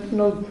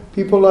Nrsingadev.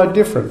 People are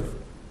different.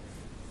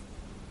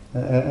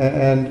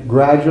 And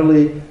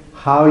gradually,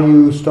 how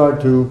you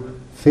start to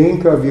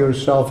think of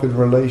yourself in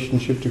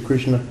relationship to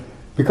Krishna,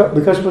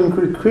 because when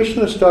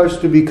Krishna starts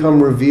to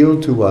become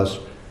revealed to us,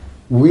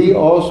 we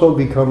also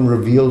become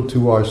revealed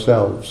to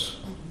ourselves.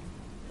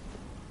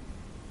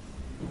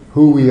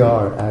 Who we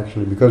are,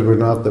 actually. Because we're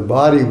not the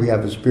body, we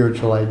have a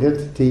spiritual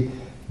identity.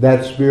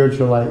 That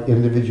spiritual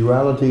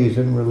individuality is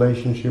in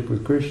relationship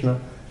with Krishna.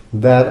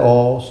 That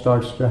all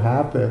starts to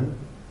happen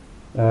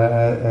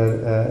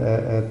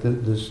at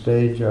the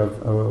stage of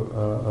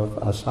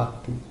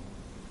asakti.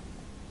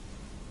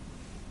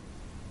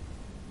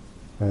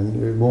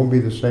 And it won't be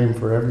the same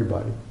for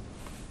everybody.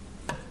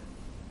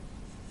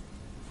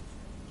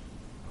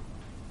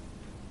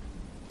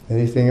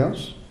 Anything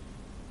else?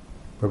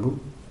 Prabhu?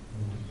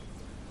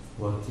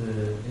 What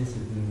is it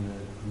in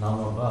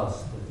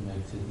Namabas that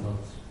makes it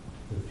not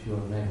the pure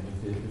name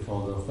if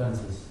all the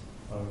offenses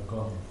are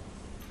gone?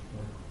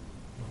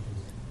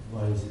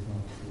 Why is it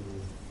not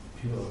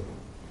pure?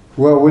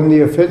 Well, when the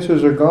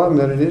offenses are gone,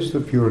 then it is the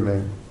pure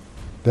name.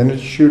 Then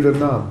it's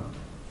Shuddhanam.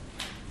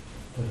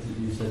 But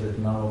you said that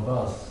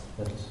Namabas,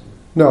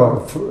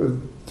 No,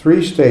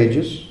 3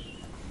 stages.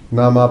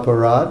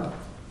 Namaparad,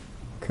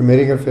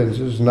 committing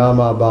offenses.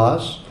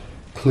 Namabas,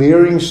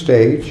 clearing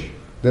stage.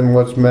 Then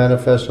what's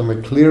manifest on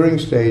the clearing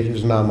stage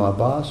is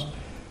Namabas.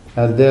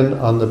 And then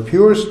on the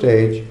pure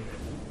stage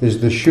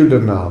is the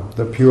Shuddhanam,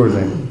 the pure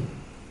name.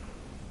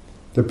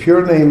 The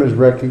pure name is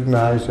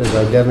recognized as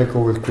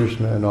identical with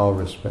Krishna in all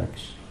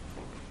respects.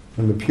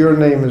 When the pure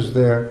name is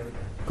there,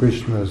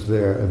 Krishna is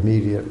there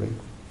immediately.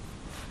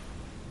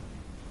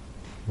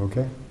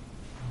 Okay?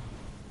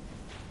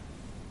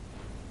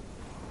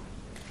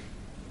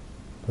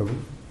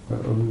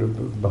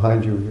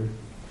 Behind you here.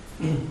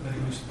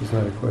 It's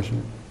not a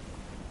question.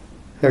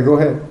 Yeah, go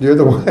ahead. You're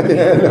the one.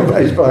 Yeah,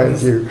 nobody's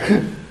behind you.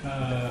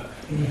 I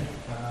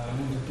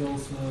wanted to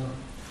also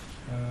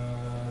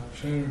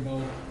share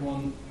about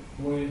one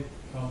way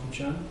how to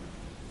chant.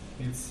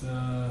 It's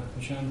to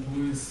chant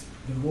with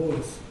the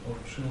voice of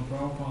Srila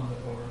Prabhupada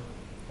or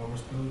our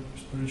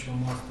spiritual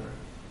master.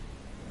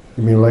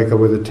 You mean like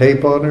with a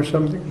tape on or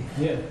something?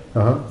 Yeah.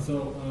 Uh-huh.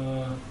 So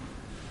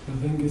the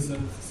thing is that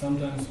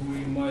sometimes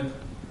we might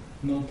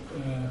not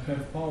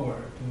have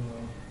power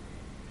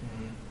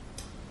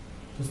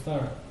to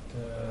start,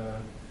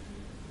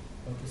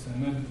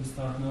 maybe to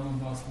start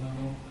Namabas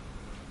level,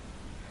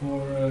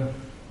 or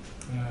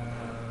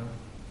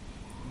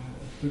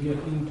to get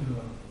into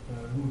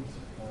good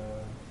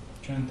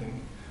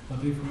chanting. But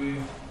if we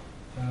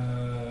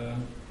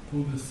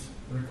pull this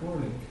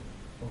recording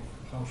of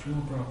how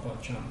Srila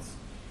Prabhupada chants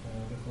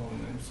the holy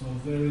name, so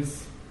there is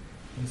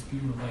this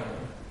pure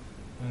level.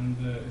 and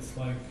it's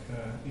like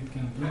it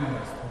can bring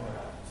us to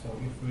that. So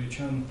if we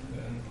chant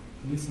and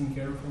listen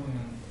carefully,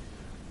 and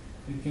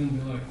it can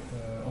be like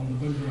on the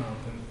background,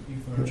 and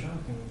if we're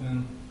chanting,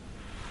 then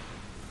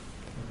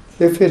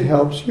if it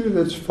helps you,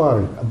 that's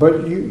fine.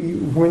 But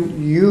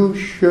when you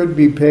should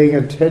be paying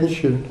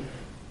attention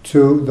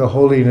to the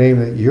holy name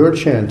that you're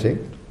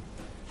chanting,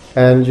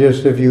 and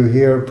just if you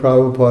hear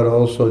Prabhupada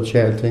also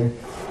chanting,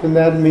 then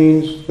that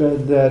means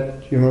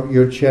that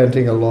you're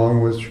chanting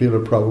along with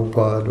Srila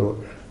Prabhupada or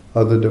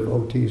other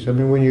devotees. I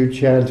mean, when you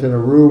chant in a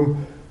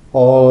room,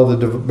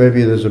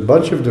 maybe there's a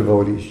bunch of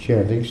devotees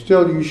chanting.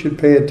 Still, you should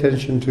pay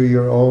attention to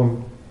your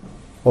own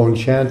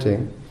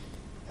chanting.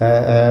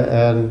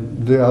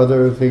 And the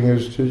other thing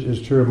is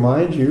to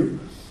remind you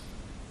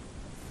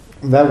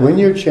that when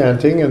you're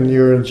chanting, and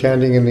you're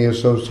chanting in the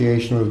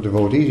association with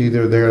devotees,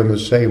 either they're in the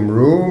same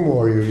room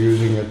or you're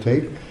using a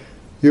tape,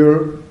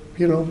 you're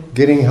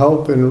getting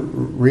help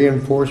and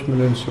reinforcement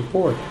and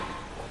support,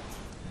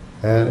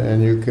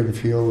 and you can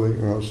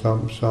feel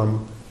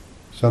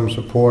some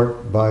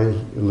support by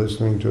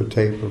listening to a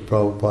tape of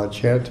Prabhupada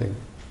chanting.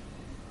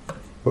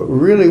 But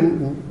really,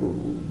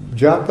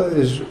 japa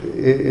is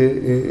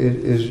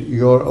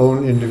your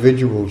own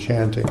individual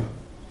chanting.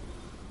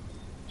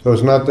 So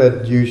it's not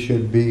that you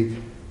should be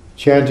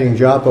chanting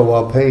japa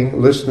while paying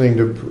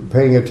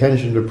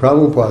attention to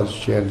Prabhupada's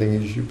chanting.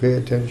 You should pay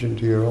attention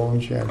to your own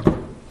chanting.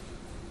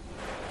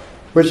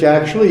 Which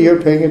actually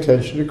you're paying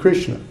attention to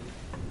Krishna.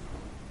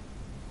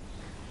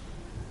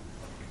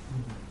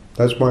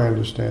 That's my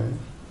understanding.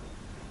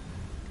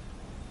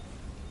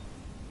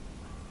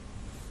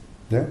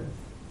 Yeah?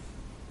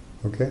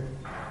 Okay.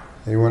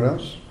 Anyone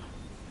else?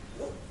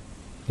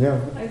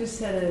 Yeah. I just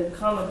had a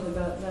comment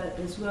about that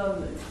as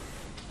well.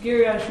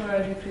 Giriraj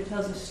Maharaj actually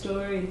tells a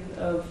story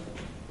of,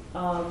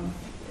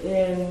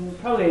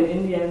 probably in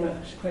India, I'm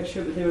not quite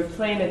sure, but they were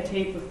playing a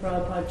tape of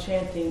Prabhupada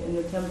chanting in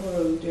the temple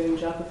room during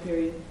japa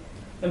period.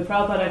 And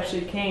Prabhupada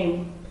actually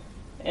came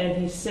and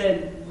he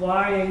said,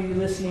 "Why are you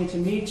listening to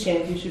me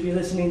chant? You should be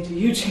listening to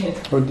you chant."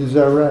 Oh, is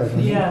that right?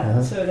 Yeah,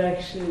 Uh-huh. so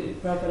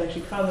Prabhupada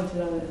actually commented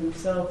on it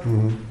himself.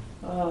 Mm-hmm.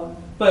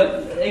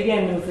 But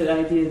again, with the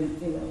idea that,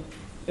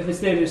 if it's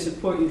there to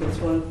support you, that's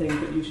one thing,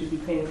 but you should be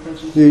paying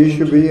attention to Yeah, you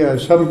should be.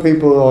 Some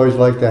people always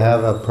like to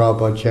have a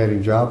Prabhupada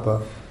chanting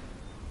japa.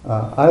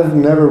 I've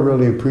never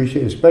really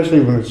appreciated,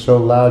 especially when it's so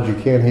loud you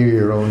can't hear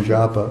your own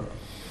japa.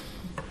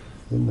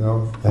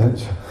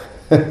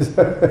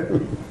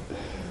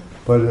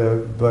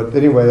 But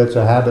anyway, that's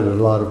a habit of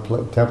a lot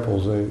of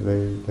temples.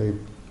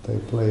 They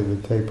play the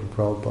tape of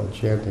Prabhupada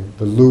chanting,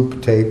 the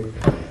loop tape,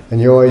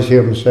 and you always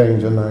hear them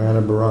saying to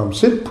Nayana Baram,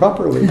 "Sit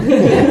properly."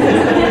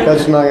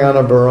 That's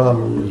Nayana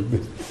Baram,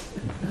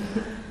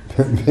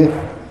 who was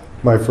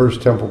my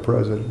first temple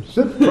president.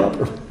 Sit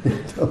properly.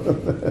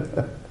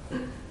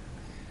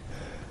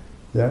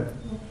 Yeah.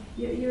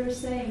 You're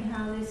saying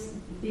how this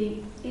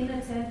being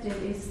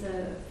inattentive is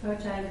the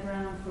fertile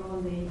ground for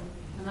all the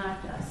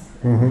anarthas,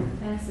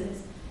 offenses.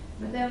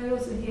 But then we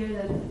also hear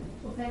that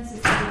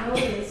offenses to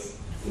devotees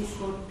is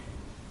what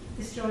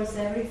destroys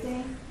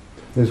everything.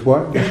 Is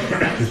what?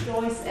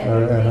 Destroys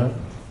everything.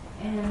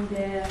 And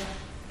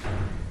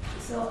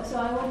so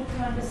I wanted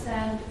to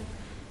understand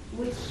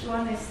which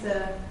one is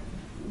the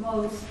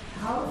most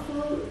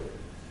powerful.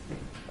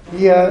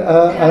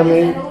 Yeah,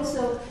 and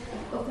also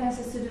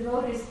offenses to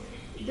devotees.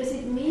 Does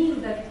it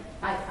mean that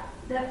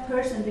that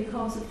person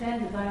becomes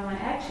offended by my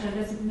action, or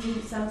does it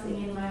mean something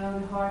in my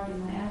own heart, in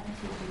my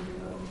attitude to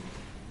devotees?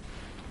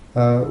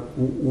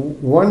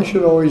 One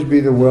should always be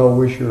the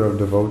well-wisher of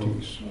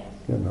devotees. Yes.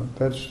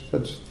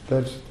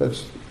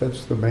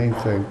 That's the main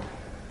thing.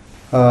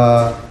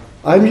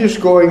 I'm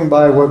just going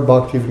by what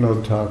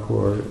Bhaktivinoda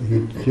Thakur,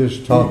 he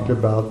just talked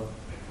about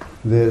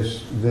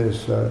this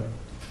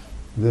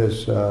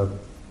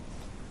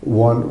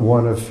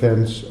one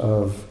offense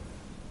of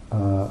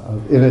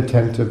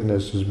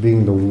inattentiveness as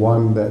being the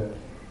one that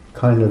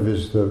kind of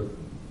is the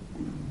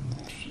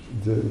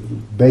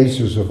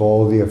basis of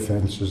all the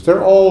offenses.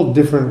 They're all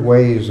different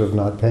ways of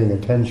not paying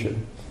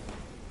attention,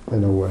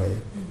 in a way,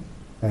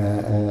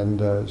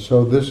 and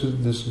so this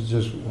is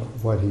just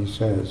what he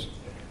says.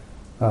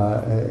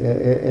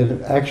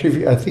 And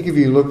actually, I think if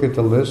you look at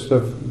the list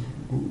of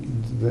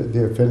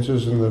the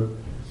offenses in the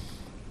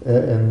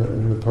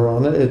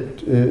Purana,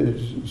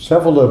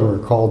 several of them are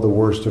called the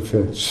worst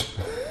offense.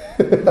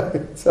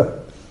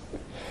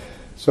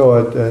 So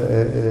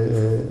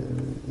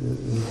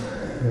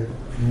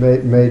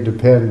it may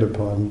depend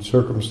upon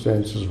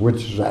circumstances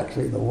which is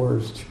actually the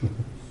worst.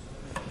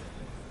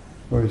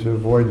 We should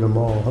avoid them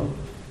all, huh?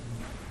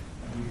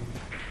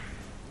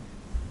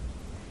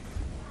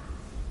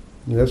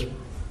 Yes?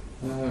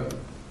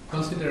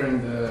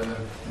 Considering the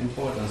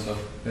importance of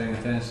paying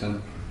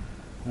attention,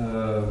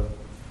 I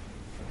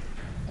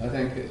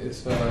think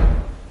it's a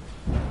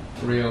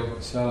real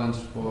challenge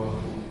for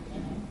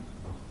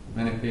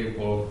many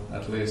people,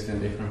 at least in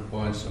different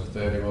points of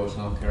their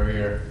devotional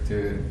career,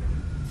 to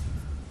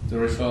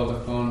resolve the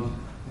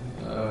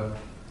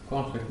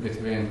conflict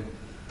between,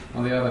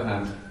 on the other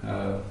hand,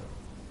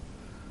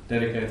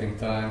 dedicating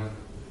time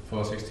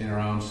for 16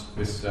 rounds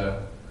with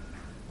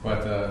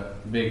quite a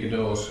big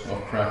dose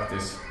of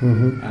practice,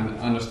 Mm-hmm. and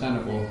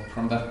understandable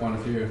from that point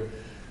of view.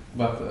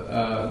 But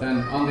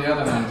then on the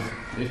other hand,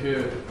 if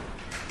you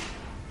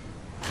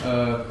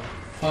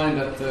find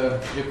that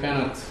you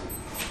cannot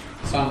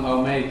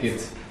somehow make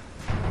it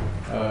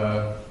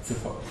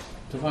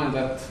to find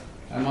that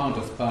amount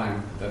of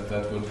time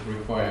that would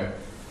require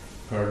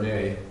per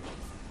day,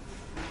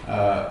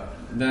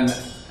 then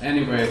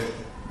anyway,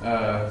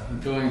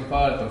 doing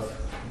part of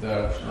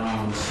the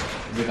rounds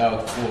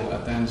without full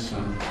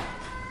attention.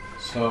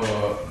 So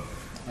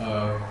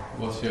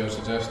what's your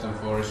suggestion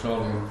for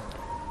resolving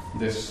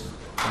this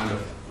kind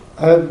of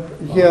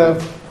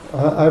Yeah,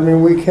 I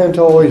mean, we can't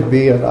always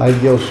be in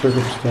ideal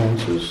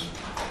circumstances.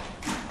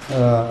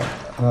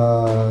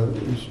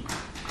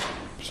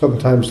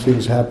 Sometimes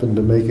things happen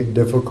to make it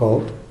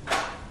difficult.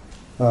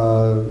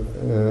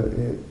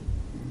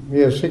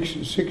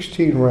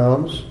 16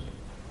 rounds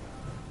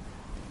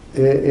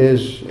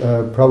is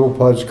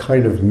Prabhupada's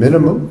kind of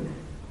minimum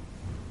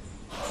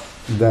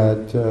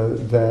that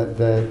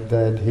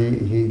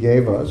he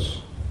gave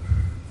us.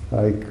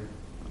 Like,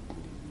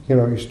 you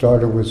know, he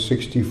started with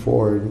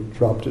 64 and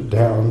dropped it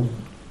down,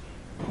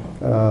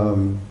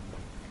 and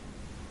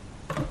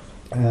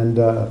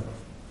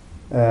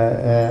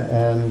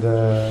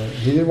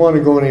he didn't want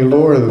to go any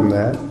lower than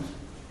that.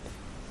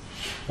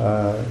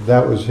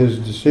 That was his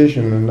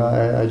decision, and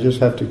I just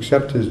have to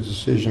accept his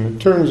decision. It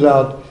turns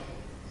out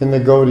in the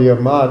Gaudiya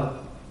Math,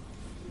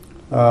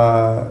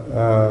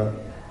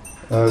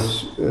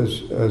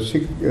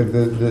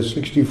 the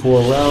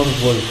 64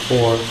 rounds was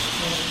for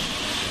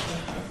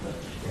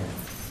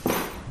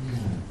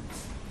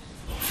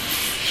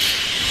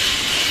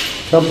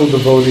temple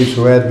devotees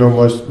who had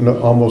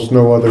almost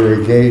no other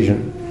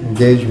engagement.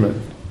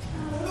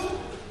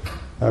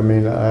 I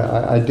mean,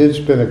 I did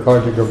spend a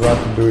Kartika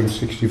Vrata doing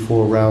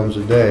 64 rounds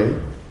a day,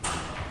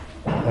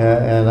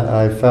 and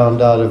I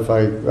found out if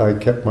I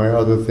kept my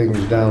other things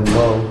down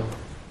low,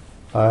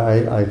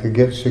 I could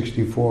get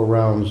 64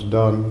 rounds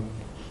done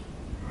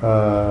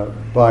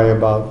by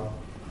about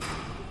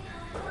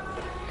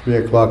 3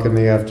 o'clock in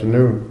the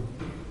afternoon.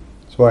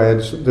 So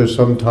there's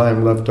some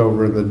time left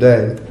over in the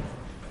day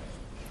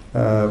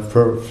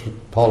for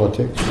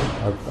politics.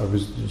 I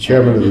was the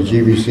chairman of the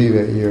GBC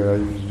that year. I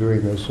was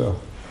doing this, so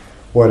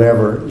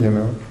whatever, you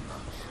know.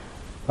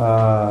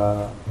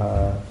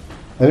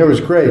 And it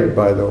was great,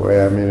 by the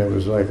way. I mean, it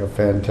was like a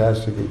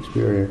fantastic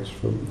experience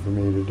for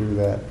me to do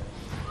that.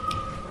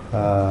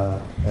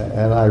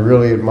 And I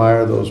really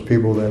admire those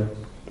people that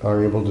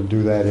are able to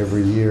do that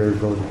every year,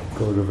 go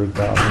to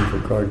Vrindavan for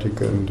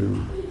Kartika and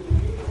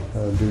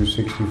do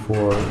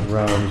 64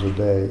 rounds a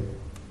day.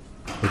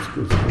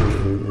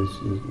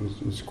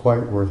 It's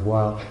quite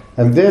worthwhile.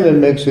 And then it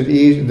makes it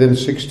easy. Then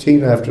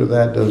 16 after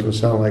that doesn't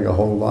sound like a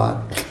whole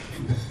lot,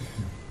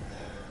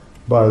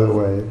 by the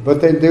way.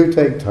 But they do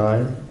take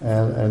time,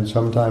 and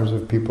sometimes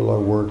if people are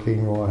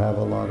working or have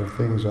a lot of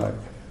things, I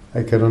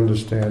can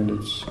understand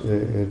it's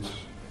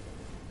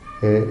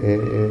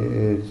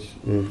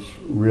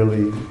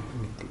really,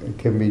 it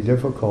can be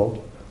difficult.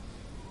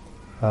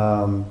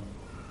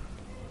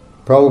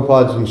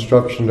 Prabhupada's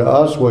instruction to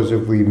us was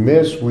if we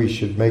miss, we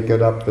should make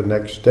it up the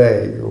next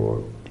day,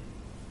 or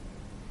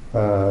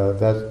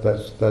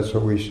that's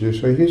what we should do.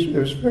 So it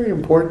was very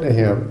important to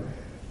him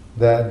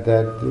that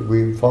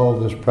we follow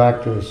this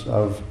practice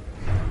of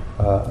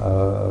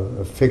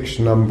a fixed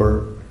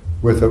number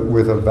with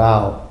a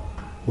vow.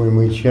 When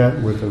we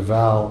chant with a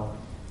vow,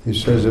 he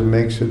says it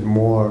makes it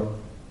more,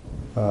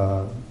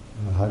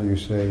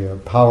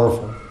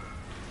 powerful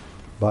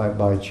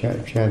by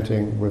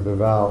chanting with a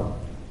vow.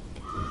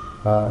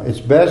 It's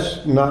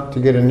best not to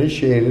get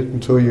initiated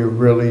until you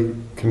really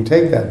can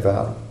take that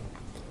vow.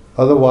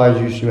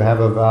 Otherwise, you should have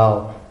a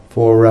vow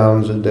 4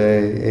 rounds a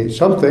day,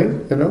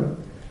 something, you know,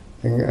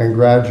 and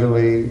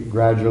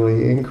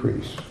gradually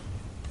increase.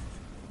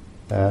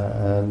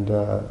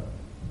 But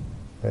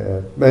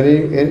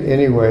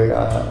anyway,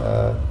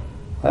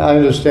 I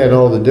understand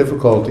all the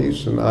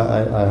difficulties, and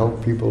I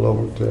hope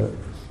people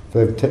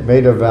they've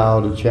made a vow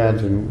to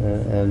chant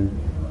and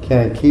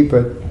can't keep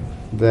it.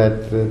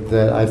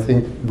 That I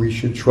think we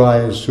should try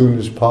as soon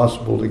as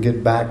possible to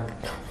get back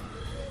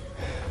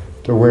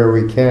to where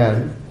we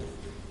can,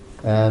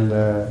 and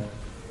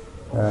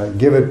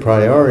give it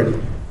priority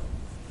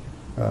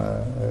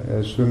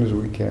as soon as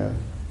we can.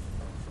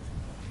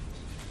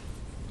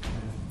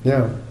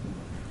 Yeah.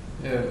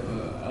 Yeah,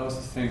 I was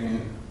just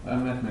thinking, I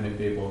met many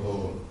people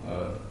who,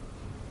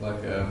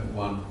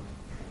 one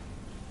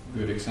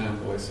good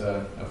example is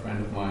a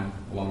friend of mine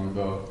long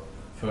ago.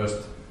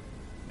 First,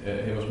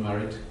 he was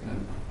married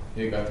and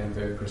he got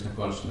into Krishna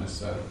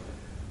consciousness.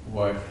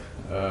 Wife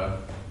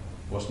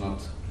was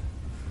not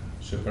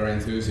super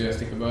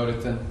enthusiastic about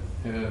it, and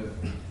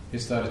he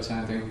started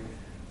chanting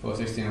for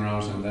 16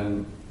 rounds, and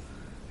then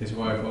his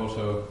wife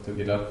also took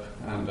it up,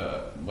 and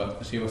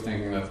but she was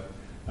thinking that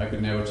I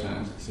could never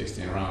chant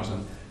 16 rounds,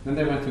 and then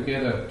they went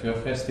together to a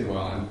festival,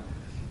 and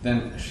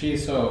then she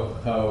saw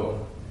how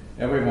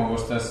everyone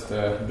was just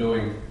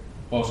doing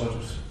all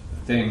sorts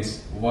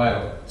things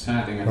while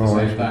chanting at the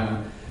same time.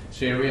 And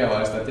she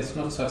realized that it's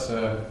not such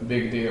a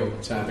big deal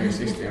chanting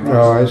 16 rounds.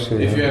 Oh, I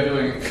see. If you are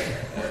doing,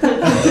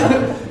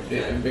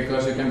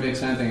 because you can be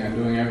chanting and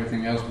doing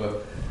everything else,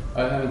 but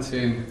I haven't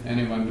seen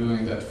anyone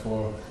doing that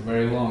for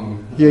very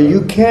long. Yeah,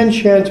 you can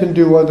chant and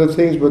do other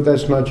things, but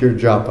that's not your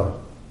japa.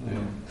 Yeah.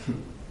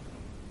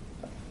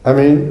 I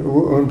mean,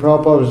 when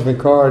Prabhupada was in the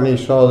car and he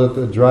saw that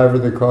the driver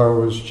of the car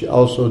was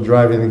also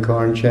driving the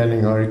car and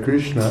chanting Hare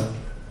Krishna,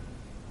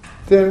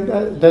 then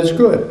that's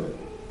good.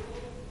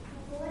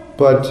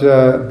 But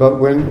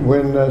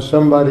when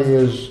somebody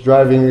is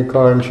driving the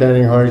car and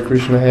chanting Hare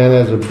Krishna and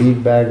has a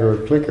bead bag or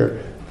a clicker,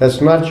 that's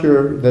not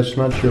your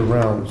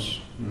rounds.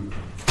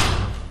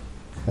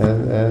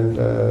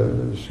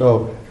 And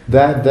so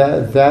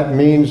that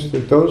means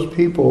that those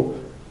people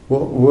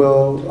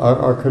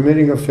are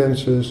committing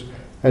offenses,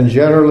 and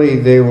generally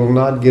they will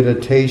not get a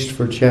taste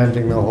for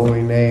chanting the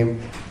holy name,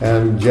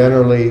 and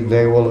generally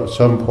they will at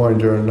some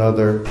point or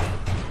another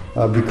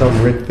become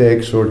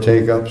ritviks or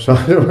take up some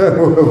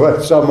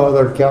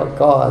other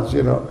cause,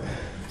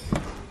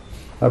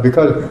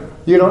 because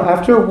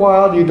after a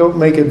while you don't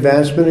make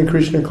advancement in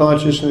Krishna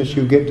consciousness,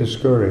 you get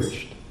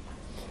discouraged.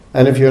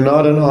 And if you're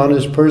not an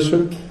honest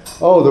person,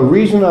 the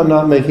reason I'm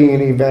not making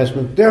any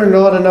advancement, there are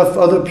not enough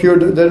pure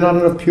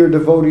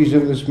devotees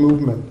in this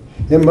movement.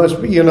 It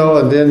must be, and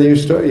then you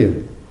start,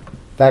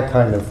 that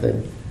kind of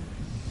thing.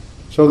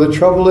 So the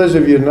trouble is,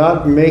 if you're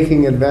not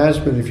making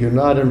advancement, if you're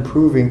not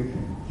improving,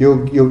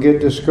 you'll get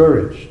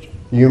discouraged.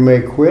 You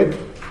may quit,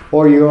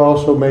 or you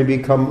also may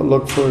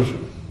look for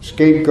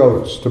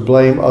scapegoats to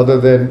blame other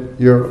than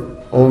your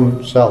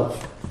own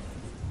self.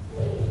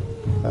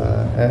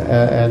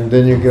 And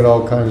then you get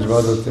all kinds of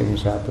other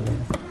things happening.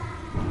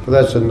 But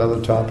that's another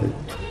topic.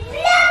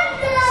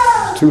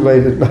 It's too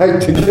late at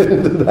night to get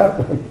into that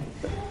one.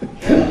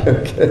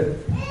 Okay.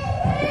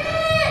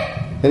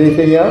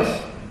 Anything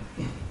else?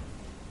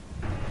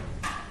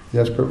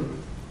 Yes, Prabhu?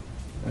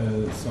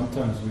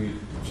 Sometimes we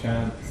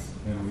chant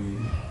and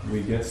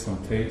we get some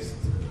taste,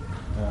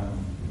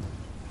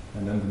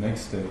 and then the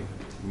next day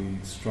we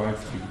strive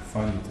to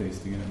find the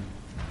taste again.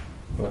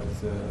 But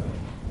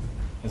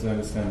as I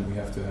understand, we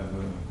have to have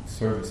a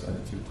service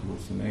attitude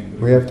towards the name.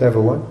 We have to have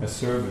a what? A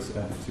service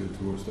attitude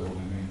towards the holy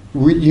name.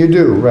 You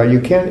do, right? You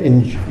can't.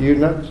 You're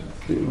not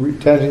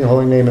chanting the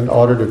holy name in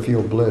order to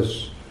feel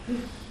bliss.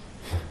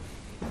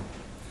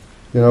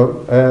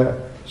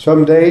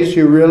 Some days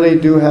you really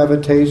do have a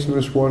taste and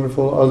it's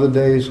wonderful. Other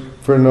days,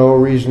 for no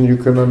reason you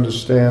can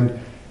understand,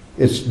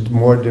 it's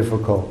more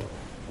difficult.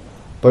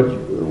 But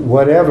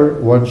whatever,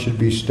 one should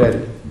be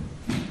steady,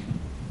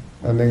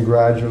 and then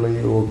gradually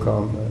it will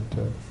come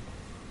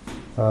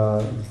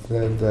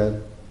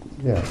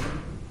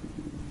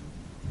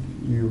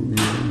you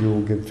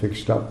will get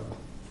fixed up.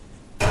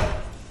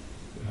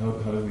 How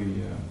do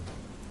we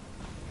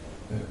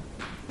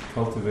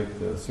cultivate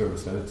the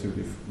service attitude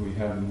if we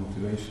have the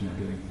motivation of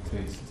getting the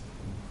taste?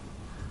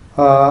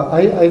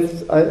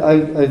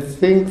 I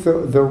think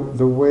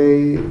the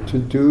way to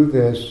do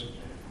this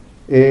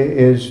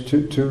is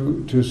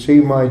to see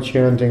my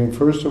chanting,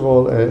 first of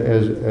all,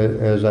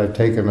 as I've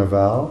taken a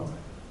vow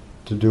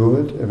to do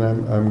it, and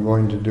I'm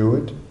going to do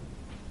it.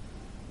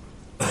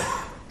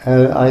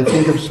 And I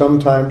think if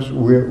sometimes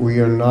we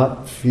are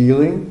not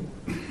feeling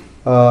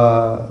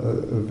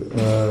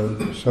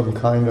some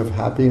kind of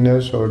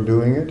happiness or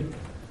doing it,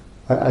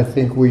 I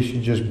think we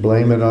should just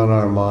blame it on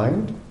our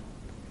mind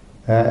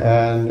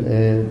and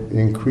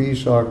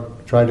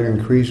try to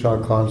increase our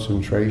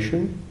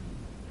concentration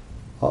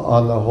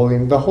on the holy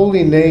name. The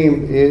holy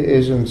name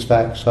is in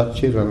fact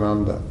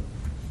Satchidananda.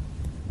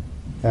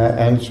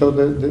 And so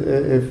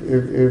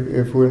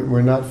if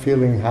we're not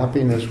feeling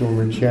happiness when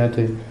we're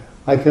chanting,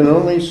 I can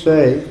only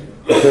say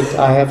that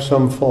I have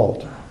some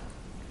fault.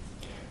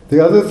 The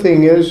other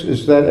thing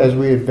is that as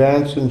we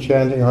advance in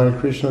chanting Hare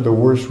Krishna, the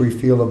worse we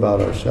feel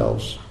about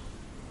ourselves.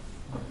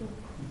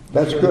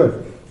 That's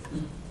good.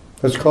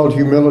 That's called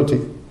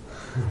humility.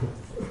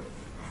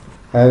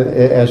 And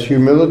as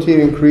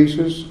humility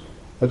increases,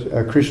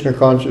 Krishna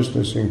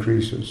consciousness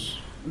increases.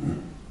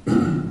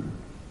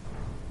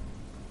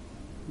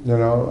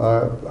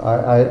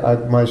 I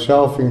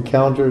myself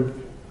encountered,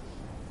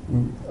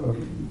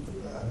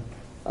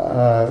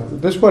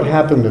 this is what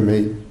happened to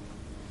me.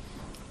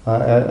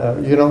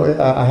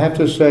 I have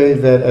to say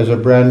that as a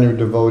brand new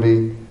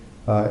devotee,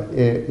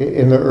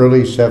 in the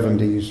early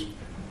 70s,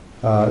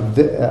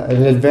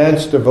 an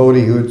advanced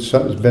devotee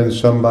who'd been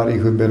somebody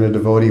who'd been a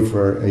devotee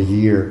for a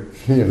year,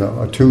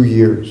 2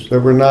 years. There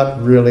were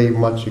not really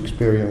much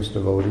experienced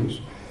devotees.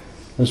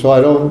 And so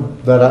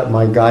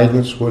my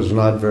guidance was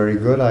not very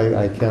good.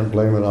 I can't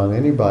blame it on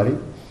anybody.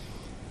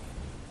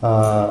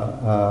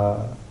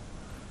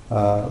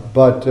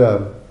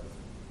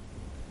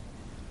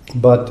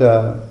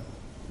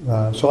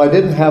 So I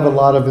didn't have a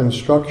lot of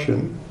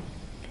instruction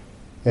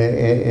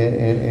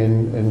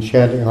in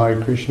chanting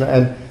Hare Krishna.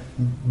 And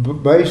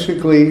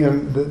basically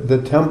in the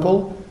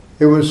temple,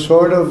 it was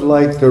sort of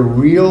like the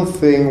real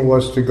thing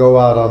was to go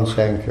out on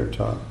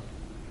Sankirtan.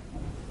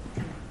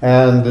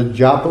 And the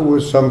japa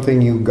was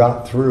something you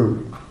got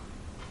through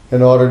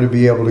in order to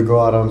be able to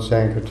go out on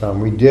Sankirtan.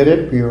 We did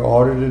it, we were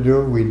ordered to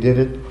do it, we did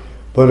it,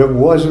 but it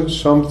wasn't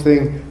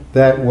something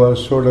that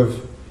was sort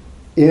of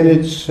in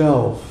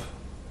itself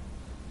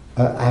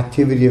an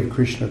activity of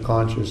Krishna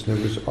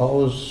consciousness. It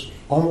was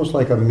almost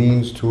like a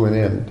means to an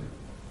end.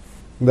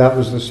 That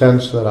was the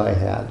sense that I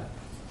had.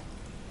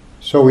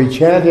 So we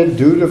chanted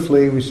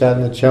dutifully, we sat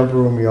in the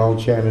temple room, we all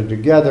chanted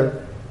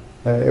together.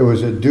 It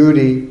was a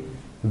duty.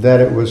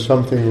 That it was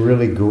something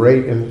really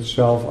great in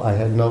itself, I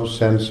had no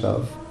sense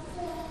of.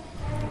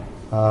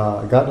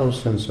 I got no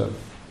sense of.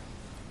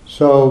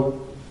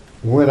 So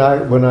when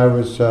I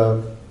was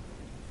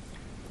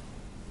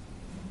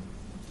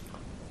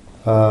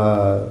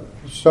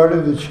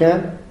started to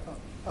chant,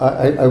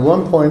 at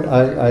one point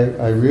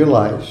I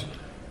realized,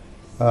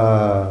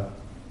 I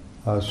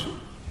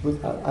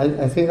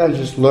think I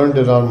just learned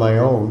it on my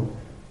own,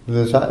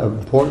 this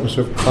importance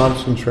of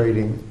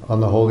concentrating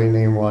on the holy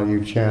name while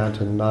you chant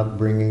and not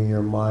bringing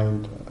your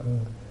mind.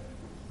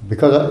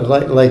 Because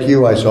like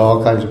you, I saw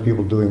all kinds of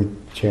people doing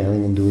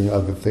chanting and doing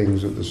other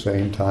things at the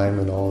same time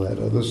and all that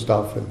other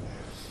stuff. And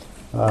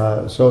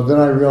so then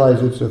I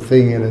realized it's a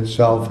thing in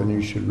itself and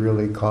you should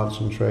really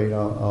concentrate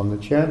on the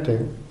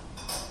chanting.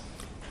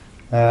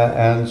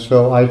 And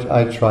so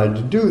I tried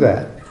to do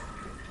that,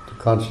 to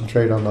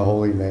concentrate on the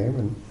holy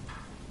name.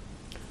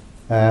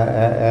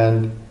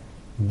 And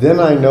then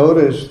I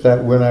noticed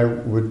that when I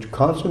would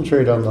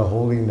concentrate on the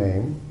holy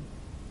name,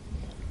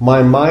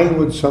 my mind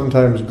would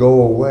sometimes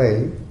go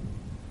away,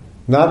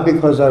 not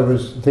because I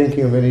was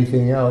thinking of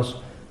anything else,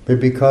 but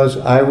because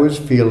I was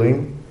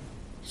feeling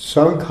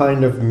some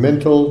kind of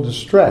mental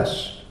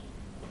distress.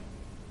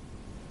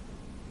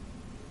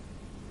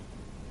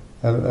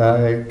 And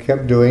I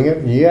kept doing it,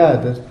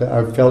 and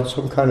I felt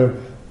some kind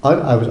of,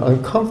 I was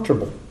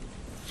uncomfortable,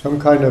 some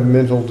kind of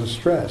mental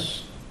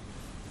distress.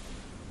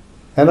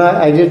 And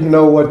I didn't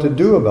know what to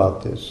do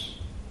about this.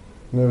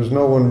 And there was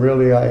no one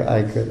really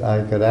I could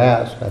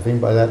ask. I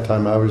think by that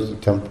time I was the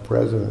temple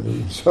president.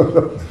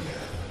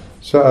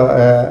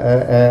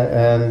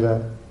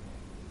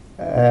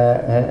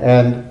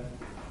 And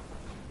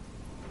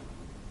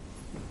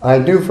I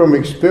knew from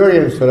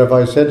experience that if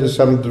I said to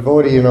some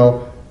devotee,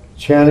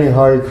 chanting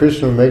Hare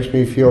Krishna makes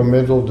me feel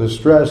mental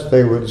distress,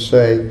 they would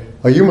say,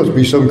 "Oh, you must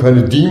be some kind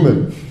of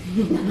demon."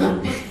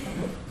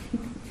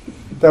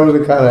 That was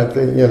the kind of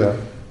thing, you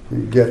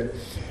get.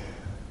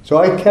 So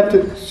I kept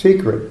it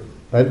secret.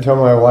 I didn't tell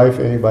my wife,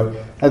 anybody.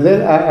 And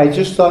then I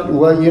just thought,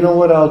 well, you know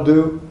what I'll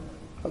do?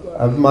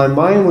 My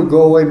mind would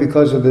go away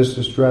because of this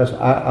distress.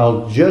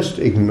 I'll just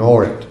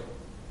ignore it.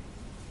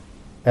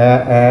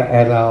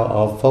 And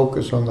I'll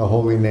focus on the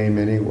holy name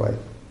anyway.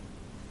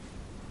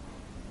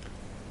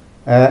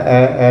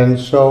 And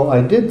so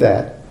I did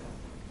that.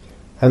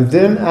 And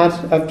then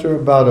after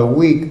about a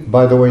week,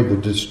 by the way, the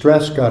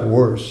distress got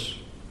worse.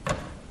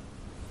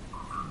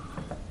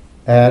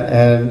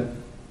 And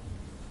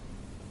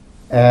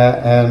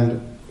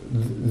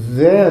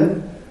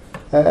then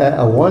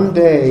one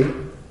day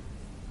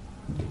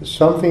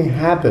something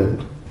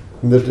happened,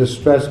 and the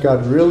distress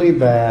got really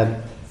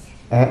bad.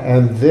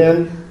 And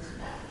then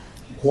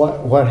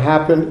what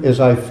happened is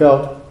I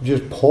felt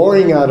just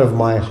pouring out of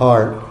my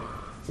heart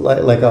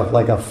like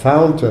a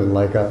fountain,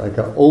 like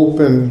an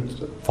open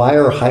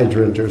fire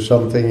hydrant or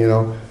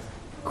something,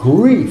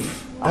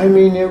 grief. I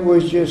mean, it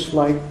was just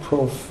like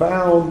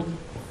profound,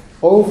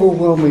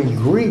 overwhelming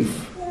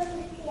grief.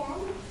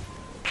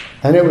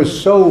 And it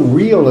was so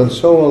real and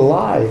so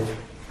alive.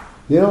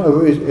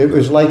 It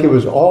was like it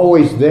was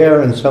always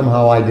there and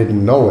somehow I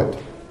didn't know it,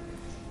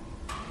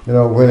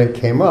 when it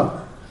came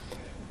up.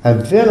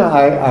 And then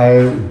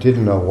I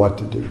didn't know what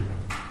to do.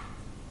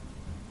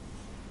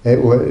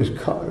 It was,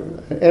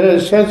 in a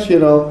sense,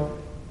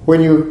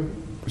 when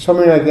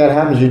something like that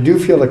happens, you do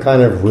feel a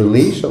kind of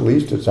release, at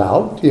least it's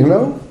out,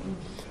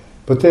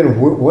 But then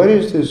what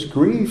is this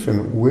grief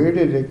and where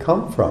did it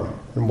come from?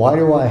 And why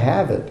do I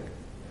have it?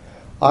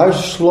 Our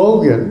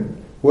slogan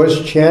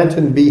was chant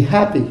and be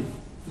happy.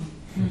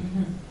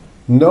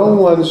 No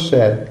one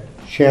said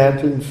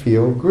chant and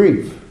feel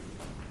grief.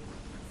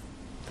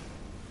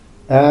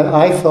 And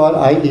I thought,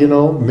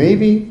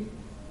 maybe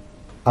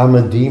I'm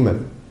a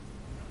demon.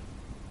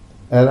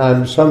 And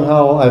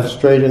I've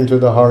strayed into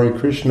the Hare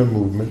Krishna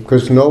movement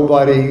because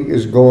nobody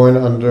is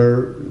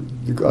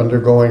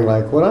undergoing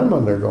like what I'm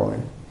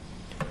undergoing.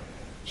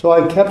 So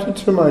I kept it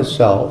to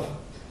myself,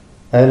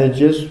 and it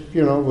just,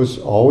 was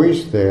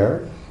always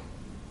there.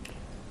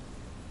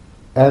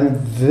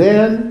 And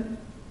then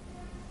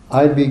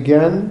I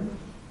began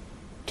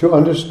to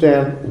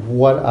understand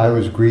what I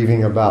was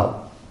grieving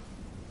about.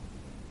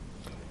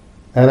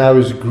 And I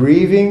was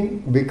grieving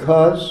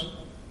because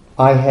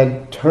I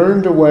had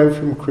turned away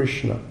from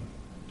Krishna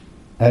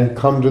and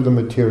come to the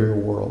material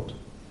world.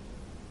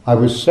 I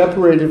was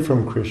separated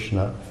from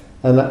Krishna,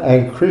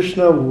 and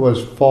Krishna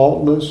was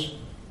faultless,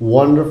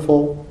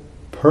 wonderful,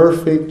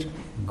 perfect,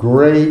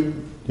 great,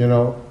 in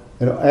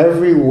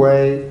every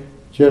way,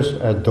 just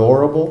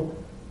adorable.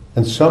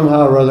 And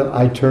somehow or other,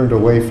 I turned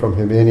away from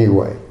him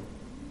anyway.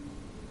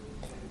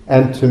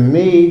 And to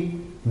me,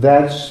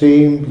 that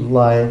seemed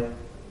like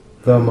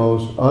the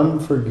most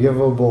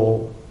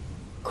unforgivable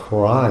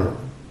crime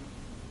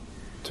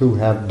to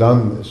have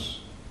done this.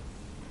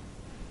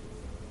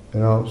 You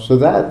know, so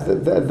that's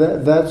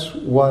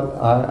what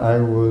I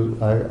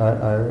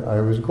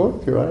was going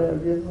through.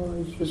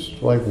 It's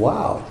just like,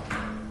 wow.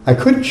 I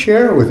couldn't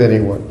share it with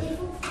anyone.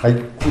 I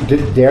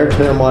didn't dare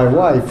tell my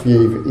wife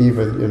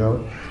even, you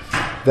know,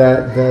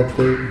 that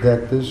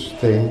this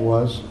thing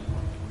was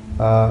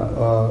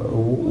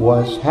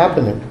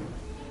happening.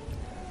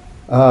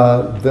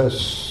 The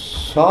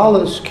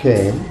solace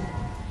came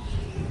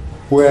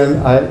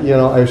when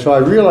so I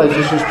realized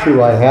this is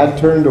true. I had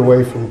turned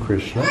away from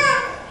Krishna.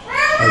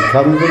 I'd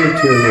come to the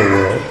material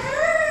world.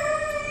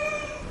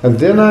 And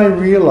then I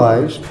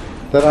realized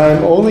that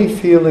I'm only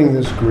feeling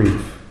this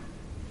grief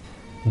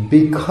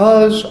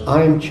because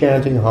I'm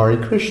chanting Hare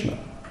Krishna.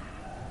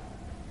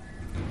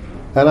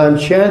 And I'm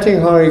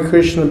chanting Hare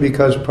Krishna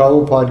because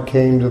Prabhupada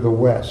came to the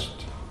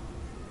West.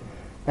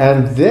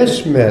 And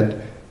this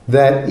meant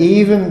that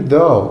even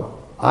though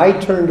I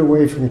turned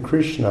away from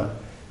Krishna,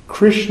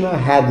 Krishna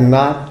had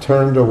not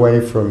turned away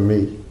from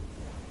me.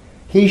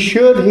 He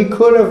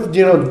could have,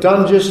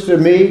 done just to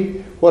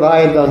me what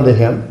I had done to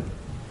him,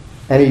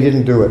 and he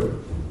didn't do it.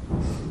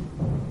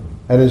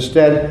 And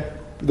instead,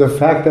 the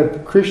fact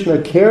that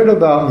Krishna cared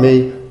about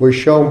me was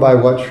shown by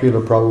what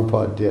Srila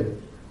Prabhupada did.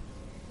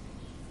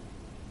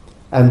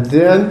 And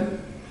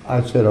then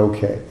I said,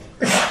 okay,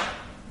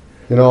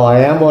 I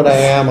am what I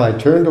am. I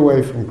turned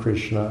away from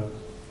Krishna,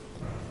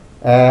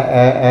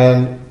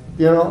 and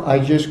I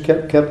just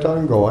kept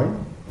on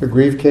going. The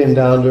grief came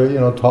down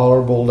to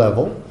tolerable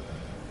level.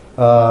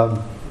 And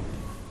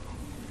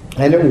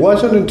it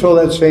wasn't until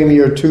that same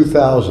year,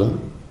 2000,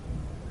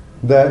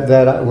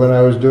 that when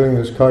I was doing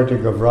this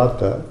Kartika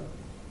Vrata,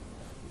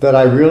 that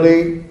I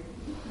really,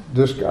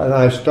 and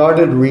I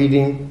started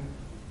reading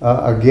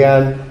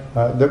again.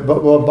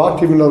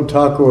 Bhaktivinoda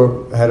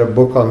Thakur had a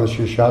book on the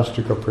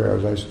Shashastika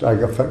prayers. I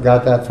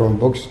got that from a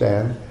book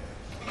stand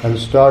and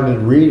started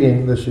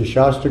reading the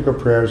Shashastika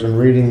prayers and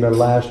reading the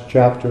last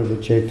chapter of the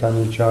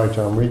Chaitanya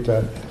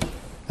Charitamrita.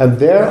 And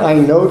there I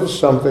noticed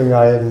something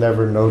I had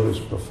never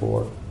noticed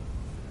before.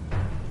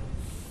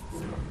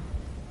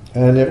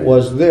 And it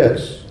was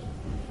this.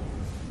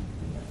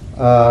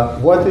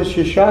 What the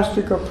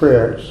Shashastika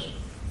prayers,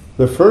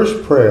 the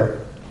first prayer,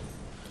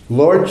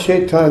 Lord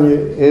Chaitanya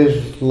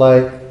is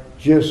like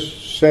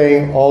just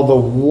saying all the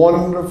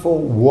wonderful,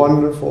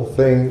 wonderful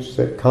things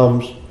that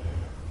comes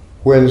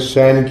when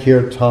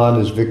Sankirtan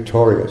is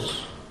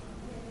victorious.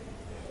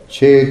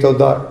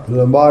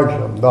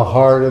 Chetadamarjam, the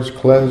heart is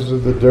cleansed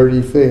of the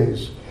dirty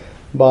things.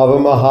 Bhava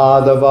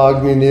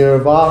Mahadavagni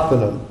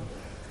Nirvapanam,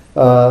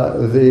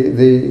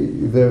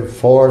 the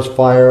forest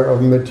fire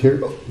of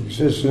material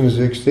existence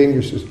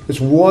extinguishes. It's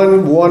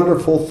one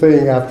wonderful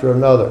thing after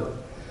another.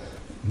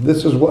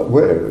 This is what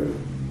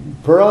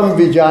Param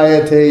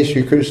Vijayate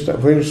Sri Krishna.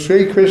 When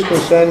Sri Krishna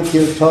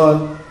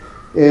Sankirtan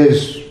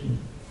is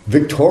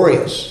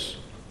victorious,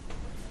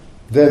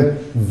 then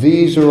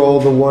these are all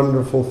the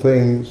wonderful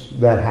things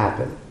that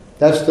happen.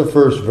 That's the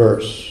first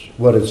verse,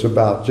 what it's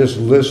about, just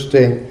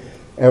listing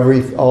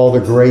all the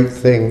great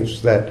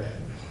things that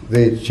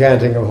the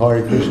chanting of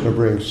Hare Krishna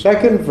brings.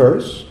 Second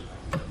verse,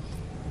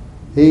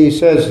 he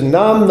says,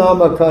 Nam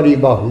Namakari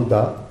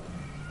Bahuda,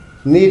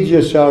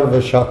 Nidya Sarva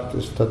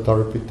Shaktis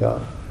Tatarpita,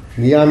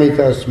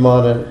 Niyamita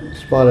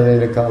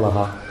Smananena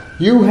Kalaha.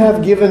 You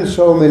have given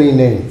so many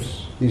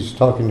names. He's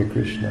talking to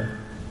Krishna.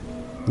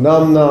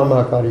 Nam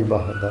Namakari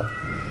Bahuda.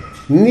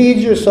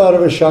 Nidya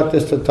Sarva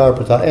Shaktis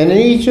Tatarpita. And in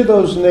each of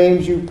those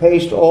names you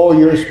paste all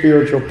your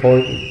spiritual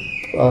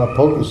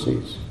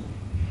potencies.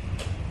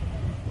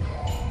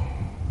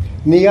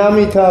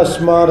 Niyamita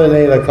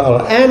Smaranela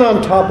Kala. And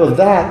on top of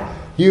that,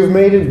 you've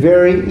made it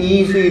very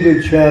easy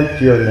to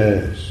chant your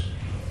names.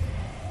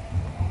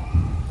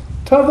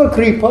 Tava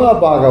Kripa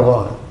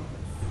Bhagavan.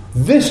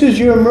 This is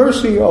your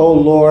mercy, O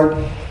Lord.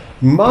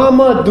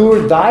 Mama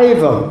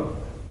Durdaivam.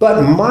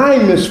 But my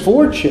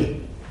misfortune.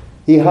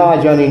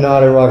 Iha Jani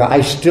Nadaraga.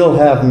 I still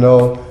have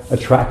no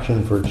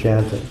attraction for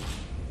chanting.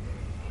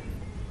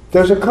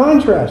 There's a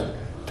contrast.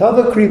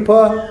 Tava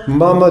Kripa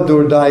Mama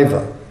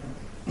Durdaiva.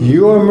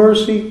 Your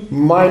mercy,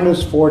 my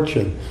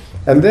misfortune.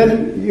 And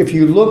then if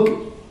you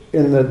look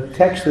in the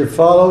text that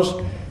follows,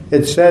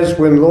 it says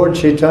when Lord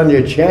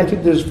Chaitanya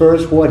chanted this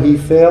verse, what he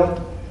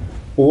felt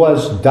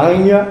was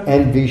Dainya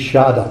and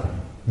Vishada.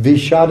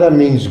 Vishada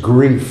means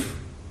grief.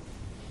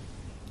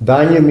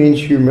 Dainya means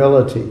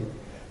humility.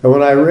 And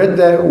when I read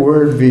that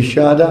word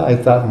Vishada, I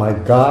thought, my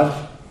God,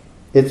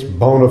 it's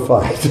bona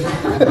fide.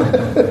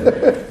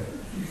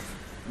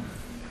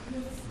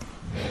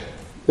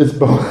 It's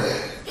bona fide.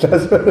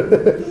 That's what it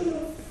is.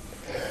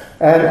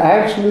 And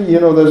actually,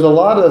 there's a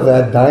lot of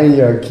that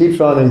Dainya keeps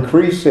on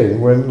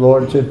increasing when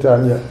Lord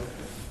Chaitanya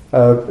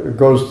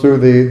goes through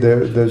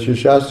the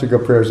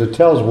Shashastika prayers. It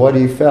tells what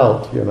he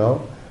felt,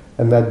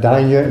 and that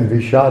Dainya and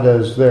Vishada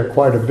is there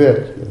quite a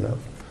bit,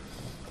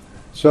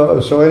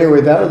 So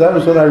anyway, that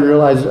was when I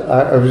realized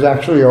I was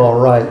actually all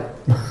right.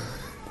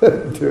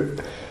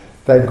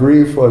 That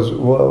grief was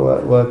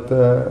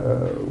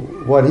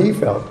what he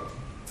felt.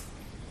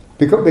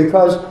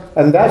 Because,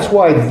 and that's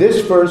why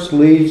this verse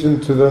leads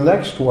into the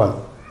next one.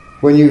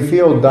 When you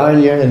feel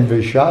dainya and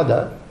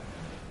vishada,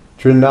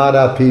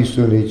 trinada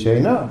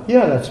pisunichena.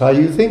 Yeah, that's how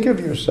you think of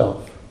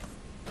yourself.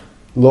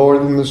 Lower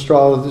than the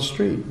straw of the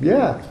street.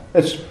 Yeah,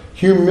 it's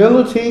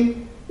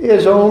humility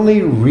is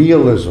only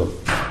realism.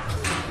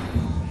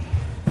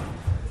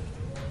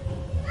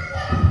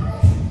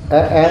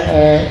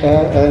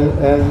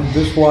 And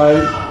this is why,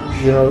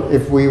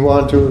 if we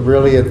want to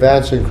really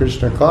advance in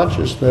Krishna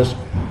consciousness,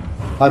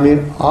 I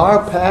mean,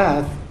 our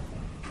path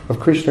of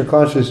Krishna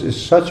consciousness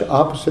is such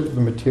opposite of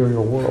the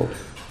material world.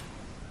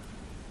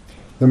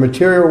 The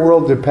material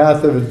world, the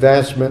path of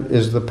advancement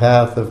is the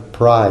path of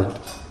pride.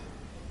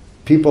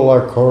 People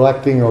are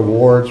collecting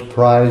awards,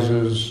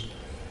 prizes,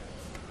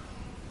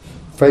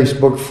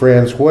 Facebook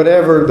friends,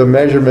 whatever the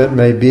measurement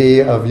may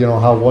be of,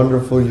 how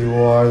wonderful you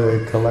are.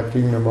 They're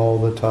collecting them all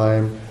the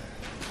time.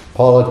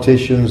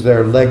 Politicians,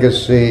 their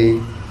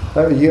legacy,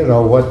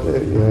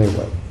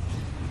 anyway.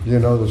 You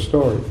know the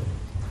story.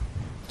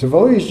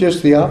 Devotee is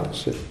just the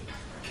opposite.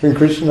 When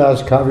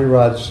Krishnadas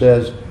Kaviraj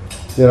says,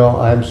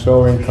 I'm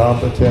so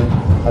incompetent,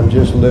 I'm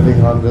just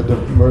living on the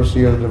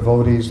mercy of the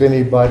devotees.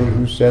 Anybody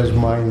who says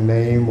my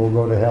name will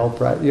go to hell.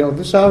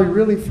 This is how he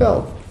really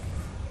felt.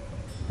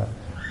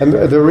 And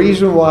the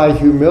reason why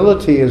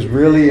humility is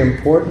really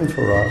important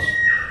for us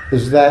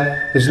is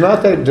that it's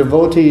not that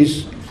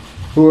devotees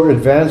who are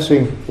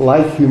advancing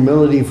like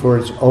humility for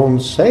its own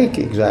sake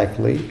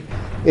exactly.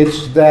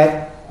 It's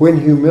that when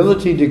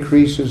humility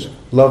decreases,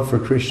 love for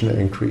Krishna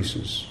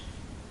increases.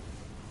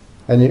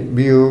 And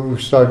you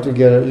start to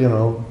get,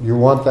 you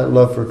want that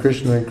love for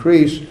Krishna to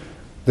increase,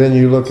 then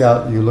you look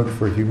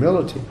for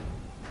humility.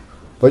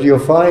 But you'll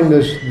find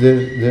this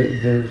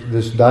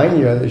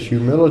dainya, this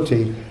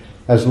humility,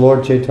 as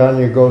Lord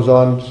Chaitanya goes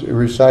on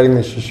reciting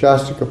the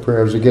Shastastika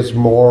prayers, it gets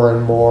more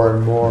and more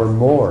and more and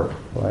more,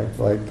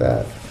 like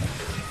that.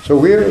 So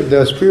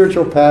the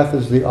spiritual path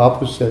is the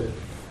opposite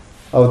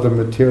of the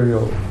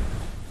material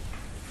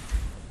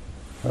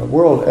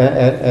world.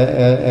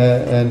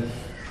 And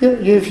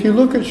if you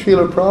look at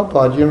Srila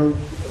Prabhupada,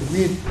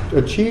 we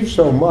achieved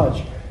so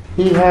much.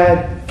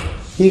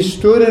 He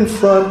stood in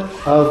front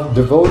of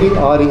devotee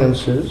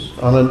audiences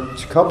on a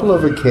couple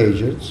of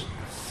occasions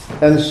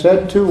and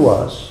said to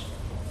us,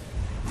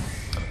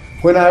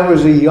 when I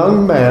was a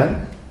young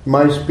man,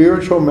 my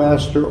spiritual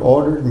master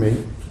ordered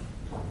me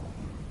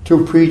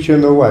to preach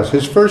in the West.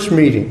 His first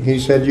meeting, he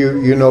said,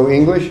 you know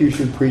English, you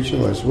should preach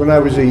in the West. When I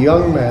was a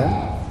young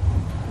man,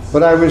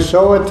 but I was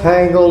so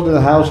entangled in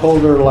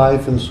householder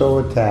life and so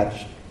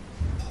attached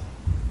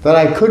that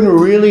I couldn't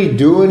really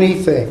do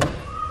anything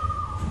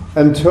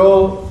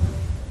until,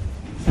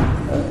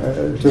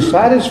 to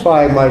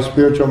satisfy my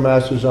spiritual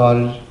master's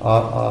order,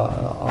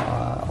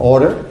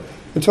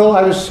 until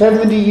I was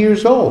 70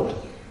 years old.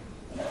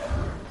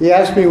 He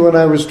asked me when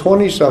I was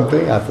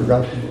 20-something, I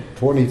forgot,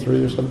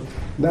 23 or something,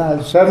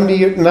 70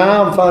 years,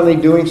 now I'm finally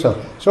doing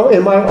something. So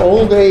in my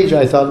old age,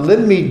 I thought,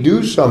 let me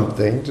do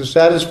something to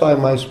satisfy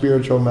my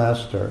spiritual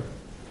master.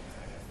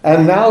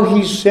 And now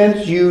he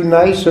sent you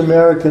nice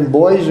American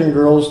boys and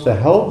girls to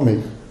help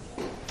me.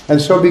 And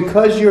so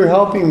because you're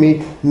helping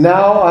me,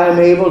 now I'm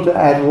able to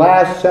at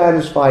last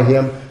satisfy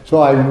him, so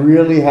I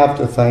really have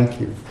to thank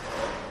you.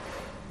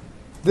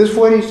 This is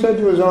what he said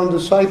to his own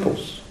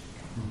disciples.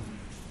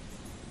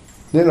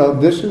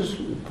 This is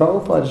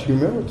Prabhupada's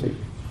humility.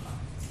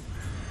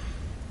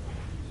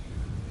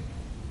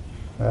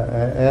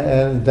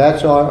 And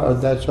that's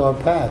our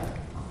path.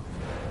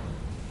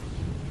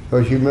 So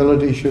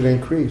humility should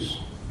increase.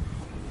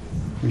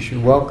 We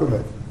should welcome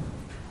it.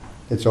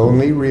 It's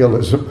only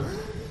realism.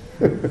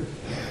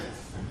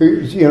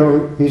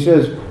 He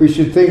says we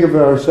should think of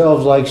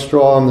ourselves like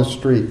straw on the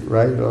street,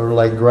 right? Or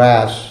like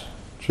grass.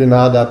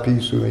 Trinada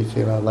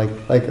pisunichena, like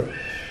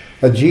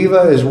a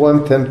jiva is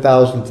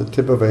 1/10,000th the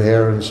tip of a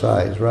hair in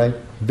size, right?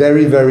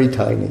 Very, very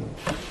tiny.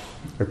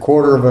 A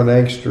quarter of an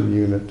angstrom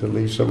unit, at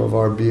least some of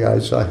our BI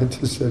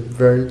scientists said,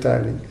 very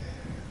tiny.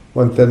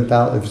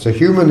 1/10,000. If it's a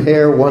human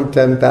hair,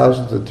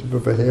 1/10,000th the tip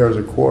of a hair is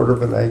a quarter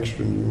of an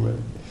angstrom unit.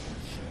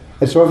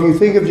 And so if you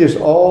think of just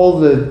all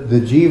the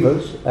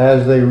jivas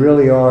as they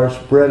really are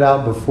spread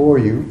out before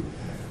you,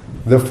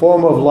 the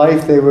form of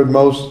life they would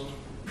most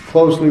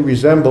closely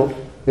resemble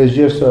is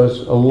just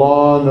a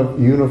lawn of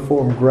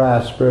uniform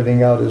grass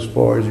spreading out as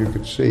far as you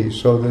could see.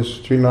 So this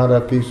Trinada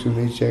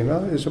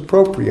Pisunichena is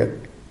appropriate.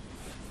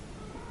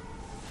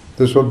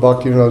 This is what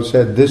Bhaktivinoda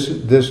said. This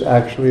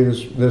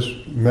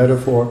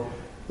metaphor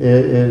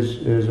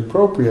is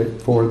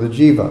appropriate for the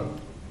jiva,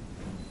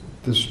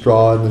 the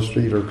straw in the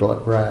street or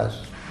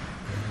grass.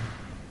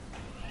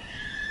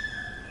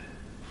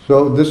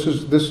 So this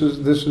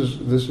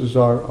is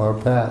our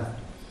path.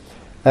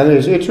 And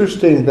it's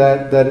interesting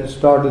that it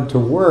started to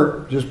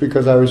work just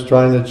because I was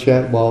trying to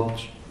chant while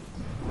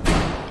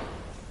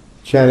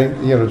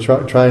chanting,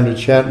 trying to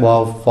chant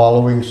while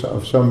following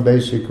some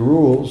basic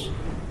rules.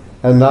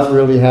 and not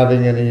really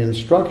having any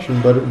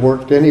instruction, but it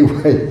worked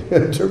anyway.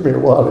 It took me a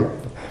while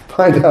to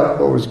find out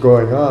what was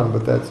going on,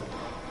 but that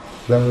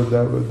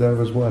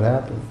was what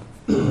happened.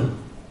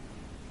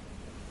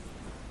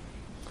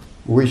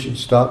 We should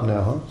stop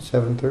now, huh?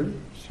 7:30?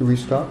 Should we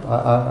stop?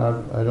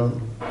 I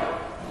don't.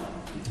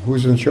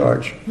 Who's in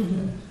charge?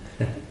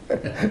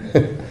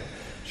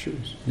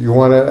 You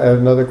want to add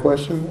another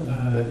question?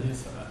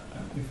 Yes,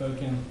 if I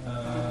can.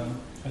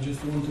 I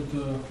just wanted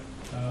to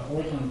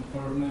open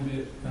or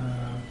maybe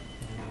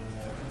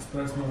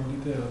express more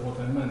detail what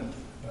I meant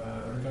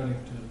regarding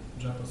to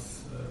Japa's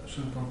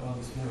Srila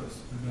Prabhupada's voice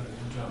regarding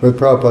to Japa. With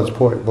Prabhupada's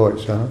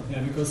voice, huh?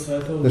 Yeah, because I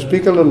thought.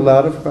 Speak a little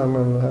louder.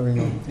 I'm having.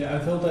 Yeah, I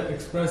thought I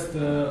expressed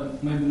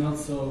maybe not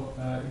so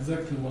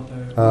exactly what I.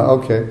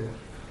 Okay.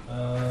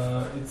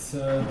 It's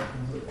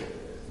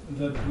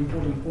that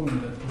important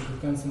point that we should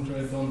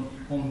concentrate on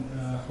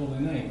holy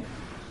name,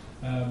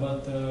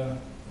 but the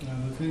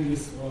thing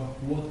is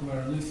what we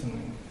are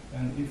listening,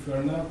 and if we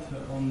are not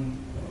on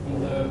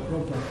the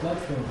proper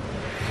platform,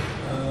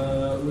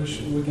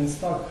 we can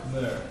stuck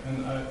there. And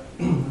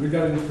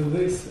regarding to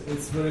this,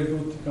 it's very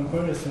good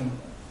comparison,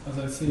 as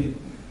I see,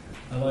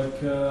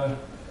 like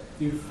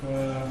if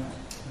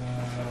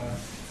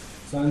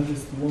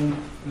scientist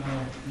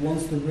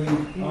wants to bring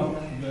up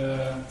the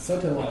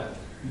satellite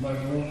by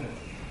the rocket.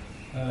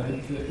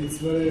 It's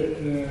very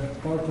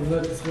part of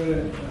that is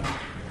very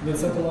the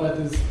satellite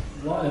is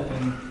light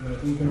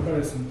in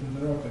comparison to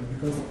the rocket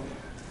because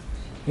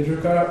it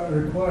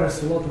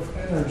requires a lot of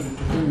energy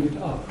to bring it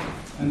up,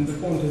 and the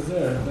point is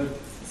there that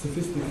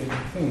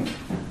sophisticated thing,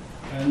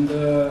 and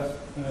the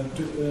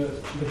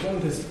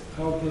point is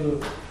how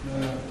to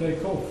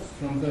take off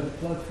from that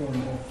platform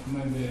of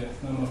maybe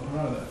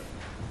Namaparada.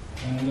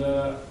 And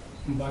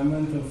by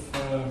means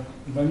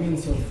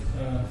of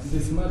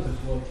this method,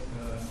 what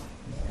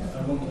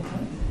I want to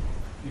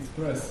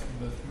express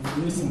that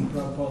we listen to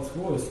Prabhupada's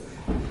voice.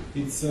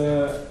 It's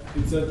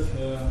that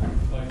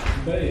like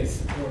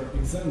base or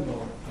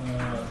example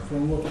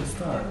from what we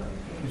start.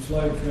 It's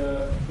like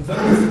that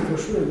is for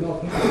sure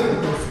not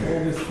needed because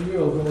all this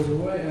fuel goes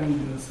away and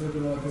the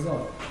satellite is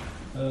up.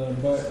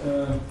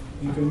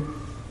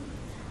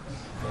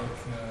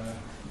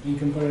 In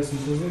comparison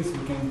to this,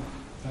 we can.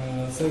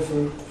 Say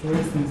for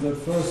instance, that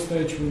first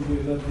stage will be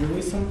that we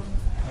listen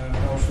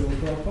how Srila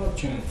Prabhupada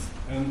chants,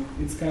 and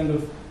it's kind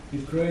of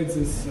it creates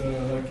this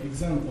like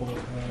example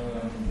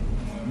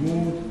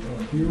mood or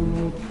pure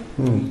mood.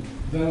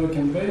 Then we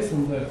can base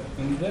on that,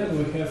 and then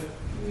we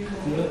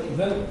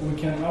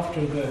can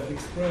after that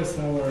express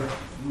our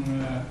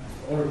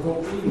or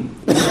go in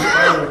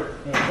our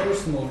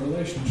personal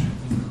relationship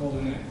with the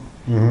holy name.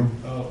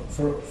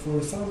 For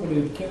somebody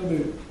it can be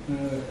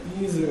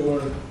easy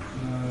or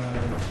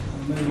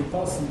maybe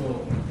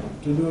possible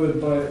to do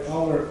it by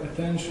our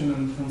attention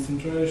and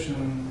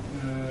concentration,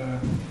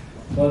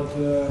 but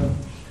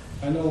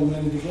I know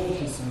many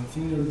devotees and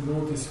senior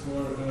devotees who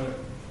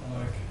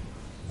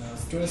are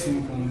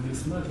stressing on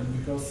this method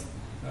because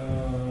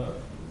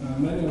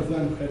many of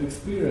them had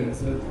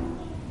experienced that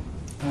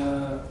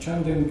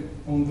chanting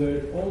on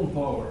their own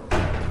power,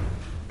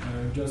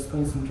 just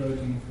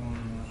concentrating on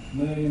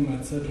name,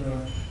 etc.,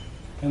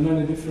 and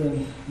many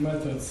different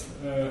methods,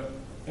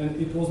 and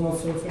it was not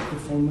so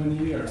effective for many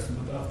years.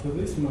 But after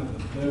this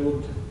method, they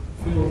would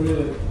feel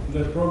really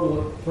that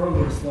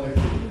progress like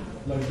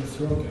this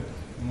rocket.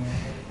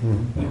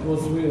 It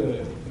was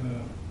really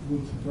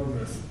good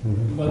progress.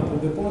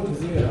 But the point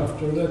is here.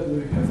 After that,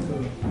 we have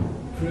to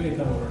create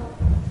our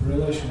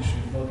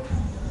relationship. But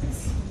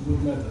it's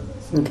good method.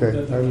 So okay,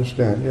 I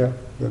understand. Yeah,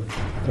 good.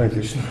 Thank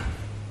you.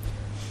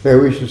 Yeah,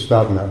 we should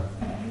stop now.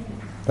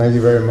 Thank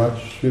you very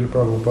much. Srila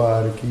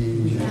Prabhupada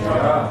ki.